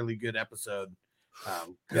really, really good episode.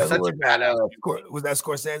 Was that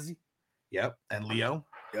Scorsese? Yep, and Leo.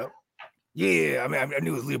 Yep. Yeah, I mean, I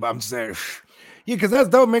knew it was Leo, but I'm just saying. Yeah, because that's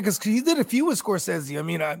dope, man. Because he did a few with Scorsese. I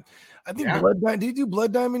mean, I think Blood Diamond. Did he do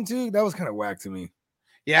Blood Diamond too? That was kind of whack to me.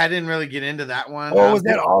 Yeah, I didn't really get into that one. Or was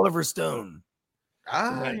that Oliver Stone?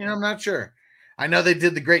 I'm not sure. I know they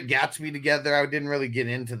did The Great Gatsby together. I didn't really get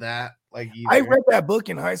into that. Like either. I read that book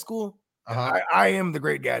in high school. I am The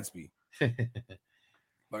Great Gatsby.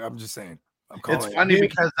 Like I'm just saying. It's funny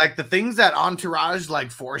because like the things that Entourage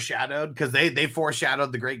like foreshadowed, because they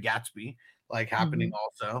foreshadowed The Great Gatsby like happening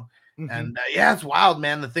also. And yeah, it's wild,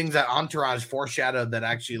 man. The things that Entourage foreshadowed that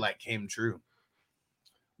actually like came true.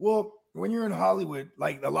 Well, when you're in Hollywood,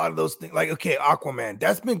 like a lot of those things, like okay, Aquaman,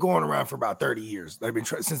 that's been going around for about 30 years. They've been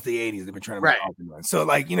since the 80s. They've been trying to make Aquaman. So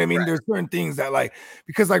like, you know what I mean? There's certain things that like,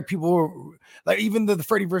 because like people were like, even the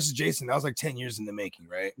Freddy versus Jason, that was like 10 years in the making,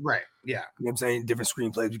 right? Right. Yeah. You know what I'm saying? Different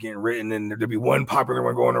screenplays were getting written, and there'd be one popular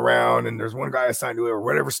one going around, and there's one guy assigned to it or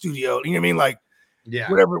whatever studio. You know what I mean? Like,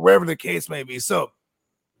 yeah, whatever the case may be. So,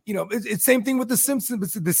 you know, it's same thing with The Simpsons.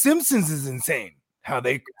 But The Simpsons is insane. How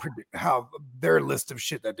their list of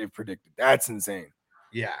shit that they've predicted. That's insane.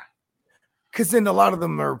 Yeah. Because then a lot of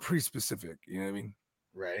them are pretty specific. You know what I mean?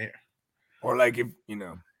 Right. Or like if you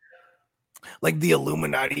know, like the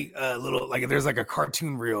Illuminati little like there's like a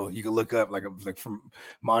cartoon reel you can look up like from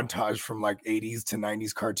montage from like 80s to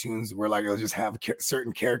 90s cartoons where like it'll just have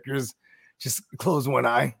certain characters just close one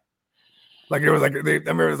eye. Like there was like I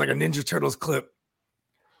remember it was like a Ninja Turtles clip.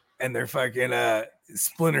 And they're fucking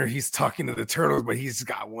Splinter, he's talking to the turtles, but he's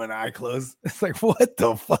got one eye closed. It's like, what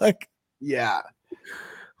the fuck? Yeah.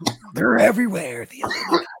 They're everywhere.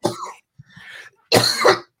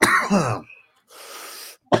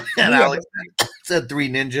 And Alex said Three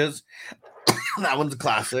Ninjas. That one's a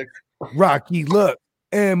classic. Rocky, look,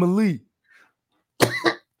 Emily.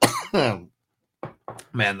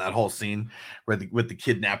 Man, that whole scene with the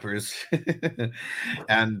kidnappers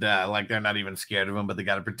and like they're not even scared of them, but they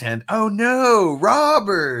got to pretend, oh no,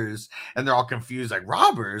 robbers, and they're all confused, like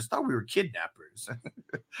robbers? Thought we were kidnappers.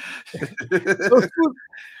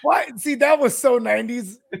 Why? See, that was so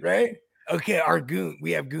 90s, right? Okay,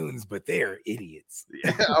 we have goons, but they are idiots.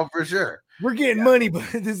 Yeah, oh, for sure. We're getting money, but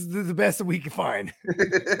this is the best that we can find.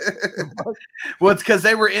 Well, it's because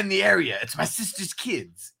they were in the area. It's my sister's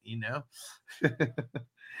kids, you know.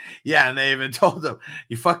 Yeah, and they even told them,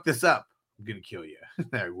 "You fuck this up, I'm gonna kill you."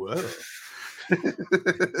 Like, whoa.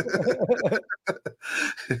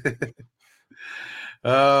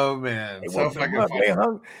 Oh man, so fucking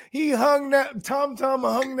funny. He hung that Tom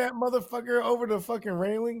hung that motherfucker over the fucking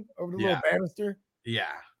railing, over the little banister.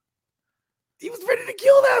 Yeah. He was ready to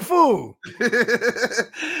kill that fool.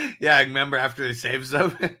 Yeah, I remember after they saved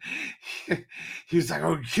them, he was like,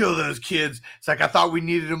 "Oh, kill those kids." It's like, I thought we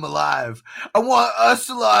needed them alive. I want us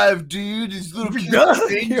alive, dude. These little kids are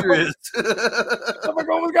dangerous. Oh my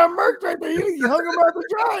God, almost got murked right there. He hung him out to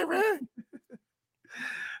dry, man.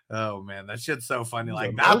 Oh man, that shit's so funny.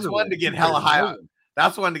 Like that's one to get hella high on.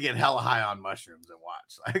 That's one to get hella high on mushrooms and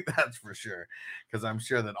watch. Like that's for sure. Because I'm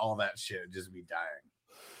sure that all that shit would just be dying.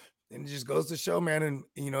 And it just goes to show, man, and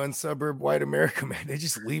you know, in suburb white America, man, they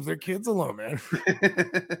just leave their kids alone, man.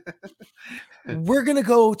 We're gonna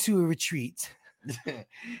go to a retreat.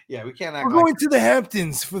 Yeah, we can't. We're going to the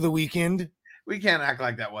Hamptons for the weekend. We can't act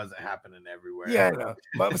like that wasn't happening everywhere. Yeah, I know.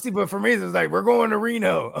 But for me, it's like we're going to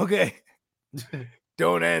Reno. Okay.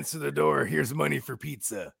 Don't answer the door. Here's money for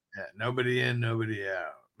pizza. Yeah, nobody in, nobody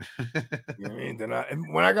out. You know what I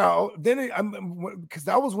mean? When I got because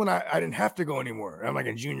that was when I didn't have to go anymore. I'm like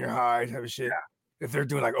in junior high type of shit. Yeah. If they're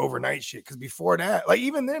doing like overnight shit, because before that, like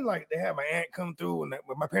even then, like they had my aunt come through, and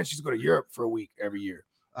my parents used to go to Europe for a week every year.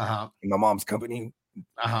 In my mom's company.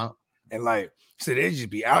 And like so they'd just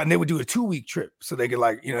be out, and they would do a 2-week trip, so they could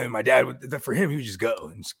like and my dad would for him he would just go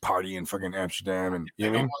and just party in fucking Amsterdam, and you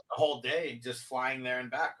know what I mean? The whole day just flying there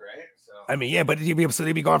and back, right? So I mean, yeah, but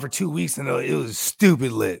they'd be gone for 2 weeks, and it was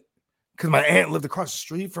stupid lit because my aunt lived across the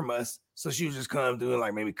street from us, so she would just come doing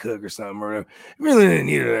like maybe cook or something or whatever. Really didn't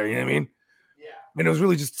need her there, you know what I mean? Yeah. And it was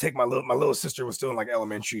really just to take my little sister was still in like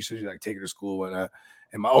elementary, so she like take her to school and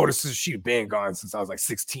my older sister, she'd been gone since I was like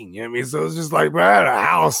 16, you know what I mean? So it was just like, bro, I had a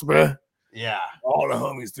house, bro. Yeah. All the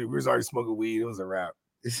homies through. We was already smoking weed. It was a wrap.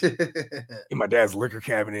 In my dad's liquor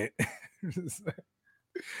cabinet. It's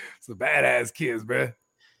a badass kids, bro.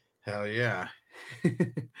 Hell yeah.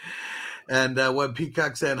 And what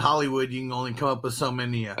Peacock said, Hollywood, you can only come up with so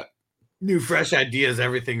many new, fresh ideas.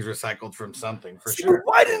 Everything's recycled from something, for sure.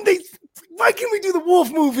 Why can't we do the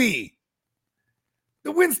Wolf movie?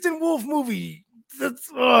 The Winston Wolf movie.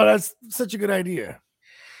 That's such a good idea.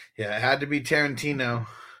 Yeah, it had to be Tarantino.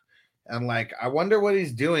 And like, I wonder what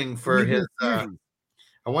he's doing for his. I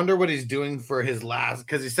wonder what he's doing for his last,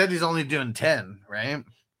 because he said he's only doing 10, right?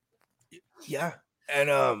 Yeah, and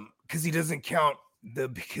because he doesn't count the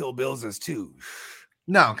Kill Bills as 2.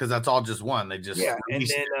 No, because that's all just one. They just and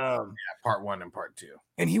released then part 1 and part 2.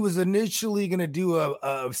 And he was initially going to do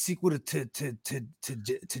a sequel to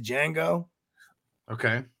Django.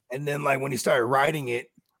 Okay. And then, like, when he started writing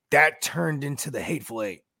it, that turned into the Hateful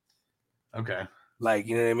Eight. Okay. Like,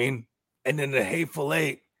 you know what I mean? And then the Hateful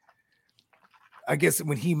Eight, I guess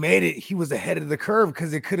when he made it, he was ahead of the curve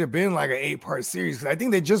because it could have been like an 8-part series. I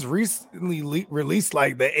think they just recently released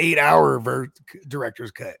like the 8-hour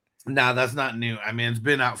director's cut. No, that's not new. I mean, it's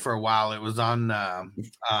been out for a while. It was on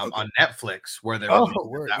Netflix where they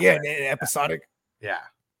episodic. Yeah,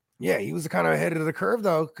 he was kind of ahead of the curve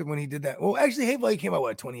though when he did that. Well, actually, Hateful Eight came out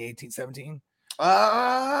 2018, 17?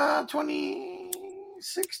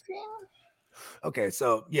 2016. Okay,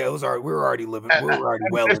 so yeah, it was we were already living. We were already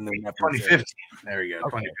well in the 2015. There we go,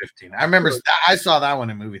 2015. I remember I saw that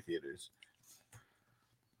one in movie theaters.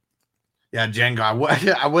 Yeah, Django. I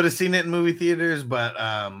would have seen it in movie theaters, but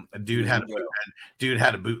a dude had a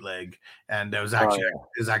bootleg, and it was actually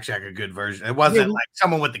like a good version. It wasn't like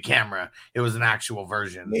someone with the camera; it was an actual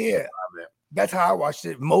version. Yeah, of it. That's how I watched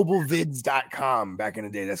it. Mobilevids.com back in the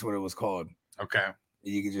day. That's what it was called. Okay,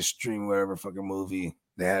 you could just stream whatever fucking movie.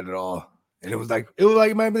 They had it all, and it was like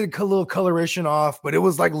it might be a little coloration off, but it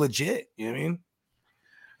was like legit. You know what I mean?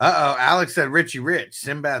 Alex said Richie Rich.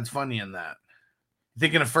 Sinbad's funny in that.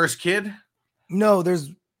 Thinking of First Kid? No, it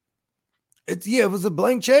was a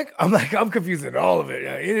blank check. I'm confused at all of it.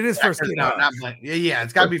 It is First Kid. No, not blank. Yeah,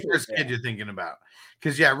 it's got to be First Kid you're thinking about.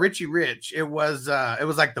 Because Richie Rich, it was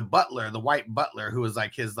like the butler, the white butler, who was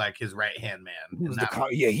like his right hand man. He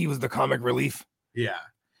was the comic relief. Yeah,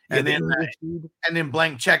 and then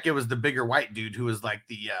Blank Check, it was the bigger white dude who was like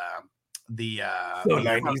the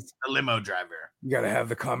 90s limo driver. You got to have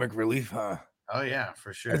the comic relief, huh? Oh yeah,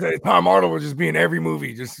 for sure. Tom Arnold would just be in every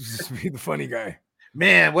movie, just be the funny guy.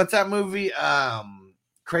 Man, what's that movie?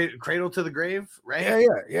 Cradle to the Grave, right?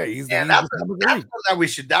 Yeah.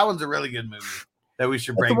 That one's a really good movie that we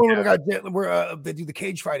should bring. The one where they do the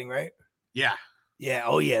cage fighting, right? Yeah. Yeah.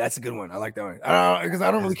 Oh yeah, that's a good one. I like that one. Because I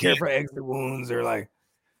don't really care for exit wounds or like.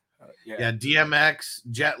 DMX,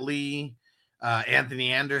 Jet Li.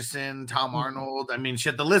 Anthony Anderson, Tom Arnold. I mean,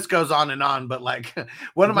 shit, the list goes on and on, but like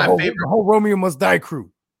one of my favorite, the whole Romeo Must Die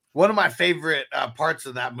crew. One of my favorite parts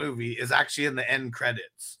of that movie is actually in the end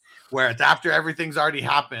credits, where it's after everything's already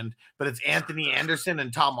happened, but it's Anthony Anderson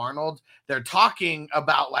and Tom Arnold. They're talking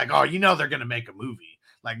about like, oh, they're going to make a movie.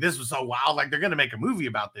 Like, this was so wild. Like, they're going to make a movie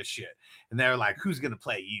about this shit. And they're like, who's going to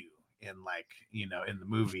play you in in the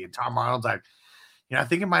movie? And Tom Arnold's like, I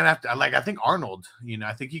think it might have to, I think Arnold,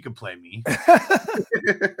 I think he could play me.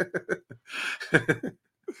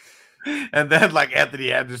 And then like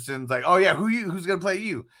Anthony Anderson's like, oh yeah, who's going to play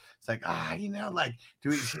you? It's like,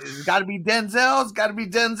 it's got to be Denzel. It's got to be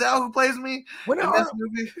Denzel who plays me in this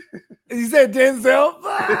movie. He said Denzel.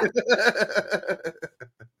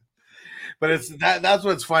 But that's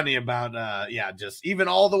what's funny about, just even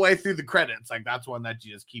all the way through the credits. Like that's one that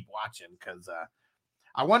you just keep watching because,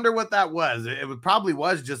 I wonder what that was. It probably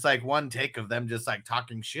was just like one take of them just like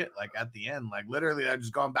talking shit like at the end. Like literally they're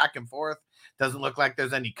just going back and forth. Doesn't look like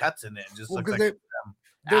there's any cuts in it. It just looks like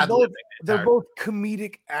they're both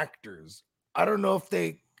comedic actors. I don't know if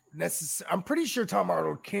they necessarily. I'm pretty sure Tom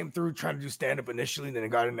Arnold came through trying to do stand-up initially, then he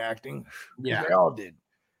got into acting. Yeah. They all did.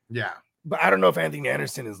 Yeah. But I don't know if Anthony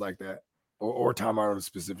Anderson is like that or Tom Arnold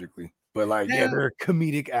specifically. But like, they're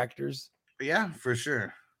comedic actors. Yeah, for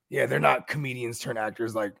sure. Yeah, they're not comedians turned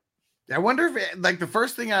actors. Like, I wonder if like the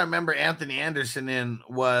first thing I remember Anthony Anderson in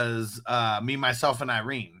was Me, Myself, and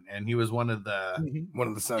Irene, and he was one of the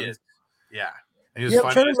sons. Kids. Yeah, I'm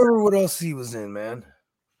trying to remember what else he was in, man.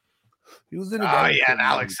 He was in. And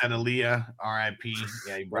Alex said Aaliyah, R.I.P.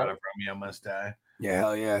 Yeah, he brought up Romeo Must Die. Yeah,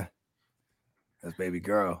 hell yeah, that's baby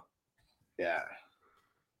girl. Yeah,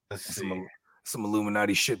 some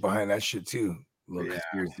Illuminati shit behind that shit too. Little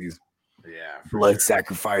conspiracies. Yeah, blood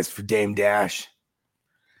sacrifice for Dame Dash,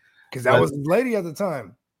 because that was his lady at the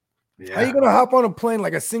time. Yeah. How you gonna hop on a plane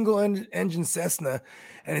like a single engine Cessna,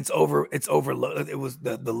 and it's overloaded? It was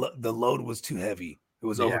the load was too heavy. It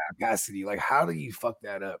was over capacity. Like, how do you fuck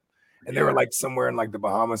that up? And they were like somewhere in like the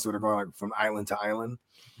Bahamas, so they're going like from island to island.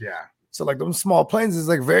 Yeah. So like those small planes is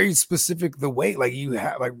like very specific. The weight, like you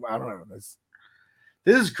have, like I don't know.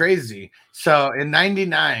 This is crazy. So in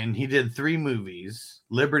 '99, he did 3 movies.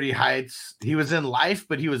 Liberty Heights. He was in Life,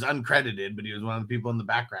 but he was uncredited, but he was one of the people in the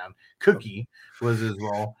background. Cookie was his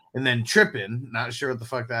role. And then Trippin', not sure what the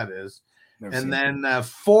fuck that is. And then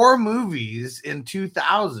 4 movies in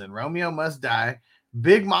 2000. Romeo Must Die,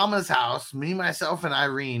 Big Mama's House, Me, Myself, and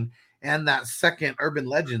Irene, and that second Urban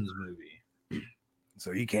Legends movie.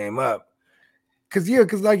 So he came up. Because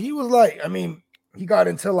like he was like, I mean, he got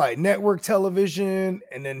into like network television,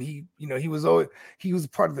 and then he was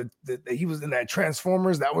part of he was in that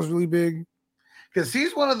Transformers that was really big. Because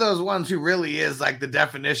he's one of those ones who really is like the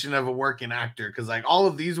definition of a working actor. Because like all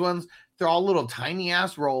of these ones, they're all little tiny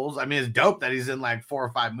ass roles. I mean, it's dope that he's in like 4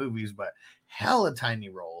 or 5 movies, but hella tiny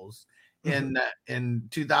roles. In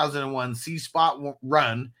 2001, C Spot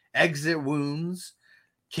Run, Exit Wounds,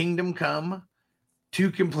 Kingdom Come,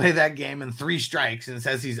 2 Can Play That Game, and 3 Strikes. And it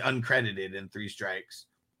says he's uncredited in 3 Strikes.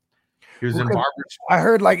 He was in Barber. I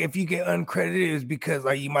heard like if you get uncredited, it's because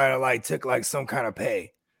like you might have like took like some kind of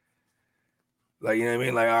pay. Like, you know what I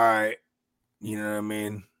mean? Like, all right, you know what I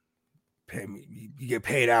mean? Pay me, you get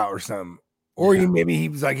paid out or something. Or maybe he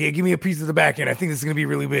was like, yeah, give me a piece of the back end. I think this is going to be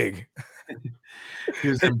really big. He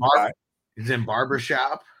was in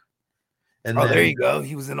Barbershop. And there you go.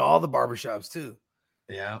 He was in all the barbershops too.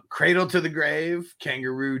 Yeah. Cradle to the Grave,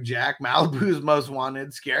 Kangaroo Jack, Malibu's Most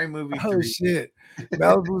Wanted, Scary Movie 3. Oh, shit.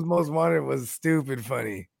 Malibu's Most Wanted was stupid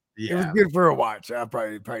funny. Yeah. It was good for a watch. I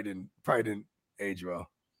probably didn't age well.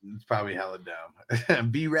 It's probably hella dumb.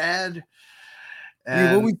 Be Rad.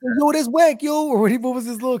 Yeah, what we say, yo, that's whack, yo. Or what was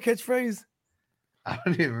his little catchphrase? I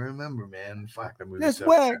don't even remember, man. Fuck, the movie. That's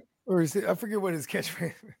whack. Or is it, I forget what his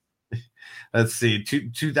catchphrase. Let's see.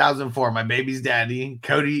 2004, My Baby's Daddy,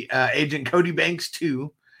 Agent Cody Banks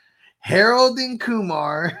 2, Harold and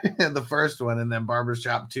Kumar, the first one, and then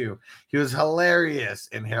Barbershop 2. He was hilarious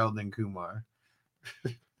in Harold and Kumar.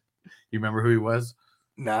 You remember who he was?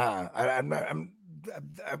 Nah, I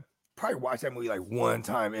probably watched that movie like one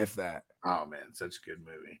time, if that. Oh man, such a good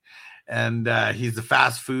movie. And he's the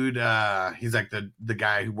fast food. He's like the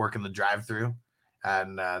guy who worked in the drive-thru,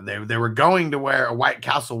 and they were going to where a White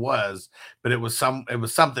Castle was, but it was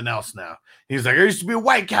something else now. He's like, there used to be a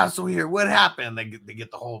White Castle here. What happened? They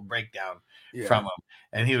get the whole breakdown from him,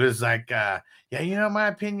 and he was like, yeah, you know, my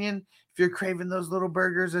opinion. If you're craving those little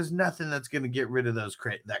burgers, there's nothing that's going to get rid of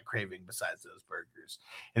that craving besides those burgers.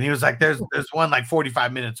 And he was like, there's one like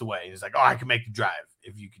 45 minutes away. He's like, oh, I can make the drive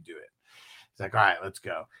if you could do it. He's like, all right, let's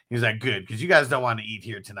go. He's like, good, because you guys don't want to eat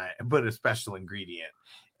here tonight and put a special ingredient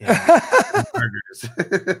in burgers.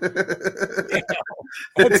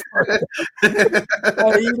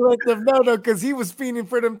 He let them know though, because he was fiending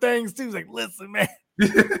for them things too. He's like, listen, man.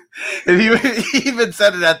 And he even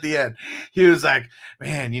said it at the end. He was like,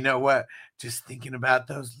 man, you know what? Just thinking about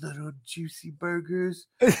those little juicy burgers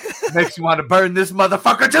makes you want to burn this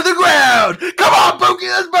motherfucker to the ground. Come on, Pookie,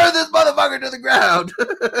 let's burn this motherfucker to the ground.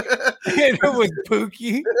 And it was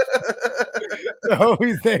Pookie. The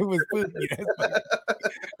homie's name was Pookie.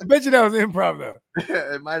 I bet you that was improv though.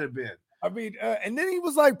 Yeah, it might have been. I mean, and then he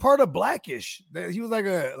was like part of Blackish. He was like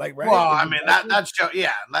well, I mean that show,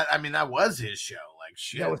 yeah. That was his show. Like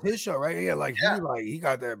shit, that was his show, right? Yeah, he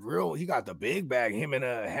got the big bag. Him and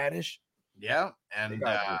Haddish. Yeah, and they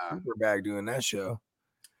got the super bag doing that show.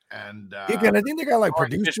 And I think they got like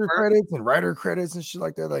producer credits and writer credits and shit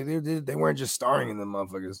like that. Like they weren't just starring in them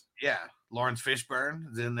motherfuckers. Yeah, Lawrence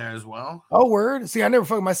Fishburne is in there as well. Oh, word. See, I never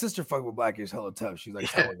fucked. My sister fucked with Blackish hella tough. She's like,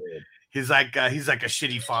 he's like a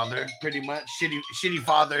shitty father, pretty much shitty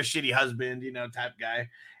father, shitty husband, you know, type guy.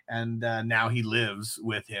 And now he lives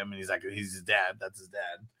with him, and he's his dad. That's his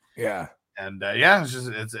dad. Yeah. And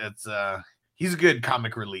it's he's a good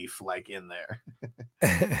comic relief, like in there.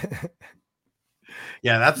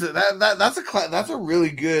 Yeah, that's a really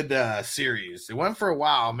good series. It went for a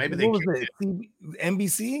while. Maybe they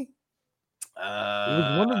NBC. It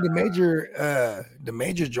was one of the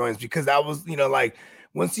major joints, because that was, you know, like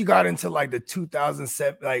once you got into like the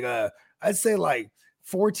 2007, like I'd say like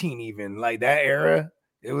 14, even like that era,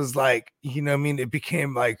 it was like, you know what I mean, it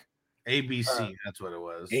became like ABC. That's what it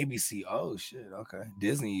was. ABC. Oh shit. Okay.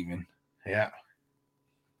 Disney even. Yeah.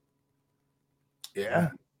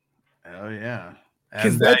 Oh yeah.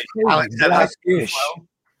 And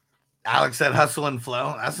Alex said Hustle and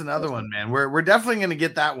Flow. That's another one, man. We're definitely gonna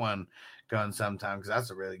get that one going sometime, because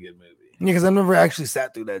that's a really good movie. Yeah, because I've never actually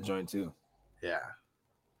sat through that joint too. Yeah.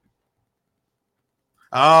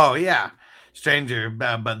 Oh yeah. Stranger,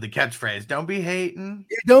 but the catchphrase, don't be hating.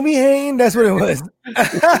 Don't be hating. That's what it was.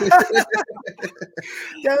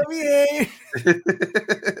 Don't be hating.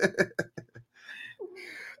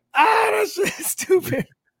 That shit is stupid.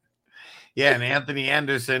 Yeah, and Anthony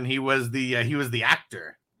Anderson, he was the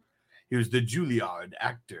actor. He was the Juilliard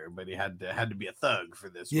actor, but he had to be a thug for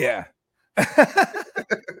this. Yeah.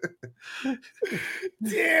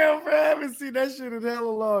 Damn, bro, I haven't seen that shit in hella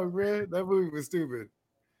long, bro. That movie was stupid.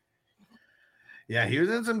 Yeah, he was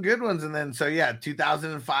in some good ones, and then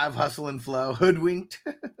 2005 Hustle and Flow, Hoodwinked,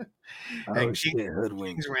 Hoodwinked,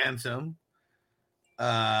 King's Ransom,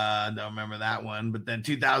 Don't remember that one. But then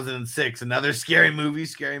 2006, another Scary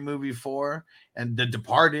Movie 4, and The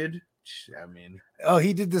Departed. I mean, oh,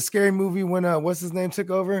 he did the Scary Movie when what's his name took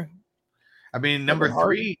over. I mean, number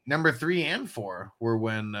three and 4 were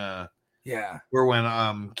when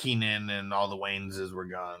Keenan and all the Wayneses were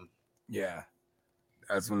gone. Yeah,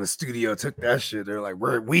 that's when the studio took that shit. They're like,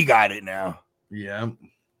 we got it now. Yeah,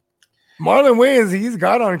 Marlon Wayans, he's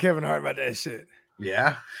got on Kevin Hart about that shit.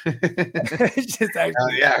 Yeah, it's just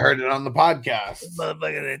actually, yeah, I heard it on the podcast.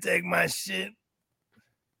 Motherfucker, they take my shit.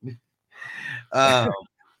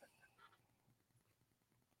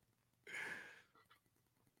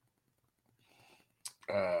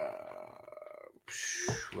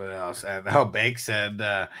 What else? And Bake said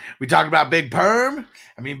we talked about Big Worm.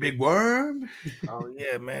 Oh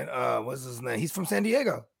yeah, man. What's his name? He's from San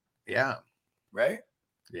Diego. Yeah. Right?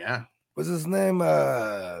 Yeah. What's his name?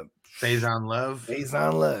 Faison Love.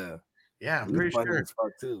 Yeah, I'm pretty sure.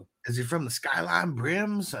 Too. Is he from the Skyline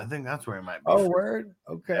Brims? I think that's where he might be. Oh, from. word.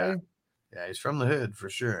 Okay. Yeah, he's from the hood for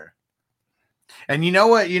sure. And you know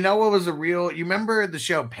what? You know what was a real? You remember the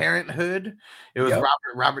show Parenthood? It was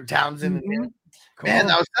Robert Townsend. Mm-hmm. Man,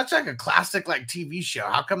 that was such like a classic like TV show.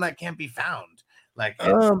 How come that can't be found? Like,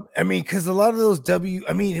 I mean, because a lot of those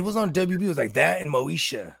it was on WB. It was like that and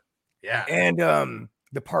Moesha. Yeah, and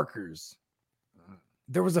the Parkers.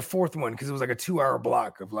 There was a fourth one because it was like a 2-hour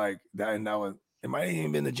block of like that, and that was it. Might have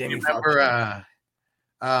even been the Jamie Foxx. Remember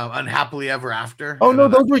Unhappily Ever After? Oh no,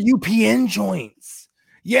 those were UPN joints.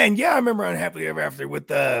 Yeah, and I remember Unhappily Ever After with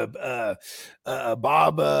the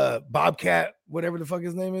Bobcat, whatever the fuck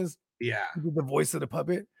his name is. Yeah, the voice of the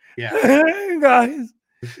puppet. Yeah, hey guys,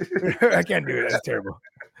 I can't do it. That's terrible.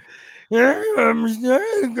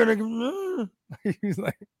 He's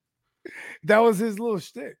like, that was his little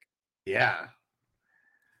shtick. Yeah.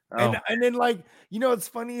 And then like, what's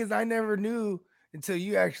funny is I never knew until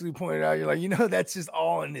you actually pointed out. You're like, that's just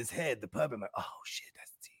all in his head. The puppet. I'm like, oh shit,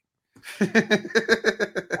 that's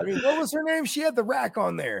deep. I mean, what was her name? She had the rack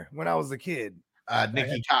on there when I was a kid.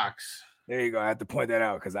 Nikki Cox. There you go. I had to point that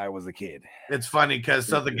out because I was a kid. It's funny because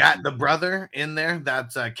the brother in there,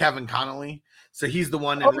 that's Kevin Connolly. So he's the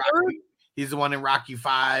one in Rocky. He's the one in Rocky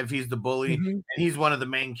 5. He's the bully, and he's one of the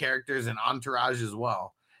main characters in Entourage as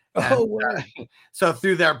well. And, so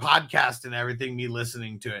through their podcast and everything, me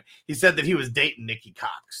listening to it, he said that he was dating Nikki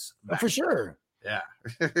Cox. For sure. Yeah.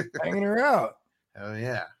 Hanging her out. Oh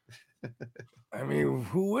yeah. I mean,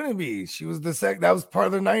 who wouldn't be? She was that was part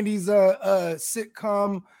of the 90s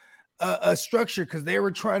sitcom structure because they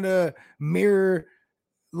were trying to mirror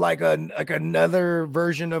like another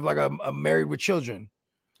version of like a Married with Children.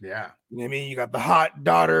 Yeah. You know what I mean? You got the hot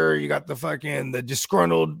daughter, you got the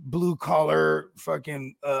disgruntled blue collar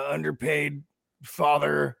fucking underpaid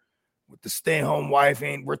father with the stay-home wife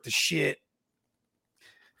ain't worth the shit.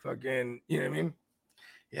 Fucking, you know what I mean?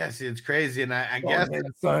 Yeah, see, it's crazy. And I guess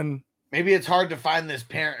son. Maybe it's hard to find this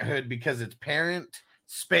Parenthood because it's parent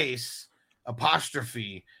space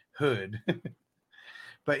apostrophe hood.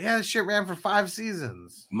 But yeah, this shit ran for 5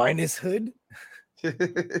 seasons. Minus hood?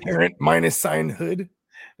 Parent minus sign hood?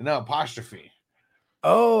 No, apostrophe.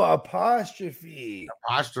 Oh, apostrophe.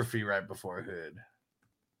 Apostrophe right before hood.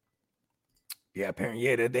 Yeah, apparently,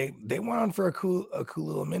 yeah, they went on for a cool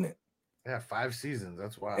little minute. Yeah, 5 seasons.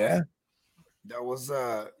 That's wild. Yeah. That was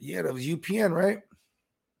that was UPN, right?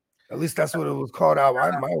 At least that's what it was called out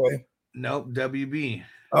my way. Nope, WB.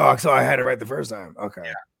 Oh, so I had it right the first time. Okay.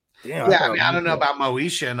 Yeah. Damn, I don't know about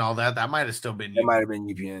Moesha and all that. That might have still been. It might have been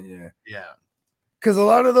UPN. Yeah. Yeah. Because a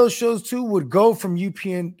lot of those shows too would go from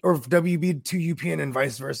UPN or WB to UPN and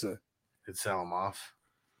vice versa. Could sell them off.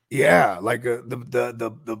 Yeah, like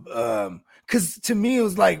because to me it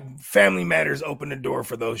was like Family Matters opened the door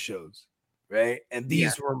for those shows, right? And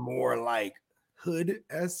these were more like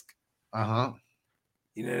hood-esque.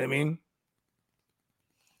 You know what I mean?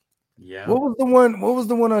 Yeah. What was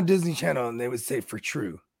the one on Disney Channel? And they would say For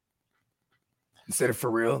True instead of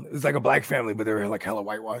For Real. It was like a black family, but they were like hella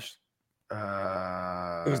whitewashed.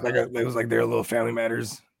 It was like their little Family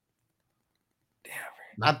Matters.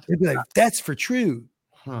 Damn. They'd be like, that's for true.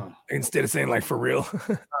 Instead of saying like For Real.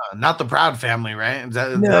 Not the Proud Family, right?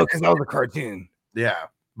 No, because that was a cartoon. Yeah.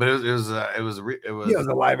 But it was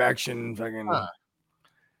a live action fucking.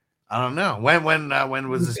 I don't know. When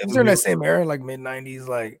was this? It was in that same era, like mid-90s,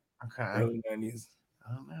 like early 90s.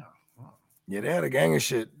 I don't know. Yeah, they had a gang of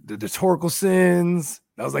shit. The Torkelsons.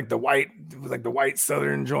 That was like the white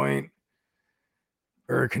Southern joint.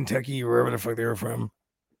 Or Kentucky, wherever the fuck they were from.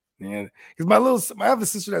 Yeah. Because I have a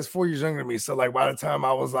sister that's 4 years younger than me. So like by the time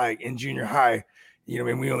I was like in junior high, you know,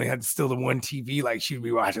 we only had still the one TV, like she'd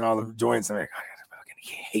be watching all the joints. I'm like, I fucking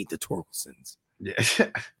hate the Torkelsons. Yeah.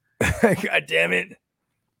 God damn it.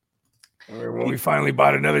 Or when we finally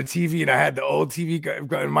bought another TV and I had the old TV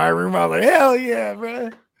in my room, I was like, hell yeah, bro.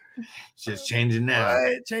 Shit's changing now.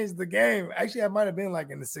 It changed the game. Actually, I might have been like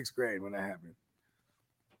in the 6th grade when that happened.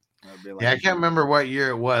 Like, I can't remember what year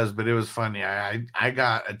it was, but it was funny. I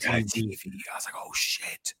got a TV. I was like, oh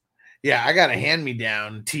shit. Yeah, I got a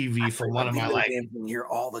hand-me-down TV from one of my like in here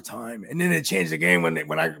all the time. And then it changed the game when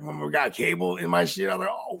we got cable in my shit. I was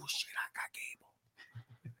like, oh shit, I got cable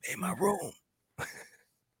in my room.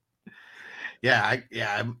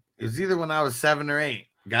 It was either when I was 7 or 8.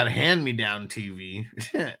 Got a hand-me-down TV.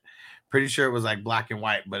 Pretty sure it was like black and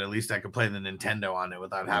white, but at least I could play the Nintendo on it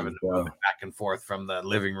without having to move it back and forth from the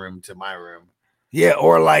living room to my room. Yeah,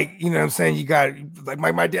 or like, you know what I'm saying? You got like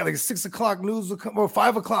my dad, like 6 o'clock news would come, or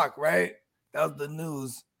 5 o'clock, right? That was the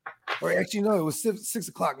news. Or actually, no, it was 6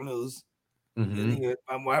 o'clock news.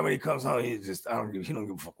 Mm-hmm. When he comes home, he don't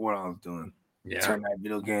give a fuck what I was doing. Yeah. Turn that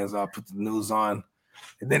video games off, put the news on.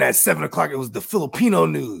 And then at 7 o'clock, it was the Filipino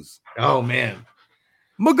news. Oh man.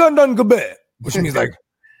 Magandang gabi, which means like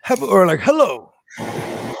hello.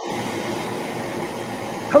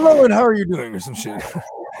 Hello, and how are you doing? Or some shit.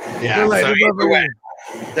 Yeah, like, so either way,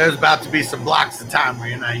 there's about to be some blocks of time where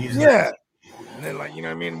you're not using it. And then, like, you know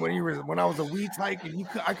what I mean? When I was a wee tyke, and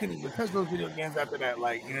I couldn't even touch those video games after that.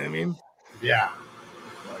 Like, you know what I mean? Yeah.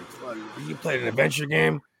 Like, you played an adventure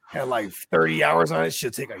game, had like 30 hours on it,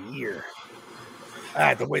 should take a year. I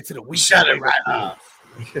had to wait till the week. Shut it right up.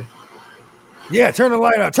 Yeah, turn the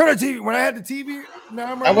light on. Turn the TV. When I had the TV,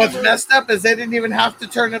 and what's messed up is they didn't even have to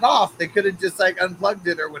turn it off. They could have just like unplugged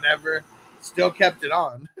it or whatever, still kept it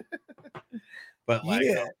on. But like,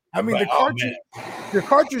 yeah, I mean the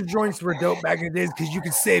cartridge joints were dope back in the days because you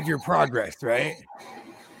could save your progress, right?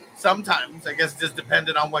 Sometimes I guess it just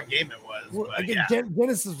depended on what game it was. Well, but, again,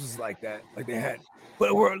 Genesis was like that, like they had,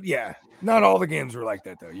 but not all the games were like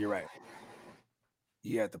that though. You're right.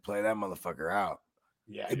 You had to play that motherfucker out.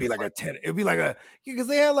 Yeah, it'd be like a 10. It'd be like because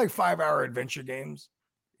they had like 5-hour adventure games.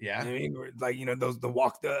 Yeah, you know what I mean, like, you know,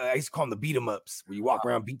 I used to call them the beat 'em ups, where you walk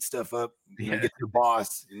around, beat stuff up, get to the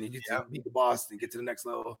boss, and you get to beat the boss, and get to the next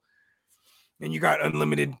level. And you got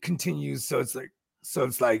unlimited continues, so it's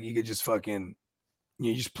like you could just fucking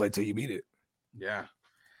you just play till you beat it. Yeah.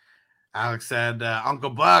 Alex said Uncle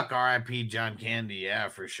Buck, R.I.P. John Candy. Yeah,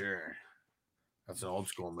 for sure. That's an old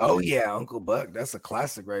school movie. Oh yeah, Uncle Buck. That's a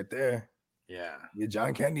classic right there. Yeah.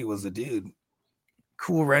 John Candy was a dude.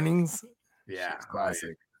 Cool Runnings. Yeah,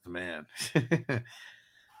 classic. Man.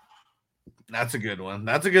 That's a good one.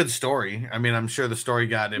 That's a good story. I mean, I'm sure the story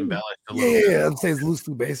got embellished a little bit. Yeah, I'd say it's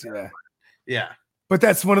loosely based on that. Yeah. But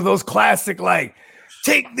that's one of those classic, like,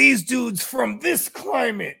 take these dudes from this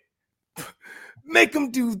climate, make them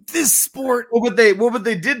do this sport. Well, but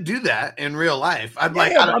they did do that in real life. I'm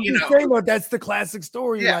saying that that's the classic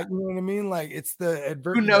story. Yeah. Like, you know what I mean? Like, it's the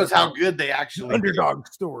who knows how good they actually underdog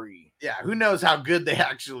story. Yeah, who knows how good they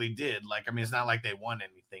actually did? Like, I mean, it's not like they won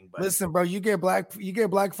anything. But listen, bro, you get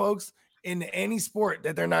black folks in any sport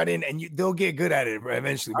that they're not in, and they'll get good at it, bro,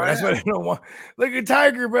 eventually. But that's what I don't want. Look at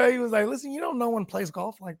Tiger, bro. He was like, listen, you don't know one plays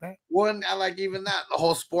golf like that. One, I like even that. The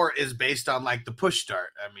whole sport is based on like the push start.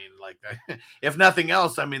 I mean, like, if nothing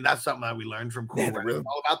else, I mean, that's something that we learned from Cool. Really?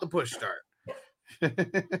 All about the push start.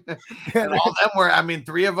 And all of them were, I mean,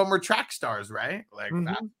 3 of them were track stars, right? Like,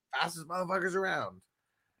 fastest motherfuckers around.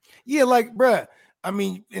 Yeah, like, bruh, I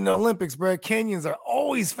mean, in the Olympics, bruh, Kenyans are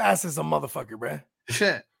always fast as a motherfucker, bruh.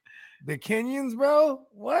 Shit. The Kenyans, bro?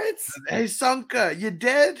 What? Hey, Sanka, you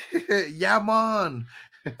dead? Yeah, man.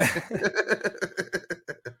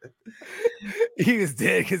 He was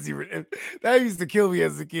dead because that used to kill me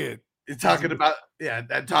as a kid. You're talking about,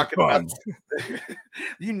 about,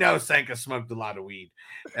 you know, Sanka smoked a lot of weed.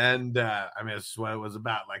 And I mean, that's what it was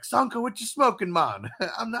about. Like, Sanka, what you smoking, man?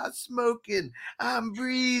 I'm not smoking. I'm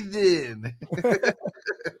breathing.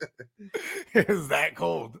 It was that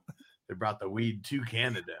cold. They brought the weed to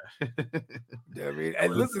Canada. Yeah, I mean,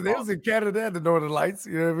 and listen, they was in Canada at the Northern Lights.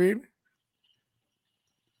 You know what I mean?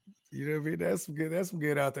 You know what I mean? That's some good. That's some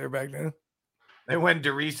good out there back then. And when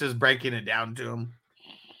Derice is breaking it down to him,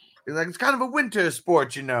 he's like, it's kind of a winter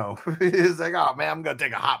sport, you know. He's like, oh man, I'm gonna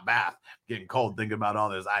take a hot bath. Getting cold thinking about all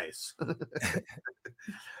this ice.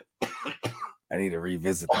 I need to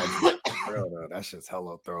revisit that. That shit's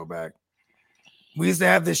hella throwback. We used to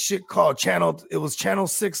have this shit called Channel. It was Channel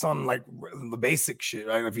 6 on like the basic shit,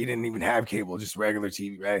 right? If you didn't even have cable, just regular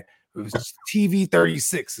TV, right? It was just TV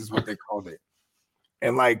 36 is what they called it.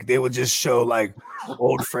 And like they would just show like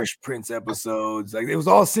old Fresh Prince episodes. Like it was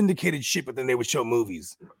all syndicated shit, but then they would show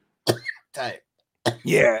movies. Tight.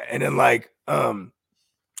 Yeah, and then like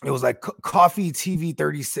It was like Coffee TV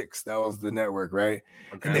 36. That was the network, right?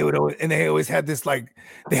 Okay. And they always had this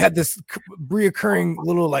they had this reoccurring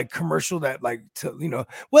little like commercial that like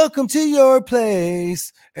welcome to your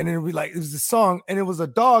place, and it would be like it was a song, and it was a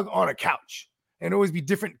dog on a couch, and it'd always be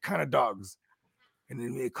different kind of dogs, and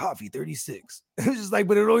then we had Coffee 36. It was just like,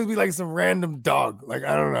 but it would always be like some random dog, like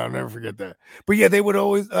I don't know, I'll never forget that. But yeah, they would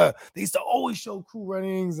always they used to always show Cool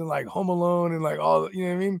Runnings and like Home Alone and like all, you know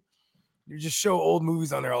what I mean? You just show old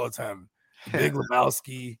movies on there all the time. Big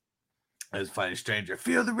Lebowski. It's funny, stranger.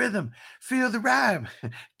 Feel the rhythm. Feel the rhyme.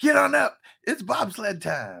 Get on up. It's bobsled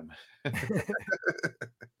time.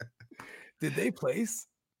 Did they place?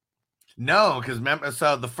 No, because remember,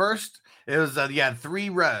 so the first, it was, you had 3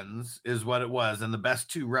 runs is what it was, and the best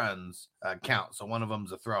 2 runs count. So one of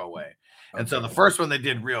them's a throwaway. And so the first one they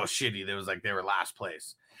did real shitty. They was like, they were last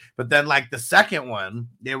place. But then like the second one,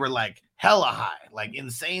 they were like hella high, like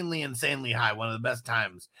insanely high. One of the best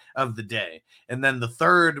times of the day. And then the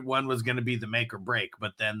third one was going to be the make or break.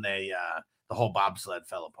 But then the whole bobsled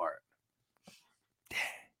fell apart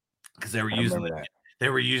because they were using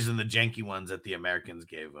the janky ones that the Americans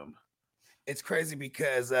gave them. It's crazy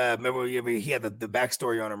because remember he had the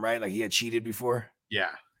backstory on him, right? Like he had cheated before.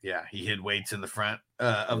 Yeah. He hid weights in the front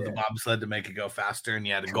of the bobsled to make it go faster, and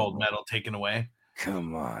he had a gold medal taken away.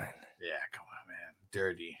 Come on. Yeah, come on, man.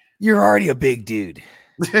 Dirty. You're already a big dude.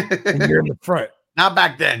 And you're in the front. Not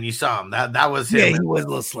back then. You saw him. That was him. Yeah, he was a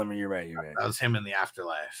little slimmer. You're right. That was him in the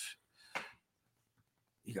afterlife.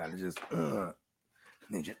 You gotta just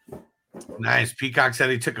ninja. Nice. Peacock said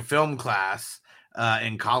he took a film class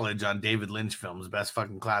in college on David Lynch films. Best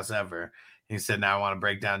fucking class ever. He said, now I want to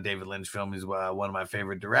break down David Lynch film. He's one of my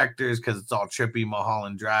favorite directors because it's all trippy.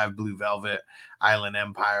 Mulholland Drive, Blue Velvet, Island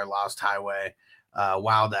Empire, Lost Highway,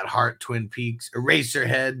 Wild at Heart, Twin Peaks,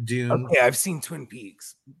 Eraserhead, Dune. Okay, I've seen Twin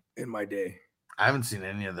Peaks in my day. I haven't seen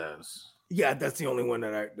any of those. Yeah, that's the only one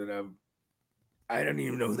I don't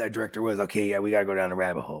even know who that director was. Okay, yeah, we got to go down the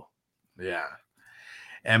rabbit hole. Yeah.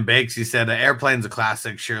 And Bakes, he said, Airplane's a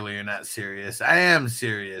classic. Surely you're not serious. I am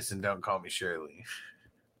serious, and don't call me Shirley.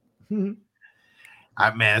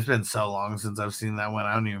 Man, it's been so long since I've seen that one.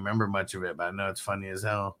 I don't even remember much of it, but I know it's funny as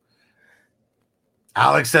hell.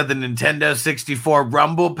 Alex said the Nintendo 64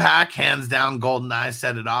 Rumble Pack, hands down, GoldenEye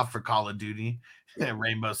set it off for Call of Duty,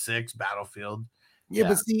 Rainbow Six, Battlefield. Yeah,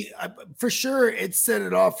 but see, for sure it set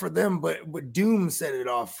it off for them, but Doom set it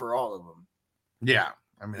off for all of them. Yeah,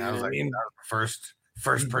 I mean, that was like the first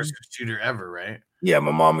person shooter ever, right? Yeah,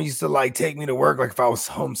 my mom used to like take me to work, like if I was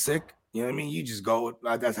homesick. You know what I mean? You just go.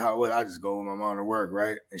 That's how it was. I just go with my mom to work,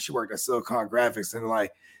 right? And she worked at Silicon Graphics, and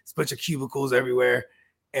like it's a bunch of cubicles everywhere.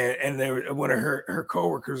 And one of her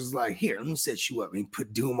coworkers was like, "Here, let me set you up," and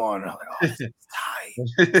put Doom on. And I'm like, "Oh, it's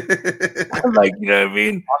tight." I'm like, you know what I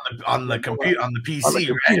mean? On the computer, on the PC,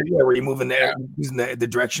 right? Yeah, where you're moving there, using the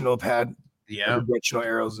directional pad, the directional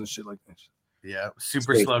arrows and shit like that. Yeah,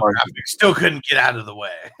 super slow graphics. Still couldn't get out of the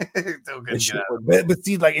way. But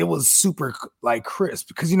see, like it was super like crisp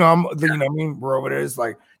because you know what I mean, we're over there. It's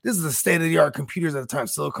like this is the state of the art computers at the time,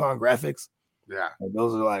 Silicon Graphics. Yeah, like,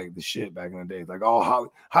 those are like the shit back in the days. Like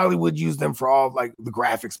all Hollywood used them for all like the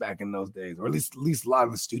graphics back in those days, or at least a lot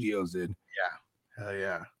of the studios did. Yeah, hell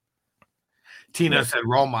yeah. Tina said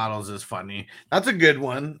role models is funny. That's a good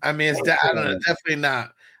one. I mean, it's I don't know, definitely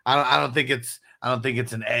not. I don't think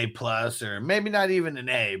it's an A plus or maybe not even an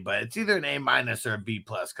A, but it's either an A minus or a B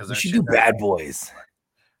plus because we should do Bad Boys.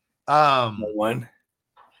 One.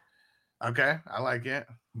 Okay, I like it.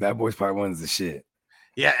 Bad Boys Part 1 is the shit.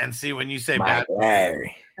 Yeah, and see when you say Bad Boys,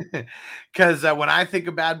 because when I think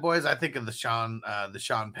of Bad Boys, I think of the Sean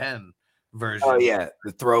Penn version. Oh yeah,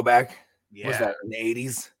 the throwback. Yeah, was that in the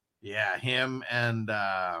 80s? Yeah, him and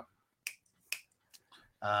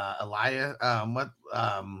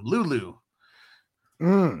Lulu.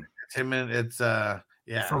 It's him and it's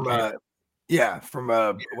from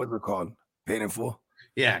what's it called? Paid in Full.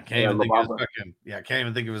 Yeah, can't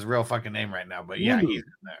even think of his real fucking name right now, but yeah, he's in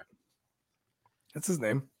there. That's his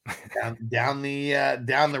name. down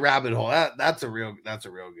the rabbit hole. That's a real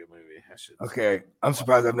good movie. Okay, I'm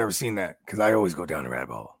surprised I've never seen that because I always go down the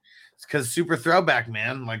rabbit hole. It's because super throwback,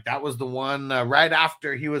 man. Like that was the one right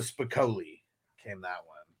after he was Spicoli. Came that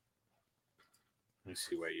one. Let me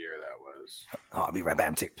see what year that was. Oh, I'll be right back.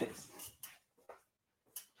 I'm taking piss.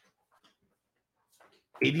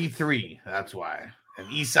 83. That's why. And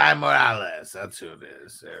Isai Morales. That's who it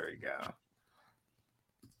is. There we go.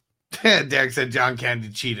 Derek said John Candy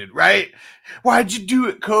cheated, right? Why'd you do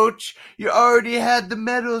it, coach? You already had the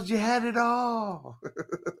medals. You had it all.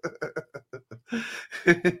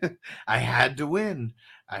 I had to win.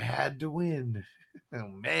 Oh,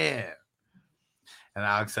 man. And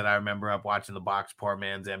Alex said, I remember up watching the box, poor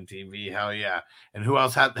man's MTV. Hell yeah. And who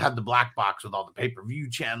else had the black box with all the pay-per-view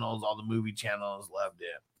channels, all the movie channels? Loved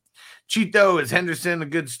it. Cheeto, is Henderson a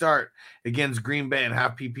good start against Green Bay and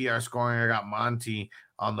half PPR scoring? I got Monty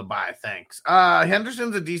on the bye. Thanks.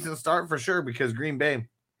 Henderson's a decent start for sure because Green Bay,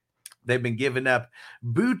 they've been giving up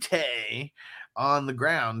Butte on the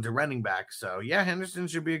ground to running back. So, yeah, Henderson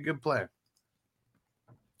should be a good play.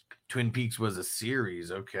 Twin Peaks was a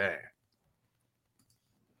series. Okay.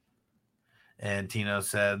 And Tino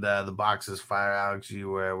said the box is fire, Alex,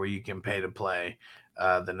 where you can pay to play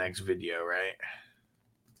the next video, right?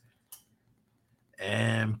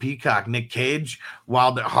 And Peacock, Nick Cage,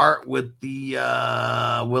 Wild at Heart with the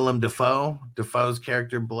Willem Dafoe. Dafoe's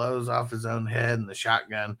character blows off his own head and the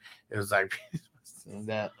shotgun. It was like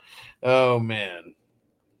that. Oh, man.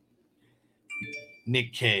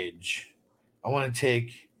 Nick Cage. I want to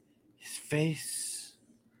take his face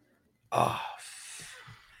off.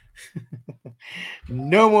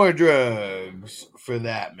 No more drugs for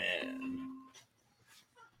that man.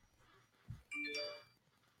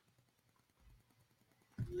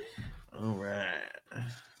 All right.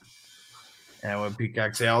 And what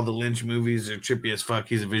Peacock say, all the Lynch movies are trippy as fuck.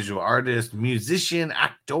 He's a visual artist, musician,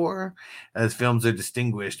 actor. His films are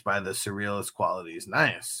distinguished by the surrealist qualities.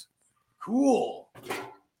 Nice. Cool.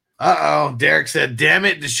 Uh-oh. Derek said, damn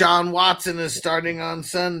it, Deshaun Watson is starting on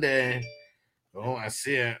Sunday. Oh, I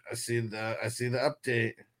see it. I see the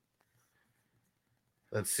update.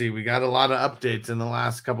 Let's see. We got a lot of updates in the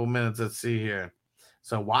last couple minutes. Let's see here.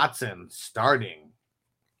 So Watson starting.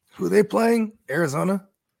 Who are they playing? Arizona?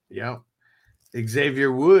 Yep.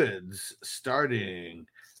 Xavier Woods starting.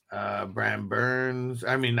 Brian Burns.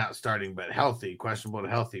 I mean, not starting, but healthy. Questionable to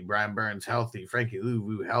healthy. Brian Burns healthy. Frankie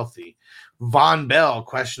Louvu healthy. Von Bell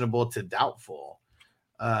questionable to doubtful.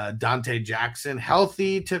 Dante Jackson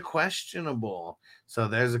healthy to questionable. So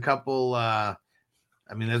there's a couple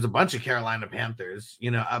there's a bunch of Carolina Panthers,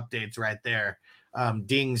 updates right there.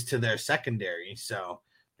 Dings to their secondary. So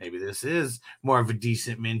maybe this is more of a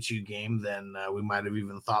decent Minshew game than we might have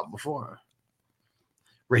even thought before.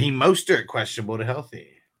 Raheem Mostert questionable to healthy.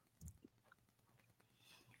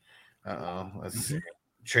 Let's see.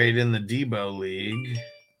 Trade in the Debo League.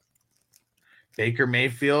 Baker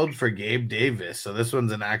Mayfield for Gabe Davis. So this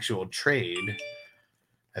one's an actual trade,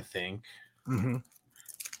 I think. Mm-hmm.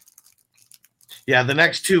 Yeah, the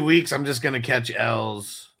next 2 weeks, I'm just going to catch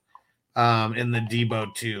L's in the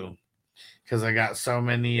Debo too, because I got so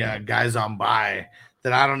many guys on bye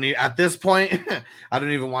that I don't need at this point. I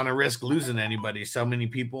don't even want to risk losing anybody. So many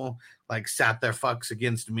people sat their fucks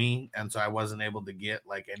against me, and so I wasn't able to get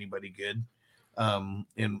anybody good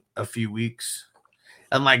in a few weeks.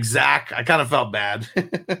 And Zach, I kind of felt bad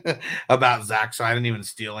about Zach, so I didn't even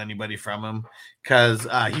steal anybody from him because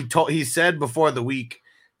he said before the week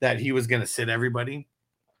that he was going to sit everybody,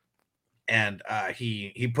 and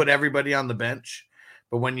he put everybody on the bench.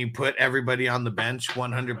 But when you put everybody on the bench,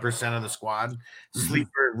 100% of the squad,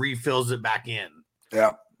 Sleeper refills it back in.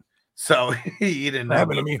 Yeah. So he didn't know.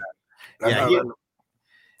 Happened to me. Yeah,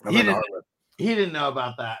 he didn't know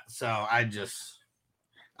about that. So I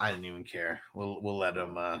didn't even care. We'll let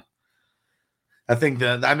him. I think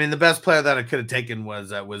the best player that I could have taken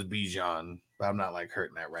was Bijan, but I'm not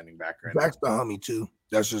hurting that running back right now. Back's the homie too.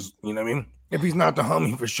 That's just If he's not the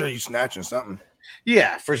homie, for sure you snatching something.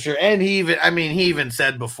 Yeah, for sure. And he even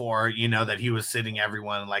said before, that he was sitting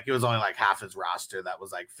everyone. It was only half his roster that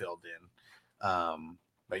was filled in.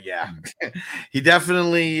 But yeah, he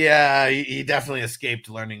definitely escaped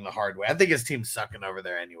learning the hard way. I think his team's sucking over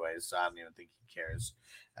there anyways, so I don't even think he cares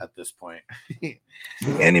at this point. The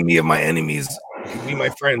enemy of my enemies can be my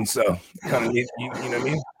friend, so kind of you know what I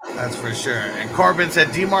mean? That's for sure. And Corbin said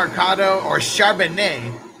DeMarcado or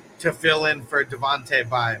Charbonnet to fill in for Devontae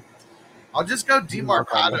Bye. I'll just go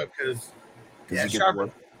DeMarcado because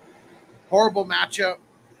horrible matchup,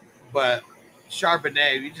 but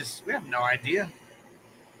Charbonnet, we have no idea.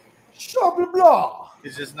 Blah.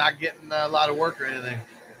 He's just not getting a lot of work or anything.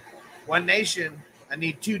 One Nation, I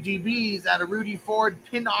need 2 DBs out of Rudy Ford,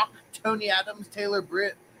 Pinnock, Tony Adams, Taylor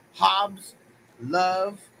Britt, Hobbs,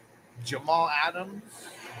 Love, Jamal Adams.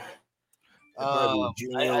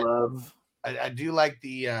 Love. I do like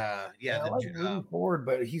the Rudy Ford,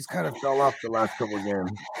 but he's kind of fell off the last couple of games.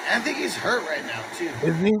 I think he's hurt right now too.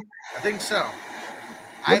 Is he? I think so.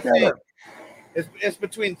 I think it's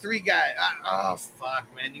between 3 guys. Oh fuck,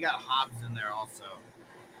 man! You got Hobbs in there also.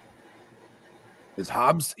 Is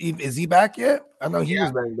Hobbs? Is he back yet? I know he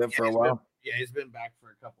was banged up for a while. He's been back for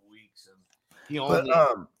a couple weeks, and he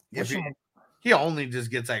only just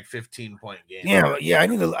gets 15-point games. Yeah.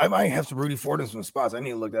 I might have to Rudy Ford in some spots. I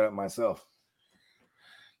need to look that up myself.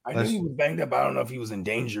 I knew he was banged up. I don't know if he was in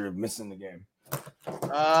danger of missing the game.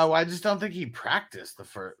 Well, I just don't think he practiced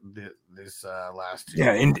this last two.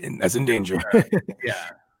 Yeah, that's in danger. Yeah.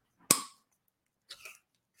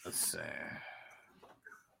 Let's see.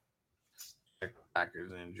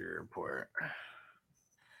 Packers injury report.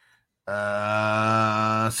 So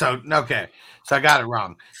I got it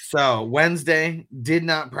wrong. So Wednesday did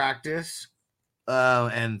not practice,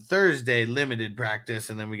 and Thursday limited practice,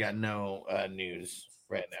 and then we got no news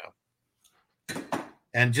right now.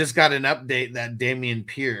 And just got an update that Dameon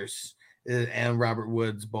Pierce and Robert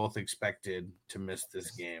Woods both expected to miss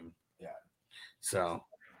this game. Yeah. So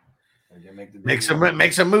make some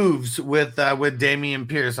moves with Dameon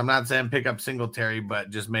Pierce. I'm not saying pick up Singletary, but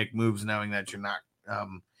just make moves knowing that you're not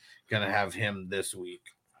gonna have him this week.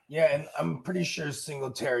 Yeah, and I'm pretty sure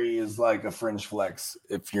Singletary is like a fringe flex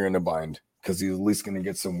if you're in a bind because he's at least gonna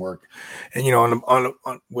get some work. And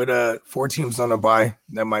on with 4 teams on a bye,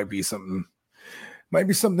 that might be something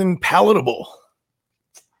palatable.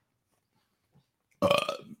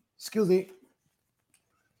 Excuse me.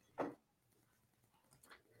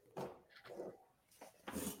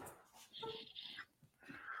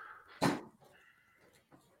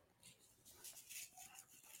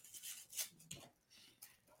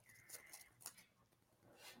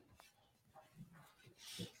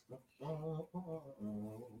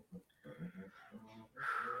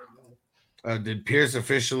 Did Pierce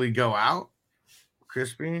officially go out?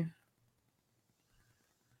 Crispy?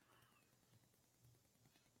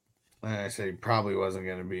 I said he probably wasn't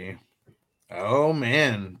going to be. Oh,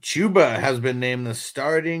 man. Chuba has been named the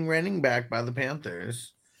starting running back by the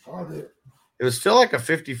Panthers. It was still like a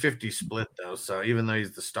 50-50 split, though. So even though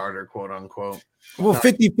he's the starter, quote unquote. Well,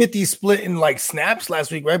 50-50 split in like snaps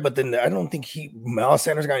last week, right? But then I don't think Miles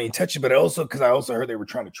Sanders got any touches, but because I also heard they were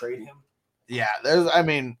trying to trade him. Yeah,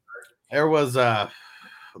 there was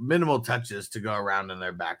minimal touches to go around in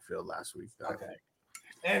their backfield last week. Though. Okay.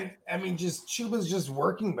 And just Chuba's just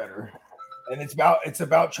working better. And it's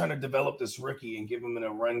about trying to develop this rookie and give him in a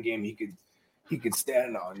run game he could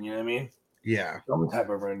stand on, you know what I mean? Yeah. Some type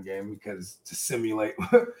of run game because to simulate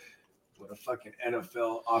what a fucking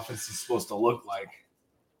NFL offense is supposed to look like.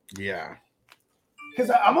 Yeah. Because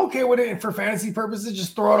I'm okay with it, and for fantasy purposes,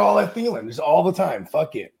 just throw it all at Thielen just all the time.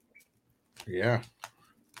 Fuck it. Yeah.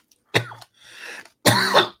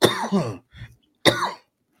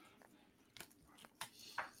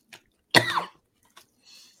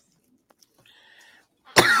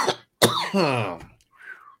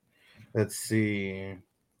 Let's see.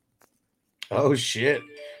 Oh shit.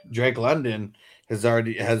 Drake London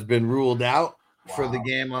has been ruled out for the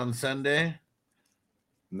game on Sunday.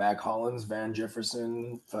 Mac Hollins, Van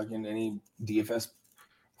Jefferson, fucking any DFS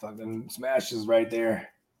fucking smashes right there.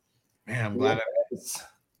 Man, I'm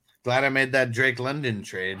glad I made that Drake London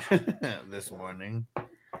trade this morning.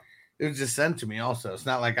 It was just sent to me also. It's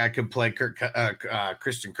not like I could play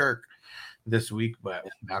Christian Kirk this week, but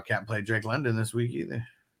I can't play Drake London this week either.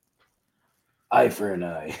 Eye for an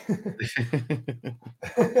eye.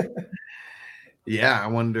 Yeah, I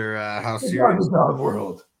wonder how serious. Dog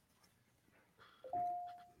world.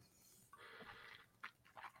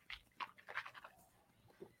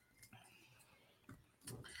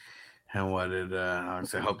 And what did I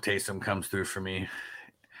hope Taysom comes through for me?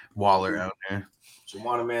 Waller out there.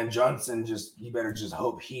 Juwan Man Johnson, you better just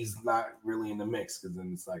hope he's not really in the mix because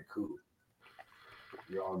then it's like cool.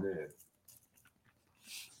 You're all good.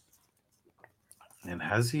 And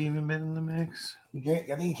has he even been in the mix? I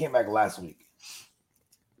think he came back last week.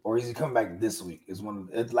 Or is he coming back this week?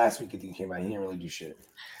 Last week I think he came back. He didn't really do shit.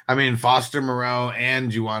 I mean, Foster Moreau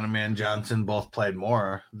and Juwan Man Johnson both played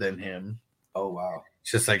more than him. Oh wow.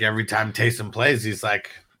 It's just like every time Taysom plays, he's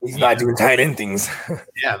not doing tight end things.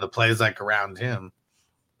 Yeah, the play's like around him.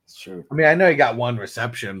 It's true. I mean, I know he got one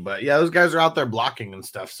reception, but yeah, those guys are out there blocking and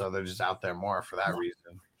stuff, so they're just out there more for that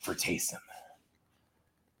reason. For Taysom.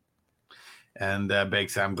 And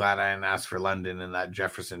Bakes, I'm glad I didn't ask for London in that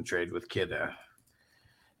Jefferson trade with Kidda.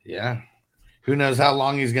 Yeah. Who knows how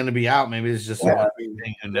long he's going to be out? Maybe it's just one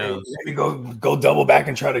thing. Who knows? Maybe go double back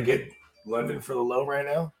and try to get London for the low right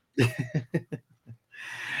now.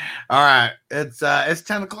 All right. It's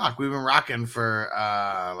 10 o'clock. We've been rocking for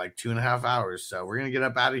like 2.5 hours. So we're going to get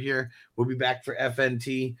up out of here. We'll be back for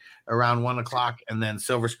FNT around 1 o'clock and then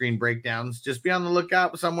Silver Screen breakdowns. Just be on the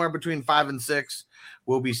lookout somewhere between 5 and 6.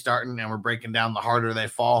 We'll be starting and we're breaking down The Harder They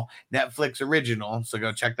Fall Netflix original. So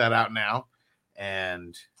go check that out now.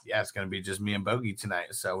 And yeah, it's going to be just me and Bogey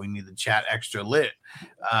tonight. So we need the chat extra lit.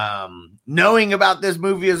 Knowing about this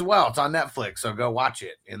movie as well. It's on Netflix. So go watch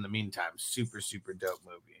it in the meantime. Super, super dope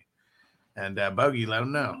movie. And Bogey, let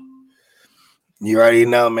them know. You already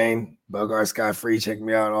know, man. Bogart Scott Free. Check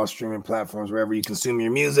me out on all streaming platforms, wherever you consume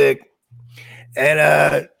your music.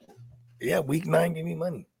 And yeah, week 9, give me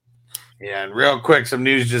money. Yeah, and real quick, some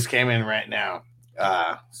news just came in right now.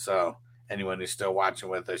 So anyone who's still watching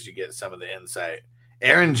with us, you get some of the insight.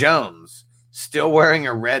 Aaron Jones still wearing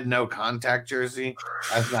a red no contact jersey.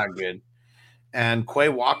 That's not good. And Quay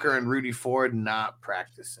Walker and Rudy Ford not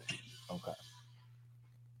practicing. Okay.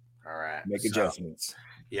 All right. Make adjustments.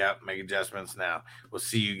 Yep, make adjustments now. We'll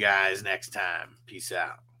see you guys next time. Peace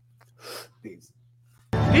out. Peace.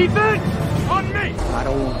 Defense on me. I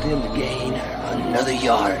don't want them to gain another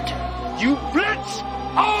yard. You blitz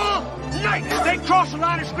all night. If they cross the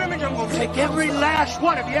line of scrimmage, I'm going to take every last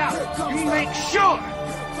one of you out. You make sure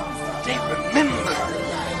they remember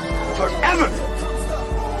forever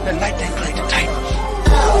the night they played the Titans.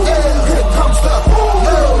 Here comes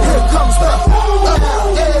the